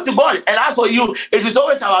if you go to God and ask for you, it is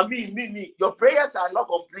always about me. Your prayers are not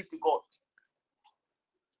complete to God.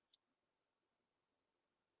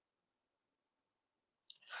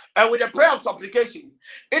 And with the prayer of supplication,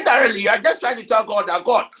 indirectly, you are just trying to tell God that,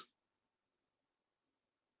 God,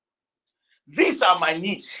 these are my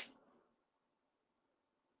needs.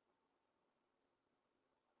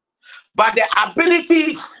 But the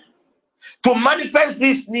ability to manifest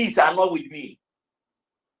these needs are not with me.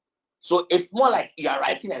 So it's more like you are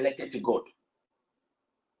writing a letter to God.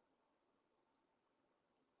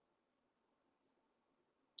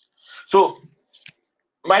 So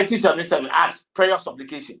Matthew 7:7 asks prayer of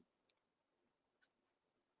supplication.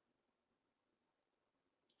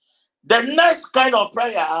 The next kind of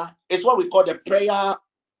prayer is what we call the prayer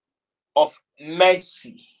of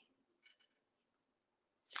mercy.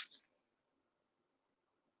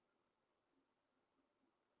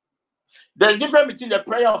 There's a difference between the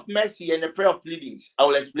prayer of mercy and the prayer of pleadings. I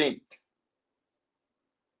will explain.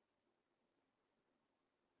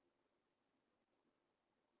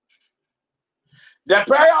 The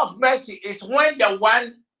prayer of mercy is when the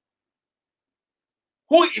one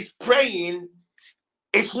who is praying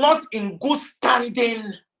is not in good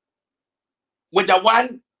standing with the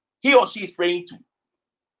one he or she is praying to.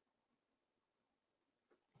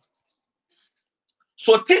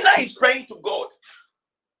 So Tina is praying to God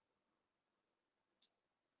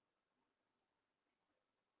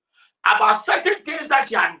about certain things that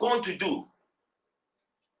she had gone to do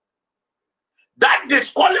that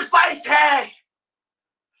disqualifies her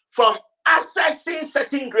from accessing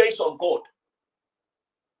certain grace of God.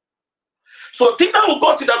 So Tina will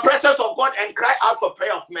go to the presence of God and cry out for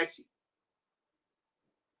prayer of mercy.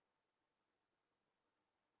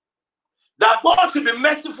 That God should be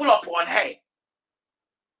merciful upon her.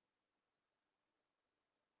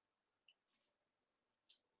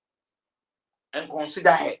 And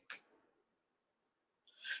consider her.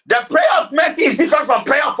 The prayer of mercy is different from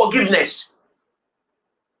prayer of forgiveness.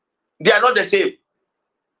 They are not the same.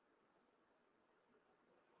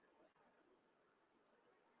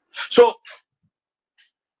 So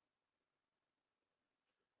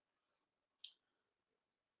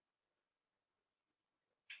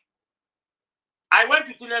I went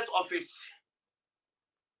to Tina's office.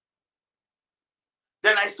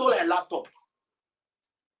 Then I stole her laptop.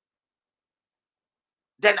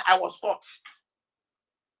 Then I was caught.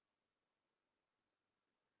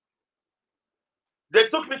 They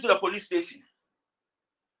took me to the police station.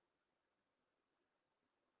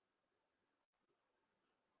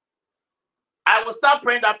 I will start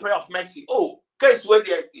praying that prayer of mercy. Oh, case where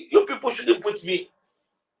you people shouldn't put me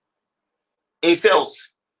in cells.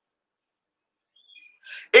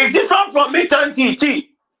 It's different from me telling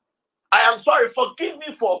TT, I am sorry, forgive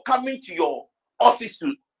me for coming to your office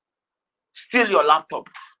to steal your laptop.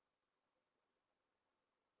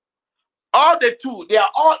 All the two, they are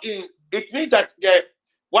all in, it means that the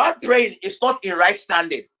one praying is not in right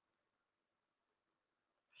standing.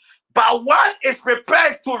 But one is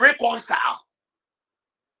prepared to reconcile.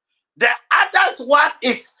 The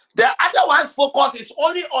other one's focus is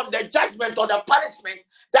only on the judgment or the punishment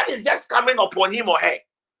that is just coming upon him or her.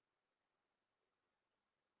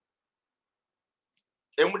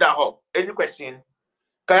 Any question?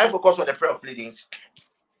 Can I focus on the prayer of pleadings?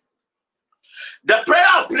 The prayer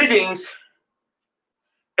of pleadings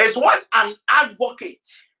is when an advocate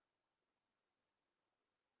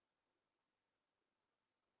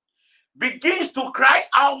begins to cry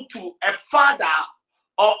out to a father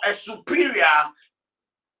or a superior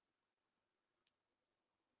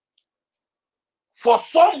for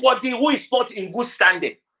somebody who is not in good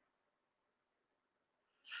standing.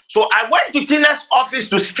 So I went to Tina's office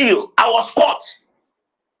to steal. I was caught.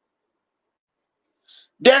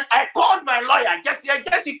 Then I called my lawyer.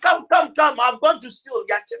 Jesse, come. I've gone to steal.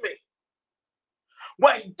 Yachime.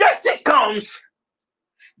 When Jesse comes,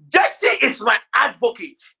 Jesse is my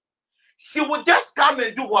advocate. She will just come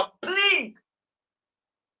and do what? Plead.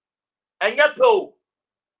 And yet, no,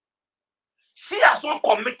 she has not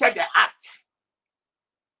committed the act.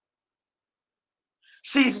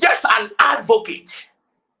 She's just an advocate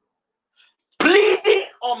pleading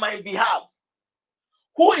on my behalf.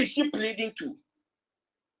 Who is she pleading to?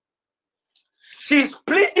 She's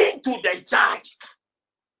pleading to the judge.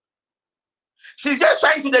 She's just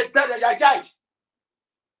trying to tell the judge,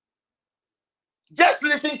 just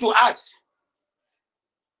listen to us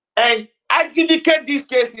and adjudicate this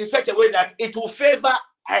case in such a way that it will favor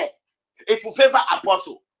her. It will favor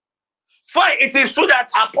Apostle. Fine, it is true that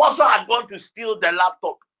Apostle had gone to steal the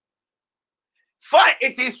laptop. Fine,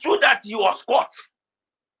 it is true that he was caught.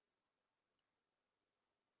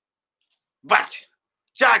 But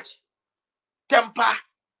judge, temper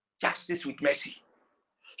justice with mercy.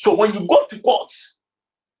 So when you go to court,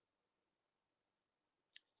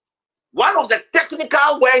 one of the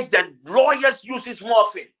technical ways that lawyers use is more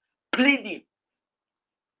often, pleading.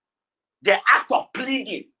 The act of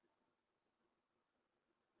pleading.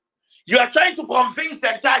 You are trying to convince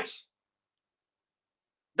the judge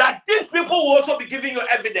that these people will also be giving you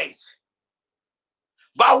evidence.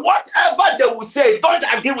 But whatever they will say, don't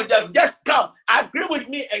agree with them. Just come, agree with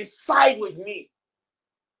me and side with me.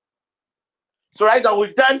 So right now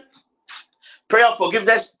we've done prayer of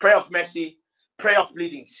forgiveness, prayer of mercy, prayer of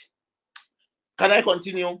pleadings. Can I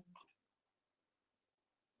continue?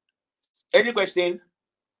 Any question?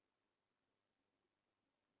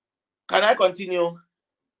 Can I continue?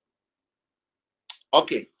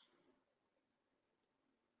 Okay.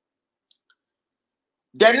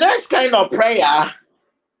 The next kind of prayer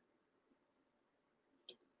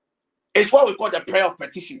is what we call the prayer of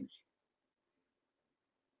petition.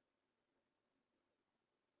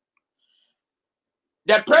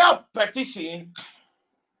 The prayer of petition,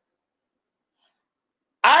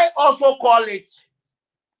 I also call it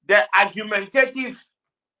the argumentative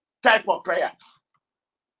type of prayer.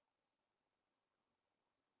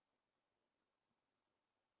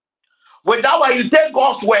 With that one, you take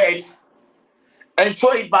God's word and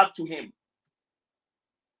throw it back to Him.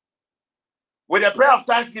 With the prayer of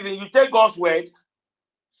thanksgiving, you take God's word,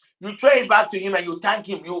 you throw it back to Him, and you thank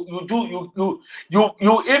Him. You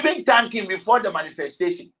even thank Him before the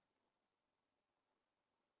manifestation.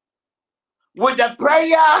 With the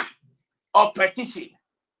prayer of petition,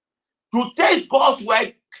 you take God's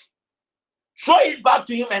word, throw it back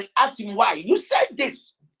to Him, and ask Him why. You said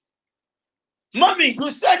this. Mommy,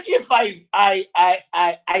 you said if I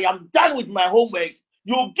am done with my homework,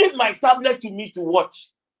 you give my tablet to me to watch.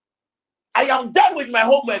 I am done with my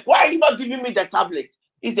homework. Why are you not giving me the tablet?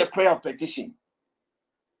 It's a prayer of petition.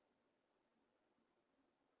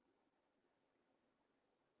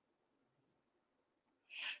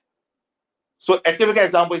 So a typical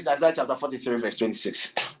example is Isaiah chapter 43, verse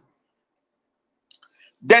 26.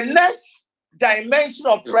 The next dimension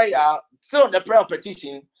of prayer, still on the prayer of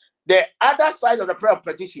petition, the other side of the prayer of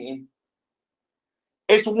petition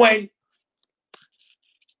is when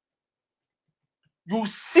you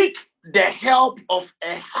seek the help of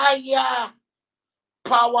a higher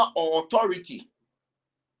power or authority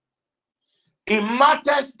in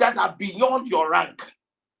matters that are beyond your rank.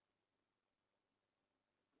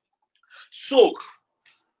 So,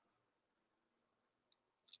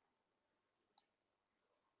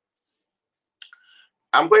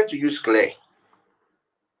 I'm going to use Claire.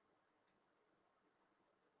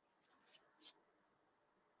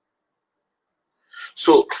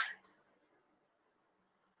 So,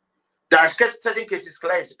 there are certain cases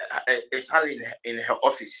Claire is handling in her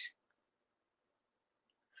office.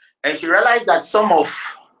 And she realized that some of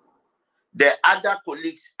the other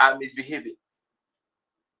colleagues are misbehaving.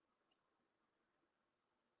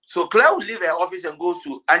 So Claire will leave her office and goes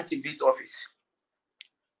to Auntie V's office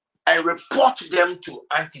and report them to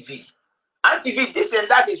Auntie V. Auntie V, this and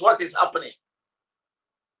that is what is happening.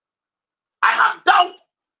 I have done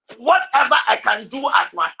whatever I can do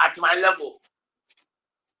at my level,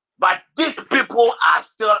 but these people are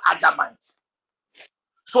still adamant.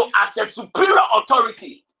 So as a superior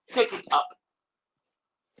authority, take it up.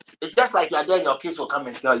 It's just like you are there, your case will come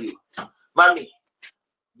and tell you, Mommy,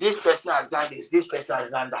 this person has done this person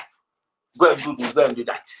has done that. Go and do this, go and do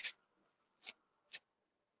that.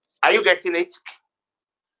 Are you getting it?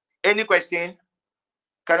 Any question?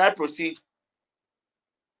 Can I proceed?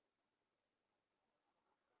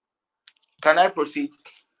 Can I proceed?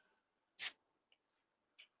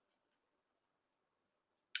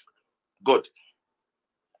 Good.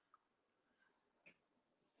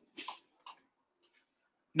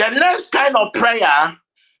 The next kind of prayer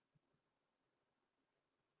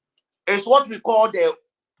is what we call the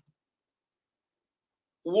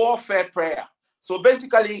warfare prayer. So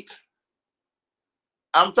basically,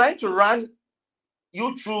 I'm trying to run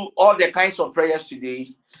you through all the kinds of prayers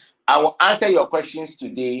today. I will answer your questions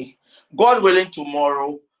today. God willing,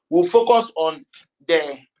 tomorrow we'll focus on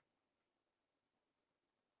the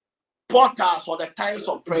portals or the times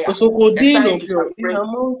of prayer. Because The times you can pray.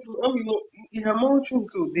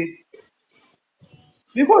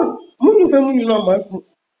 because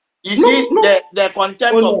You No, see, no. the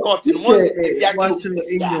contempt Oh of no. court in It's most what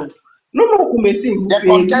England. No, no. Kumesi the hupeni.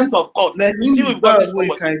 contempt of court. Na You see, hindi we've ba gotten boy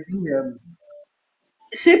somebody. kaibigan.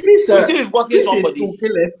 C'est pisa, We see we've gotten pisa somebody.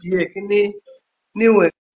 tunkele pie kini niwe.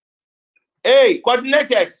 Hey,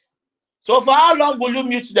 coordinators. So for how long will you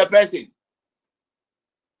mute the person?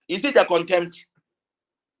 You see the contempt.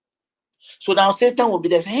 So now Satan will be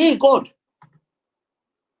there saying, hey God,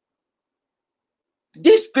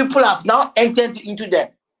 these people have now entered into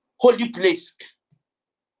the holy place.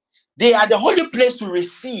 They are the holy place to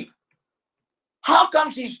receive. How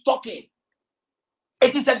come he's talking?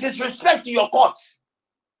 It is a disrespect to your courts.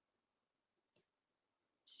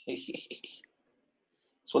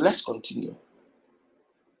 So let's continue.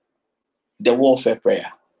 The warfare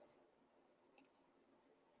prayer.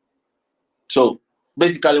 So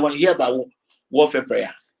basically, when you hear about warfare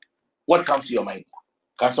prayer, what comes to your mind?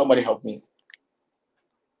 Can somebody help me?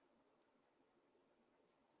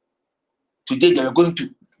 Today they are going to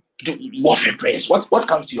do warfare prayers. What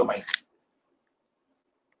comes to your mind?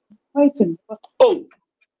 Fighting. Oh,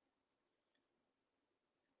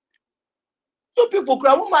 you people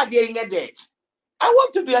cry. What am I doing there? I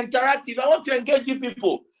want to be interactive. I want to engage you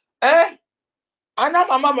people. Eh? And I'm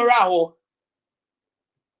Mama Maraho.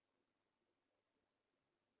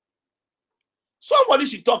 Somebody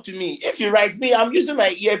should talk to me. If you write me, I'm using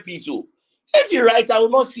my earpiece. So if you write, I will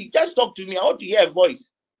not see. Just talk to me. I want to hear a voice.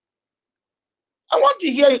 I want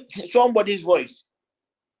to hear somebody's voice.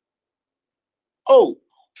 Oh,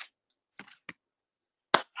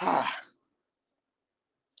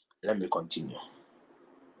 let me continue.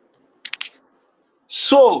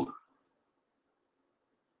 So,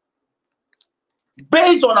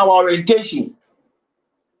 based on our orientation,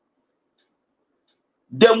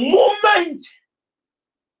 the moment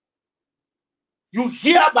you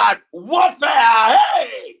hear about warfare,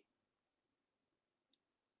 hey,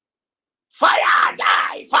 fire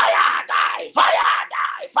die, fire die, fire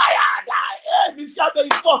die, fire die. Hey, before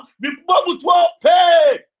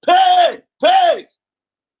pay.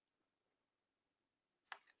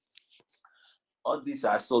 All these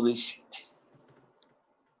are soulish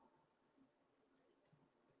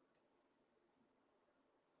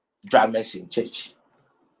dramas in church.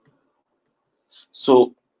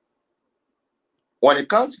 So, when it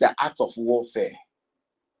comes to the act of warfare,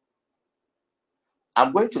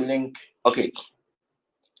 I'm going to link, okay,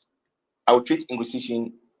 I will treat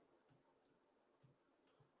Inquisition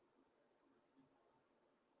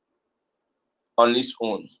on its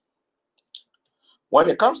own. When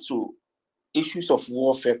it comes to issues of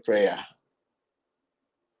warfare prayer,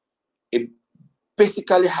 it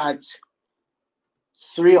basically had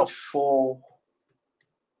 3 or 4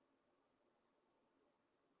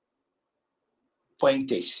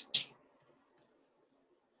 pointers.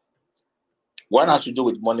 One has to do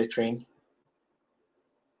with monitoring,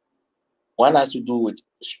 one has to do with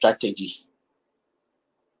strategy,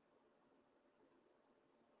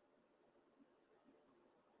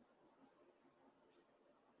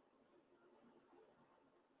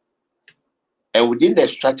 and within the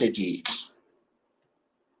strategy,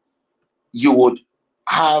 you would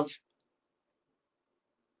have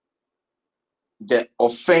the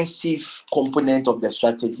offensive component of the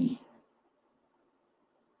strategy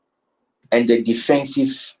and the defensive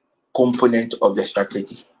component of the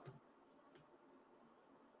strategy.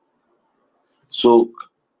 So,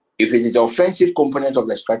 if it is the offensive component of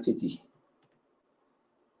the strategy,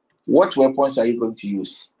 what weapons are you going to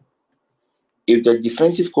use? If the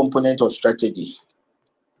defensive component of strategy,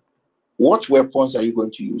 what weapons are you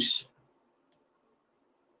going to use?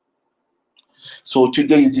 So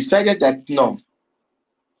today you decided that no,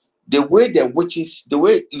 the way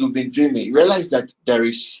you've been dreaming, you realize that there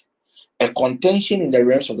is a contention in the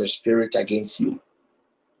realms of the spirit against you.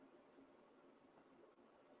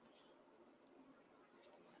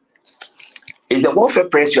 Is the warfare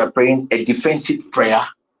prayers you are praying a defensive prayer,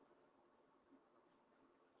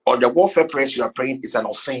 or the warfare prayers you are praying is an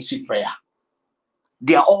offensive prayer?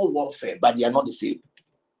 They are all warfare, but they are not the same.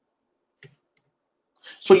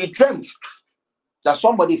 So you dreamt that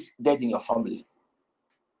somebody is dead in your family.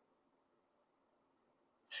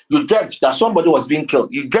 You dreamt that somebody was being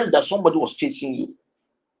killed. You dreamt that somebody was chasing you.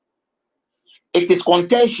 It is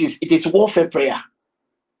contentious. It is warfare prayer,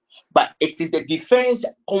 but it is the defense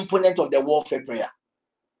component of the warfare prayer.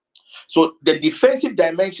 So the defensive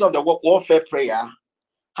dimension of the warfare prayer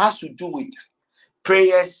has to do with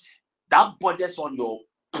prayers that borders on your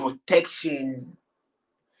protection,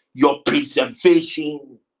 your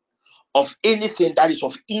preservation of anything that is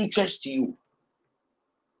of interest to you.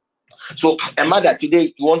 So, a mother,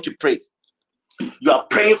 today you want to pray. You are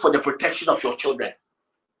praying for the protection of your children.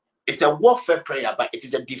 It's a warfare prayer, but it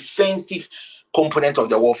is a defensive component of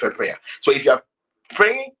the warfare prayer. So if you are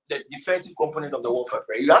praying the defensive component of the warfare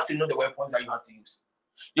prayer, you have to know the weapons that you have to use.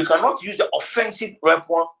 You cannot use the offensive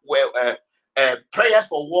weapon where prayers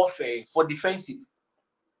for warfare for defensive.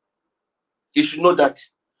 You should know that.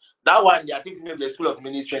 That one, I think maybe the School of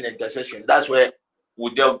Ministry and Intercession. That's where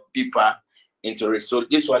we delve deeper into it. So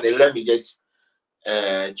this one, let me just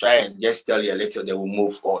try and just tell you a little. Then we'll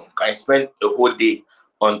move on. I spend a whole day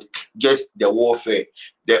on just the warfare,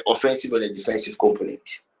 the offensive and the defensive component.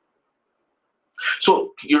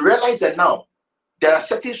 So you realize that now there are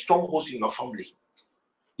certain strongholds in your family.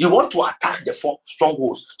 You want to attack the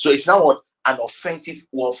strongholds. So it's now what? An offensive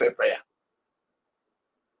warfare prayer.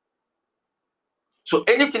 So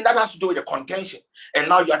anything that has to do with the contention, and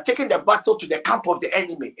now you are taking the battle to the camp of the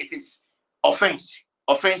enemy, it is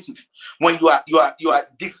offensive. When you are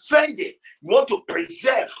defending, you want to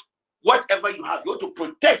preserve whatever you have, you want to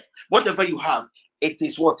protect whatever you have. It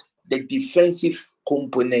is what? The defensive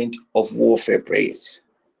component of warfare prayers.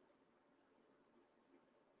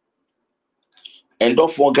 And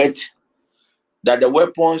don't forget that the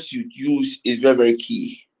weapons you use is very, very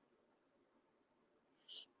key.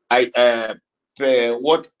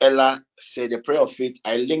 What Ella said, the prayer of faith,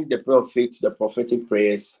 I linked the prayer of faith to the prophetic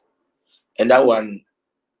prayers. And that one,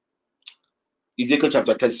 Ezekiel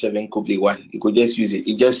chapter 37 could be one. You could just use it.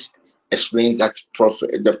 It just explains that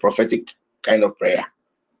the prophetic kind of prayer.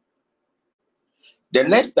 The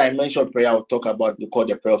next dimension of prayer I'll talk about is called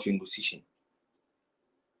the prayer of intercession.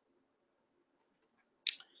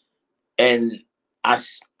 And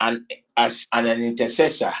as an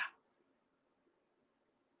intercessor,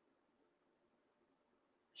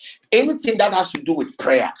 anything that has to do with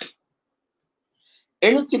prayer,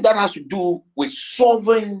 anything that has to do with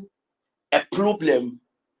solving a problem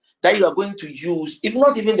that you are going to use, if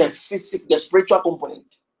not even the spiritual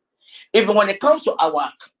component, even when it comes to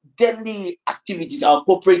our daily activities, our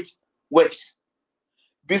corporate works,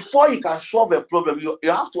 before you can solve a problem, you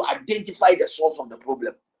have to identify the source of the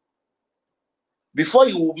problem. Before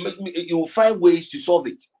you will find ways to solve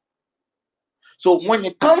it. So when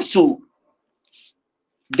it comes to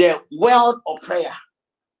the world of prayer,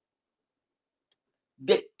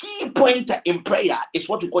 the key point in prayer is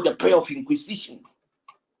what we call the prayer of inquisition.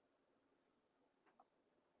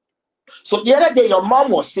 So the other day, your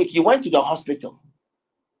mom was sick. You went to the hospital.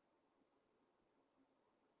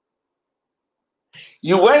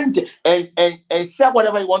 You went and said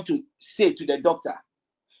whatever you want to say to the doctor.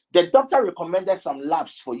 The doctor recommended some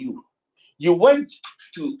labs for you. You went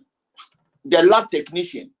to the lab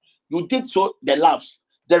technician. You did the labs.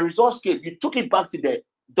 The results came. You took it back to the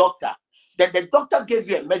doctor. Then the doctor gave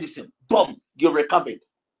you a medicine. Boom, you recovered.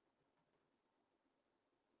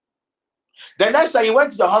 The next time you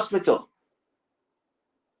went to the hospital,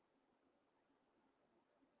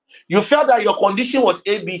 you felt that your condition was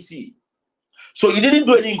ABC. So you didn't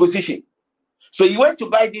do any inquisition. So you went to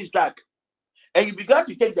buy this drug and you began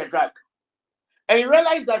to take the drug. And you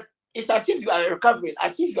realize that it's as if you are recovering,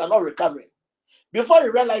 as if you are not recovering. Before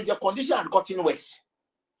you realize your condition had gotten worse.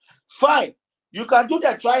 Fine, you can do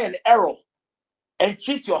the try and error and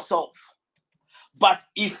treat yourself. But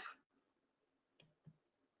if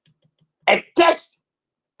a test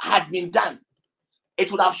had been done, it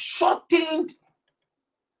would have shortened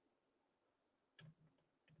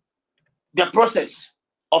the process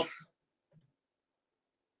of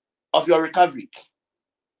your recovery.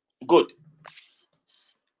 Good.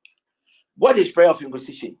 What is prayer of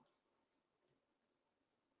inquisition?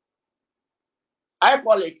 I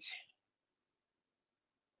call it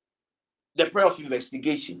the prayer of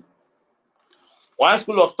investigation. One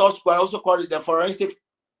school of thought can also call it the forensic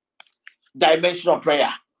dimension of prayer.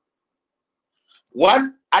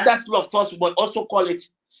 One other school of thought would also call it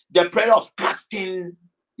the prayer of casting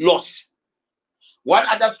loss. One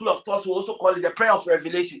other school of thought will also call it the prayer of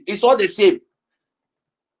revelation. It's all the same.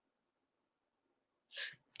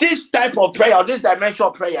 This type of prayer, this dimension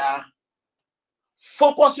of prayer,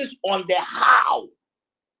 focuses on the how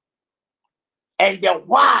and the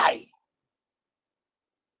why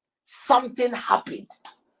something happened.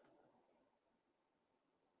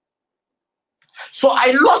 So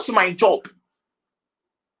I lost my job.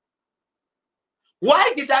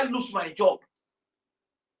 Why did I lose my job?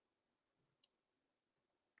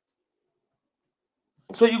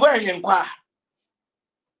 So you go and inquire.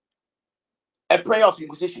 A prayer of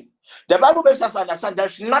inquisition. The Bible makes us understand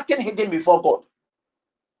there's nothing hidden before God.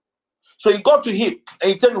 So you go to him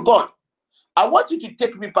and you tell him, God, I want you to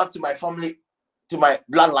take me back to my family, to my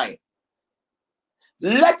bloodline.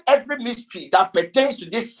 Let every mystery that pertains to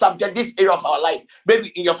this subject, this area of our life, maybe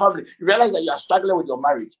in your family, you realize that you are struggling with your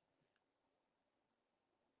marriage.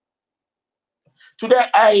 Today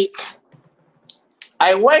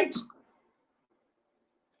I went.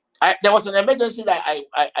 There was an emergency that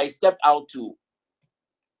I stepped out to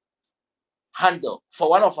handle for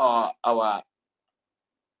one of our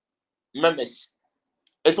members.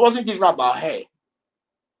 It wasn't even about her,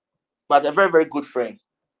 but a very, very good friend.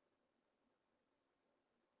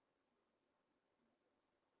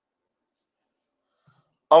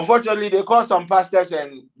 Unfortunately, they called some pastors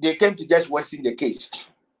and they came to just worsen the case.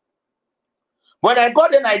 When I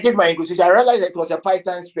got in, I did my inquisition. I realized it was a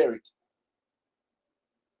python spirit.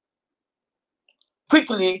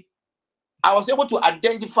 Quickly, I was able to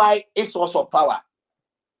identify its source of power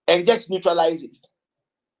and just neutralize it.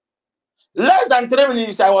 Less than 3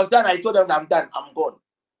 minutes, I was done. I told them, I'm done. I'm gone.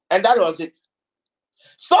 And that was it.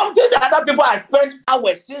 Something that other people have spent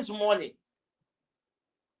hours since morning.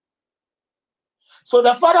 So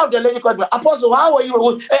the father of the lady called me, Apostle, how are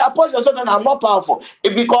you? Hey, Apostle, so I'm not powerful.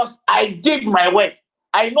 Because I did my work.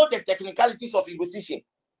 I know the technicalities of inquisition.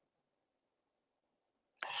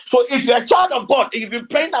 So if you're a child of God, if you're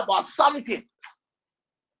praying about something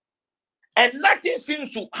and nothing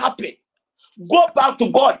seems to happen, go back to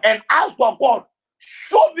God and ask for God,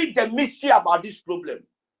 show me the mystery about this problem.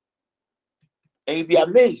 And you'll be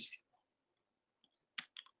amazed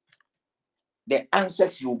the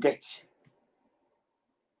answers you get.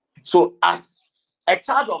 So as a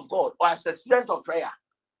child of God or as a student of prayer,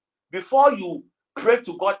 before you pray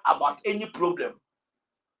to God about any problem,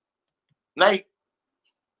 now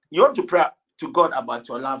you want to pray to God about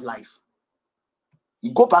your love life.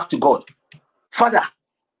 You go back to God. Father,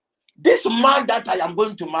 this man that I am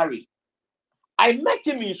going to marry, I met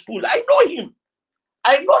him in school. I know him.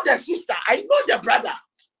 I know the sister. I know the brother.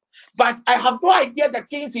 But I have no idea the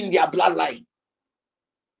things in their bloodline.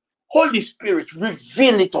 Holy Spirit,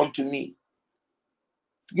 reveal it unto me.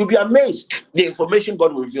 You'll be amazed the information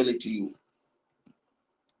God will reveal it to you.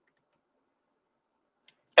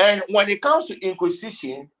 And when it comes to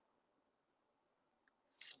inquisition,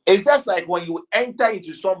 it's just like when you enter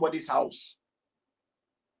into somebody's house.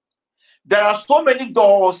 There are so many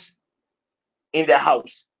doors in the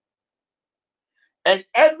house. And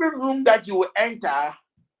every room that you will enter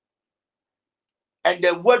and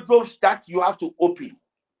the wardrobes that you have to open.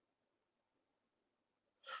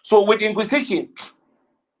 So with inquisition,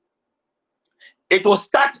 it will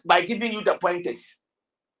start by giving you the pointers.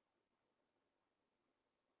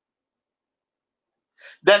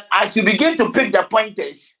 Then as you begin to pick the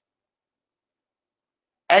pointers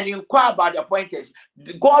and inquire about the pointers,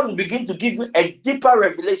 God will begin to give you a deeper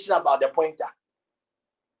revelation about the pointer.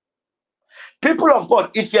 People of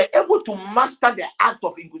God, if you're able to master the act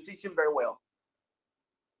of inquisition very well,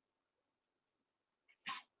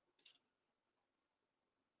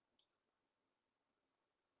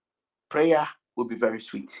 prayer will be very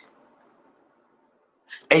sweet.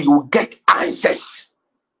 And you will get answers.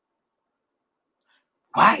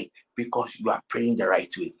 Why? Because you are praying the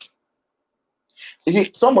right way. You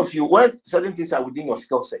see, some of you, when certain things are within your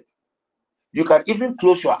skill set, you can even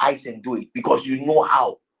close your eyes and do it because you know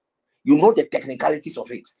how. You know the technicalities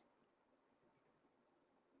of it.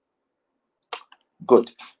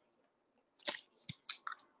 Good.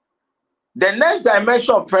 The next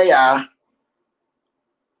dimension of prayer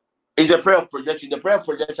is a prayer of projection. The prayer of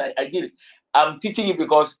projection, I did it. I'm teaching you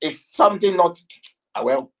because it's something not,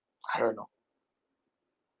 well, I don't know.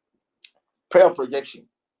 Prayer of projection.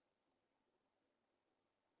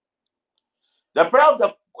 The prayer of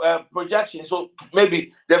the projection, so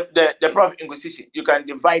maybe the prayer of inquisition, you can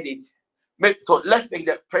divide it. So let's make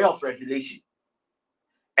the prayer of revelation.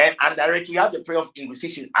 And under it, we have the prayer of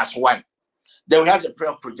inquisition as one. Then we have the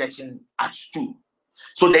prayer of projection as two.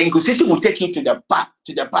 So the inquisition will take you to the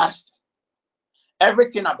past,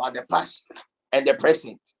 everything about the past and the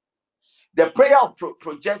present. The prayer of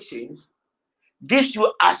projection gives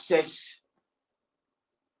you access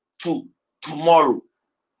to tomorrow.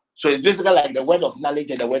 So it's basically like the word of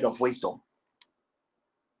knowledge and the word of wisdom.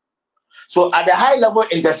 So at the high level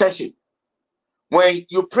intercession, when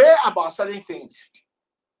you pray about certain things,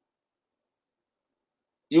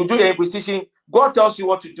 you do the inquisition, God tells you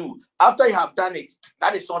what to do. After you have done it,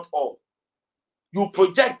 that is not all. You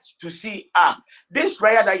project to see, this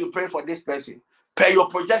prayer that you pray for this person, per your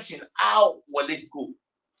projection, how will it go?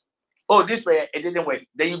 Oh, this prayer, it didn't work.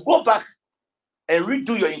 Then you go back and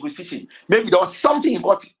redo your inquisition. Maybe there was something you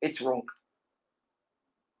got it wrong.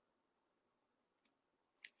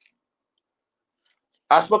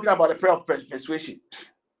 I've spoken about the prayer of persuasion.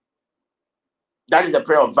 That is the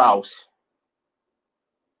prayer of vows.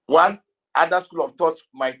 One other school of thought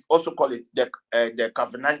might also call it the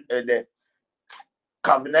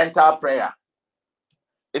covenantal prayer.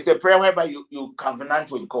 It's a prayer whereby you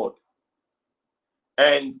covenant with God.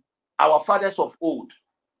 And our fathers of old,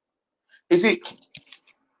 you see,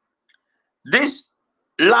 this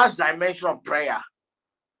last dimension of prayer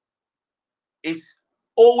is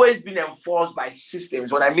always been enforced by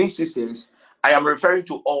systems. When I mean systems, I am referring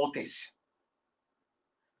to altars.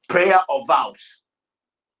 Prayer of vows,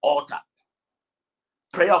 altar.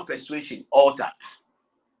 Prayer of persuasion, altar.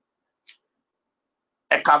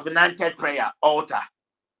 A covenanted prayer, altar.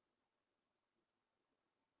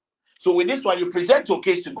 So with this one, you present your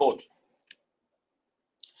case to God.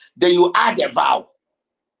 Then you add a vow.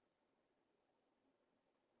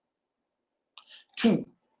 2,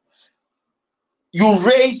 you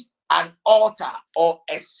raise an altar or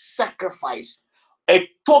a sacrifice, a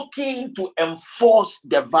token to enforce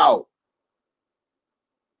the vow.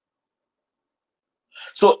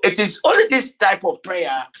 So it is only this type of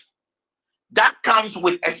prayer that comes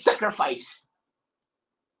with a sacrifice.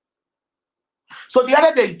 So the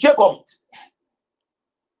other day, Jacob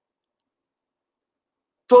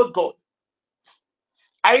told God,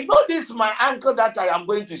 I know this is my uncle that I am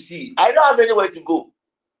going to see. I don't have anywhere to go.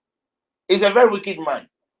 He's a very wicked man.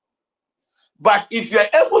 But if you're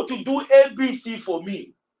able to do ABC for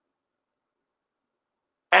me,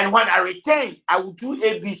 and when I return, I will do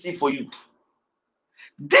ABC for you.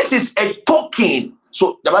 This is a token.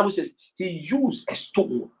 So the Bible says he used a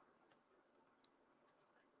stone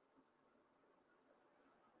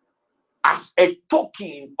as a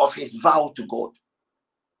token of his vow to God.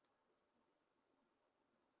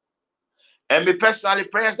 And me personally,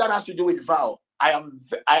 prayers that has to do with vow, I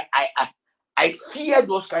fear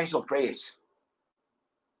those kinds of prayers.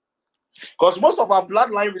 Because most of our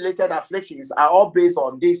bloodline related afflictions are all based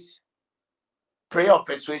on this prayer of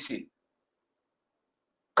persuasion,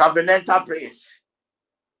 covenantal prayers.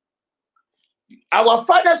 Our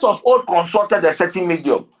fathers of old consulted a certain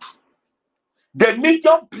medium. The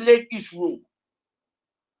medium played its role.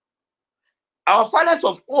 Our fathers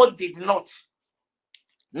of old did not.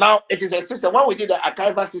 Now it is a system. When we did the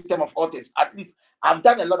archival system of altars, at least I've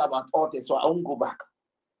done a lot about altars, so I won't go back.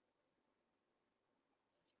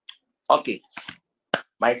 Okay,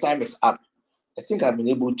 my time is up. I think I've been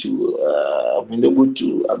able to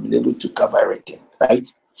cover everything, right?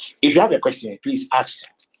 If you have a question, please ask.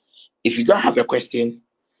 If you don't have a question,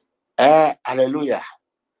 hallelujah,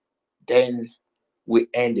 then we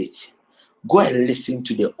end it. Go and listen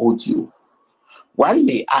to the audio. One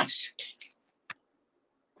may ask,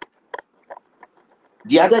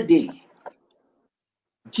 the other day,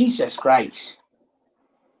 Jesus Christ,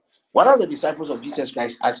 one of the disciples of Jesus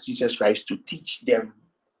Christ asked Jesus Christ to teach them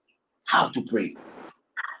how to pray.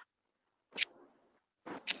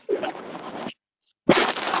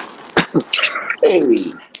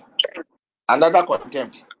 Hey, another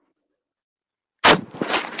contempt.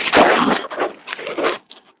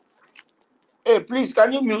 Hey, please,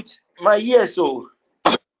 can you mute my ears? So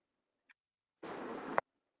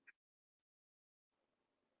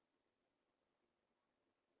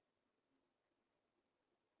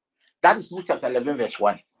that is Luke chapter 11, verse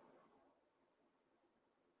 1.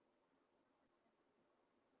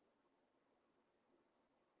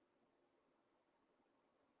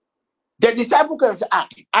 The disciple can say,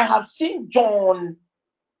 I have seen John's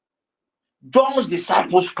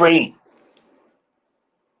disciples praying.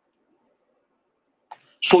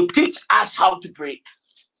 So teach us how to pray.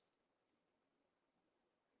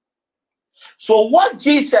 So what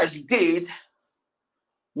Jesus did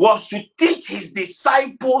was to teach his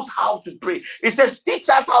disciples how to pray. He says, teach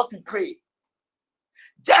us how to pray.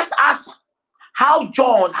 Just as how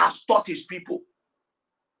John has taught his people.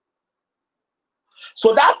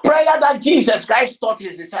 So that prayer that Jesus Christ taught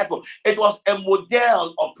his disciples, it was a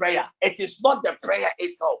model of prayer. It is not the prayer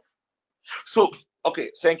itself. So,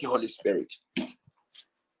 okay, thank you, Holy Spirit.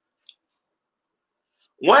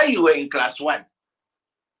 When you were in class 1,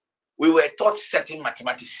 we were taught certain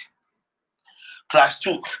mathematics. Class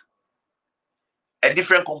 2, a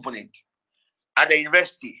different component. At the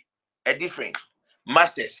university, a different.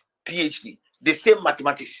 Masters, PhD, the same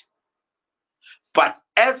mathematics. But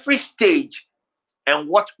every stage and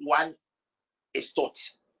what one is taught.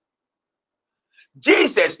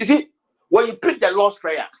 Jesus, you see, when you pick the Lord's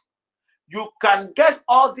Prayer, you can get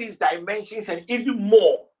all these dimensions and even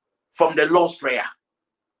more from the Lord's Prayer.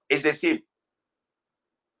 It's the same.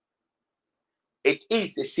 It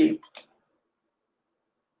is the same.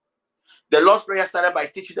 The Lord's Prayer started by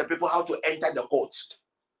teaching the people how to enter the courts.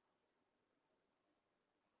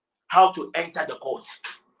 How to enter the courts.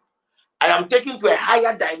 I am taking to a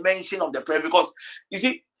higher dimension of the prayer because you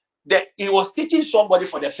see, he was teaching somebody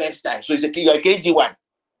for the first time. So it's a KG1.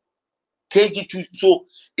 KG2. So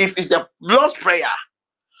if it's the Lord's Prayer,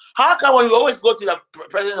 how come when you always go to the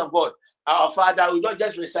presence of God, our Father, we don't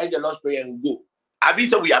just recite the Lord's Prayer and go? Abi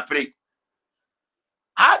so we are praying.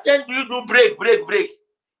 How then do you do break?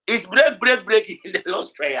 It's break in the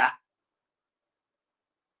Lord's Prayer.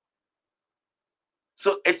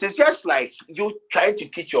 So it is just like you trying to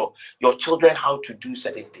teach your children how to do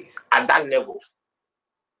certain things at that level.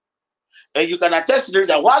 And you can attest to this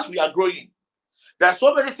that whilst we are growing, there are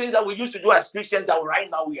so many things that we used to do as Christians that right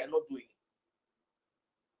now we are not doing.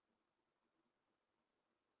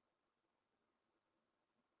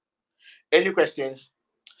 Any questions?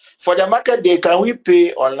 For the market day, can we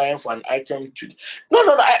pay online for an item to?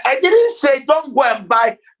 No. I didn't say don't go and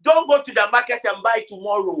buy. Don't go to the market and buy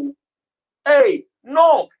tomorrow. Hey,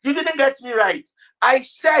 no, you didn't get me right. I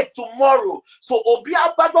said tomorrow. So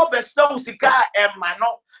Obia Bado Besna Usika and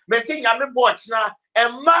Mano, Messing Yami Bochna,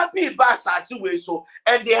 and Mabi Basa so,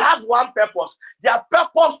 and they have one purpose. Their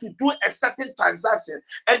purpose to do a certain transaction,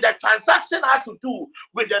 and the transaction has to do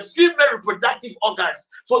with the female reproductive organs.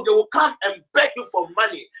 So they will come and beg you for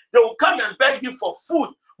money, they will come and beg you for food.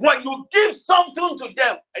 When you give something to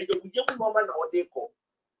them, and you give them moment or they call.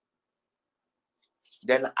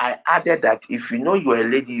 Then I added that if you know you are a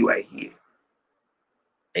lady, you are here,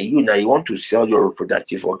 and you now you want to sell your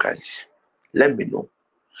reproductive organs, let me know.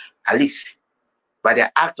 At least by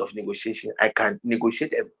the act of negotiation, I can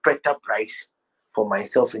negotiate a better price for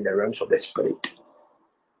myself in the realms of the spirit.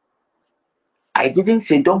 I didn't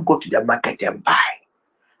say don't go to the market and buy.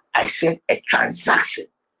 I said a transaction.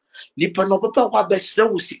 Can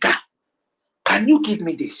you give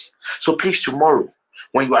me this? So please, tomorrow,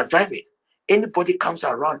 when you are driving, anybody comes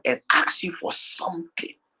around and asks you for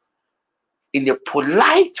something in a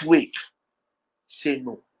polite way, say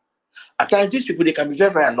no. At times, these people, they can be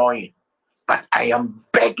very, very annoying. But I am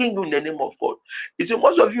begging you in the name of God. You see,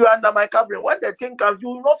 most of you are under my covering. When the thing comes, you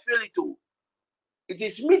will not feel it too. It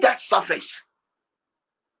is me that suffers.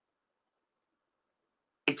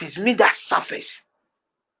 It is me that suffers.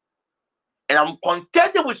 And I'm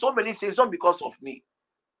contending with so many things, not because of me.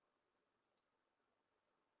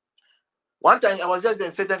 One time I was just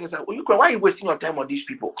there saying, why are you wasting your time on these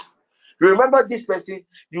people? You remember this person,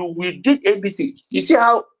 we did ABC. You see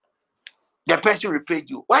how the person repaid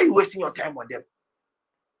you. Why are you wasting your time on them?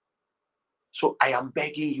 So I am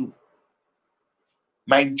begging you.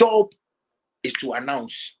 My job is to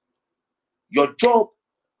announce. Your job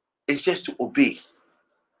is just to obey.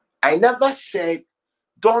 I never said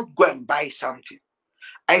don't go and buy something.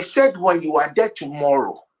 I said when you are there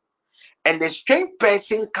tomorrow and a strange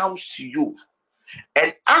person comes to you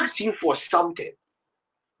and asks you for something,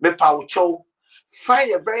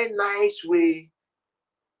 find a very nice way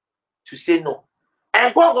to say no.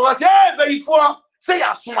 And go say, hey, before say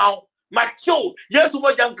a smile, my child, yes,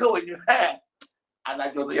 what young girl in your hair. And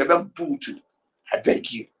I don't know, I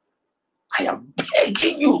beg you. I am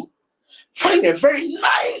begging you. Find a very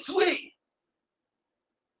nice way.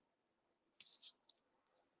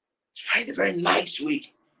 Find a very nice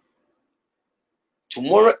way.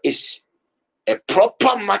 Tomorrow is a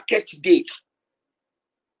proper market day.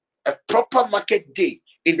 A proper market day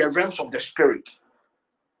in the realms of the spirit.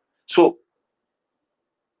 So,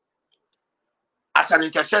 as an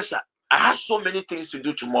intercessor, I have so many things to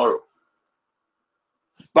do tomorrow.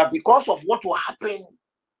 But because of what will happen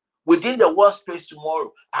within the workspace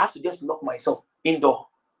tomorrow, I have to just lock myself indoor.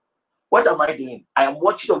 What am I doing? I am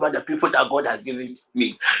watching over the people that God has given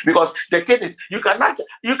me. Because the thing is, you cannot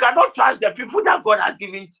trust the people that God has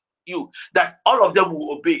given you, that all of them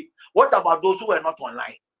will obey. What about those who are not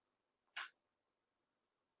online?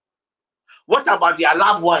 What about their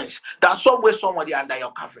loved ones that somewhere somebody under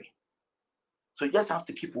your covering? So you just have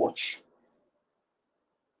to keep watch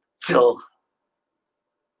till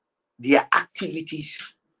their activities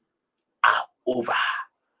are over.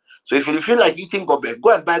 So if you feel like eating gobe, go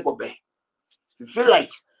and buy gobe. If you feel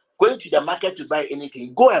like going to the market to buy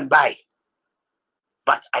anything, go and buy.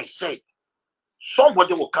 But I said,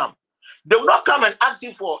 somebody will come. They will not come and ask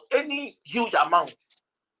you for any huge amount.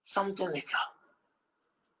 Something little.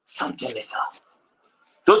 Something little.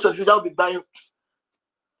 Those of you that will be buying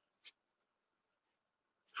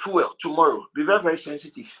fuel tomorrow, be very, very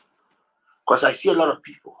sensitive. Because I see a lot of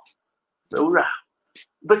people.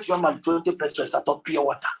 But you have 20 pesos at top pure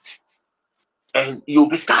water. And you'll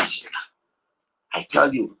be touched. I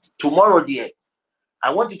tell you, tomorrow, dear,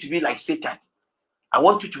 I want you to be like Satan. I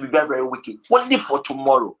want you to be very, very wicked. Only for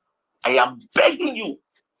tomorrow. I am begging you.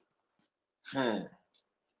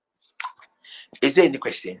 Is there any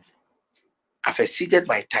question? I've exceeded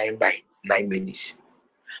my time by 9 minutes.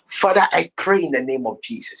 Father, I pray in the name of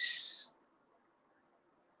Jesus.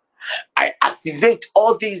 I activate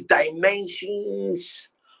all these dimensions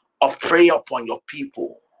of prayer upon your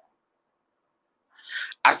people.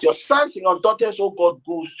 As your sons and your daughters, oh God,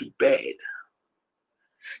 goes to bed,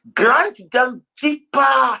 grant them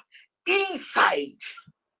deeper insight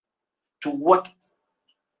to what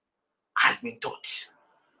has been taught.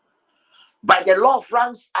 By the law of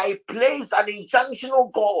ranks, I place an injunction, oh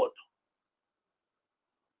God,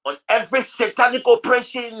 on every satanic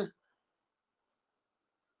operation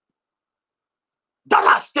that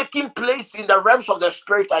has taken place in the realms of the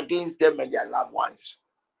spirit against them and their loved ones.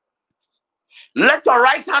 Let your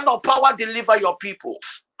right hand of power deliver your people.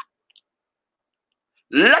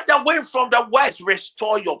 Let the wind from the west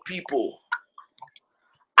restore your people.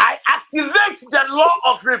 I activate the law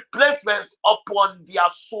of replacement upon their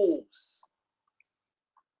souls.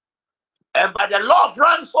 And by the law of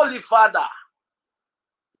ranks, Holy Father,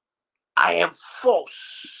 I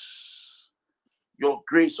enforce your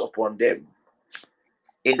grace upon them.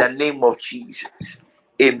 In the name of Jesus.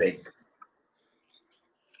 Amen.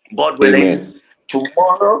 God willing, Amen.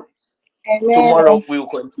 tomorrow Amen. we'll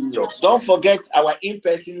continue. Don't forget our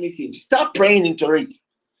in-person meeting. Start praying into it.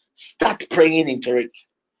 Start praying into it.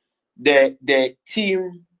 The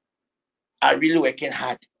team are really working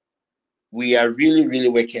hard. We are really, really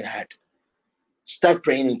working hard. Start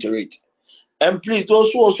praying into it. And please,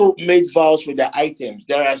 those who also made vows with the items,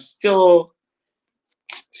 there are still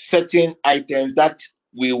certain items that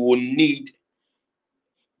we will need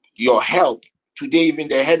your help. Today, even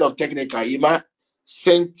the head of technical, Ima,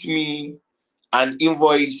 sent me an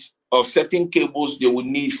invoice of certain cables they would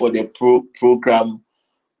need for the program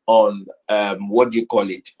on what do you call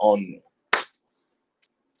it, on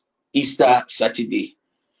Easter Saturday.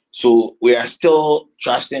 So we are still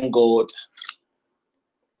trusting God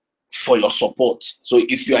for your support. So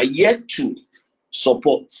if you are yet to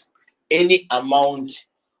support, any amount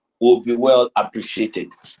will be well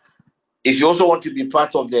appreciated. If you also want to be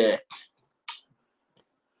part of the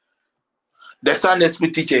Sunday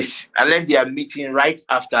school teachers, and then they are meeting right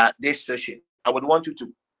after this session, I would want you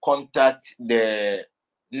to contact the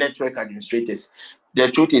network administrators.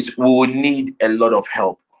 The truth is, we will need a lot of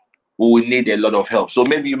help. We will need a lot of help. So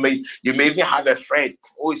maybe you may even have a friend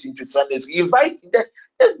who is into Sunday school. Invite them.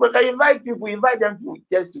 Yes, but I invite people. Invite them to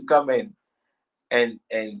just to come in and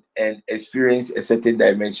experience a certain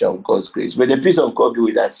dimension of God's grace. May the peace of God be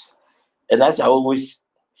with us. And as I always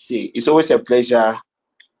say, it's always a pleasure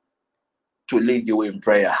to lead you in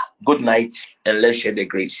prayer. Good night, and let's share the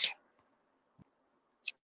grace.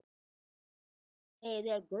 May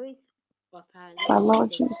the grace of our Our Lord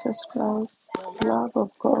Lord Jesus, Jesus Christ, the the love love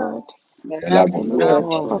of of God, The love and of the God, Love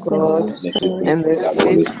sweet of of the God Holy the sweet Spirit and fellowship the of the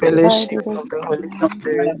sweet Holy Spirit, abide fellowship with us of the Holy now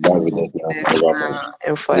Spirit and abide with us forever. now be with us forever. now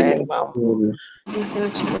and Amen. forevermore. Amen.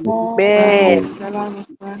 Amen. Amen.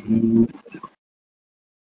 Amen.